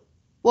you.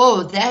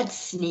 Whoa, that's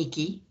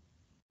sneaky.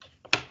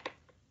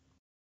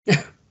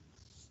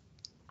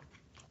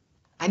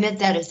 I meant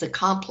that as a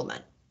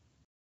compliment.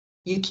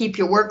 You keep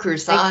your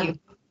workers on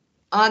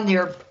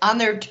their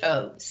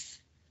toes.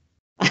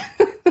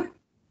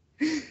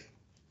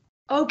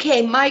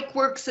 Okay, Mike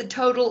works a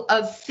total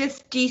of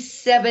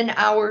 57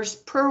 hours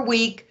per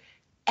week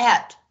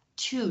at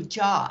 2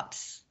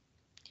 jobs.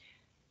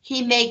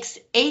 He makes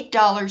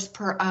 $8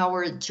 per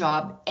hour at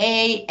job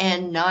A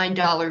and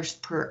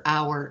 $9 per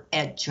hour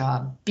at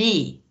job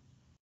B.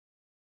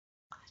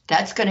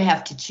 That's going to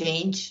have to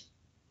change.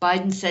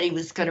 Biden said he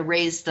was going to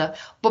raise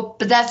but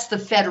that's the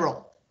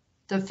federal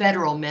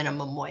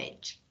minimum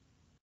wage.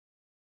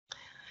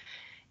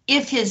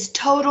 If his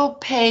total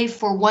pay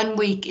for 1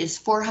 week is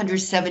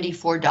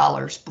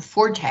 $474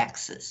 before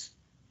taxes,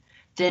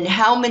 then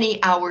how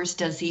many hours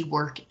does he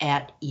work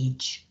at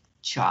each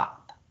job?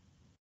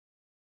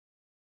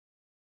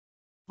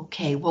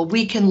 Okay, well,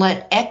 we can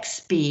let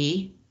X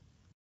be,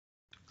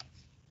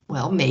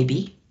 well,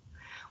 maybe.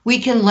 We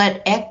can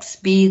let X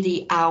be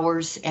the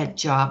hours at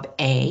job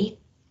A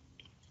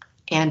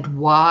and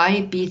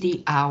Y be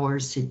the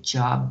hours at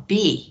job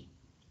B.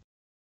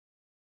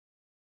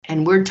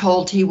 And we're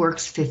told he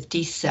works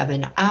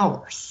 57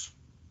 hours.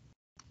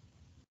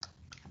 I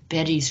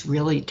bet he's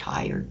really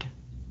tired.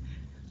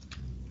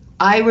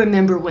 I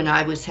remember when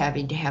I was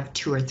having to have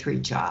 2 or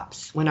 3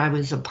 jobs, when I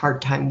was a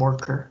part-time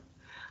worker.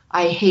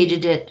 I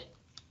hated it.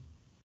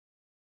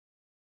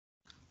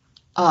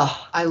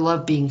 Oh, I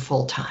love being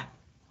full-time.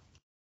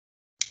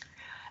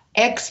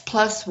 X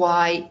plus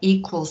Y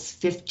equals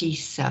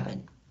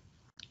 57.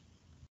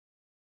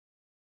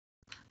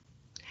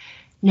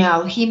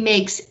 Now he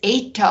makes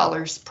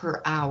 $8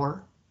 per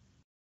hour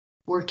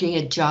working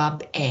at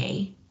job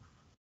A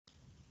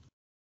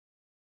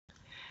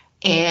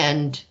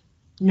and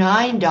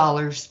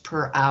 $9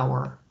 per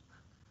hour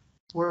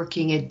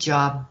working at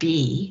job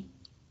B,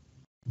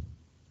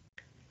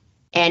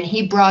 and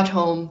he brought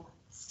home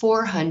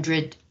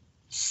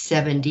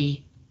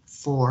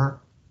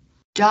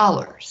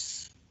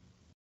 $474.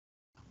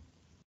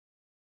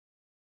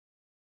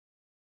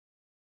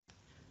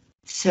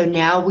 So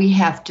now we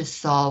have to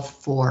solve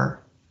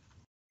for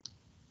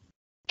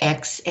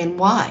X and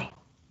Y.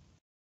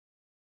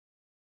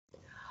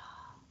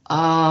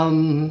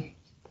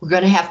 We're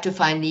going to have to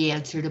find the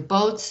answer to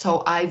both,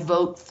 so I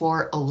vote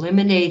for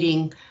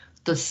eliminating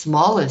the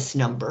smallest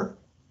number.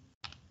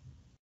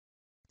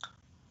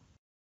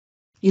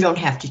 You don't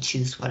have to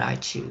choose what I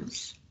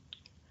choose.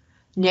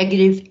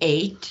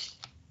 -8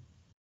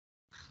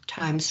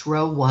 times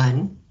row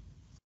 1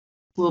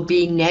 will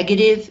be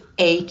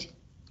 -8x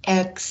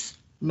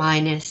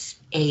minus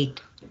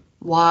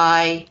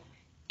 8y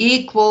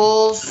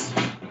equals,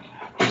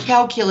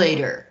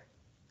 calculator,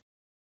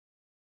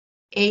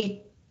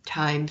 8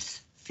 times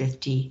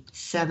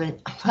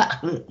 57.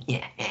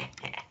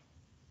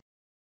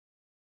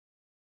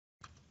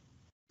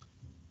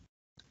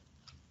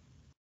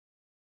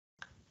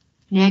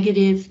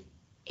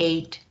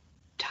 -8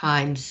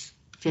 times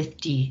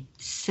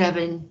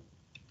 57,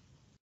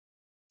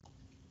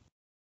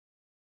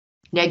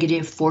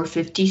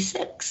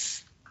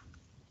 -456.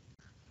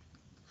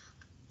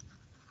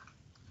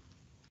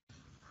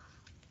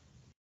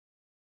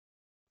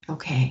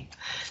 Okay,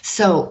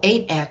 so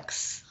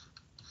 8x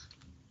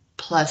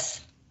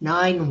plus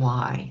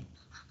 9y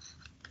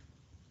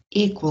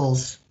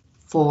equals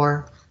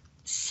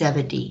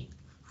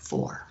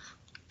 474.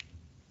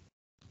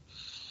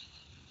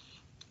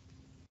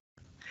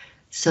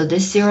 So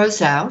this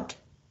zeroes out.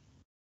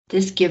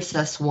 This gives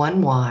us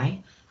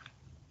 1y.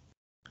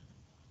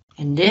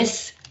 And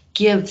this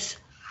gives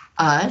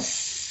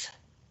us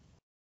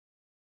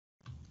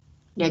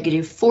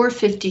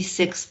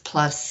 -456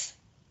 plus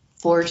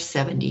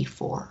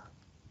 474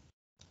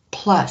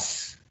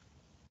 plus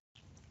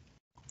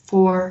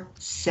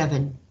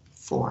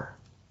 474.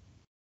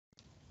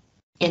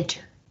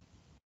 Enter.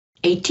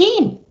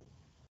 18.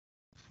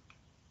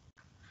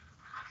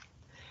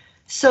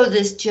 So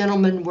this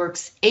gentleman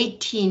works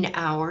 18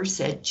 hours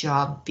at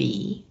job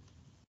B.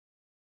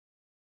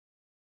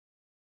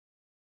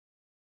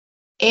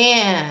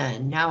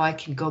 And now I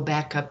can go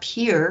back up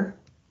here.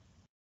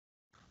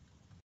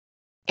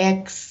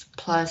 X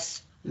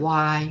plus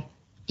Y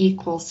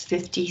equals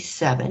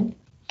 57,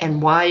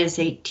 and Y is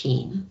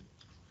 18.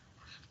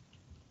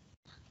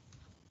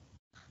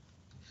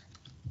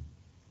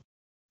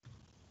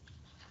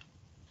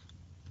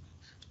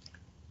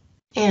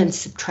 And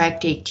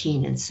subtract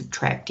 18 and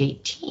subtract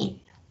 18.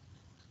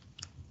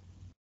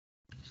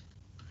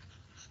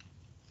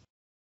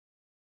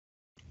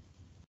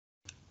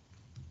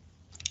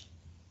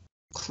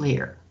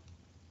 Clear.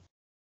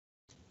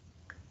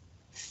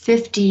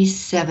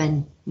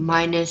 57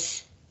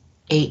 minus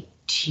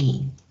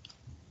 18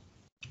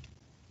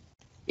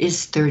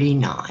 is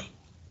 39.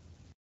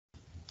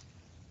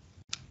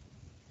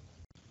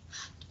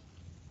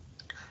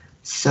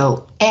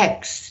 So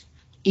X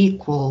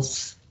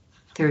equals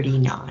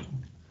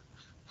 39.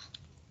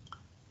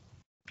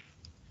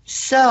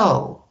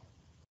 So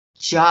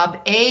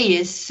job A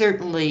is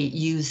certainly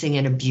using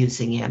and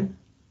abusing him.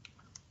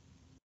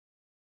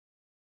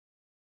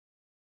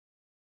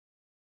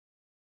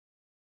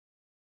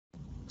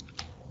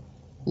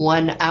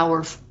 One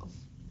hour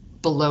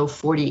below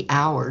 40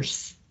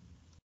 hours.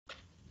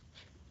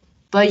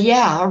 But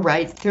yeah, all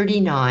right,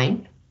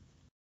 39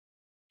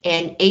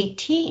 and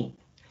 18.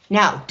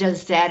 Now,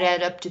 does that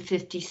add up to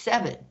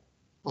 57?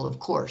 Well, of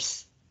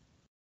course.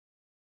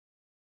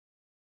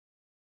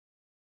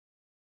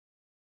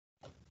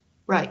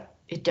 Right,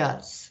 it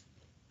does.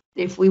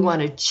 If we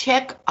want to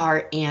check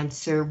our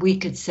answer, we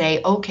could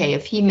say, okay,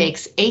 if he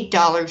makes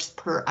 $8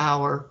 per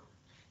hour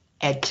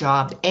at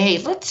job A,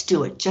 let's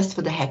do it just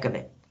for the heck of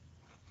it.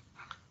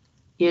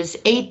 Is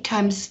 8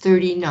 times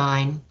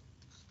 39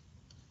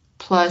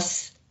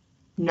 plus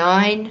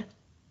 9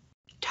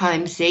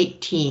 times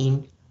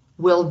 18,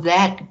 will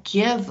that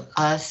give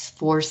us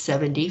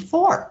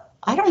 474?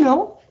 I don't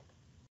know.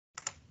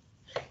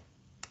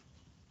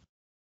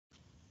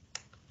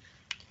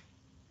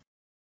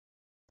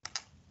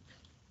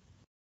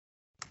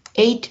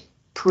 Eight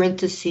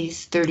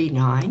parentheses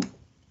 39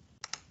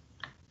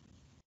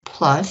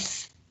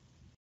 plus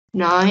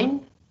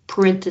 9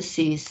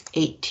 parentheses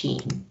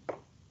 18.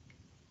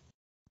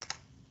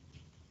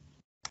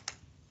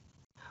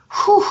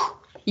 Whew,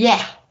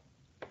 yeah.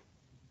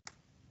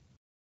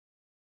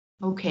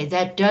 Okay,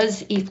 that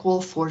does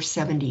equal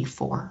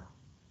 474.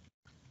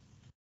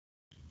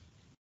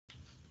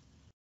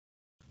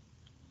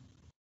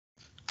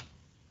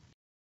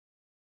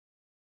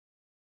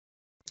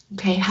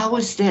 Okay, how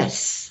is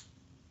this?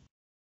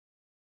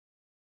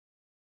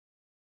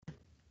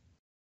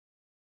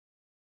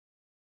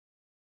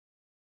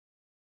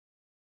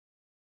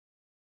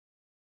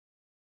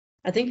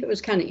 I think it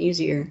was kind of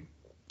easier.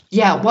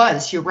 Yeah, it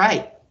was, you're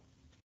right.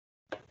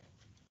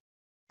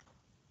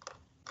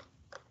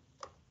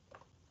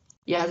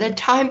 Yeah, the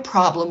time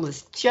problem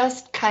was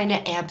just kind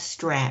of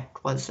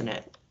abstract, wasn't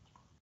it?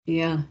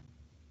 Yeah.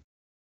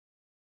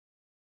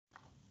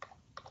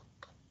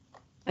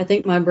 I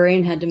think my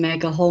brain had to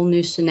make a whole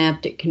new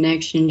synaptic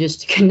connection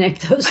just to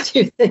connect those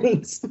two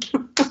things.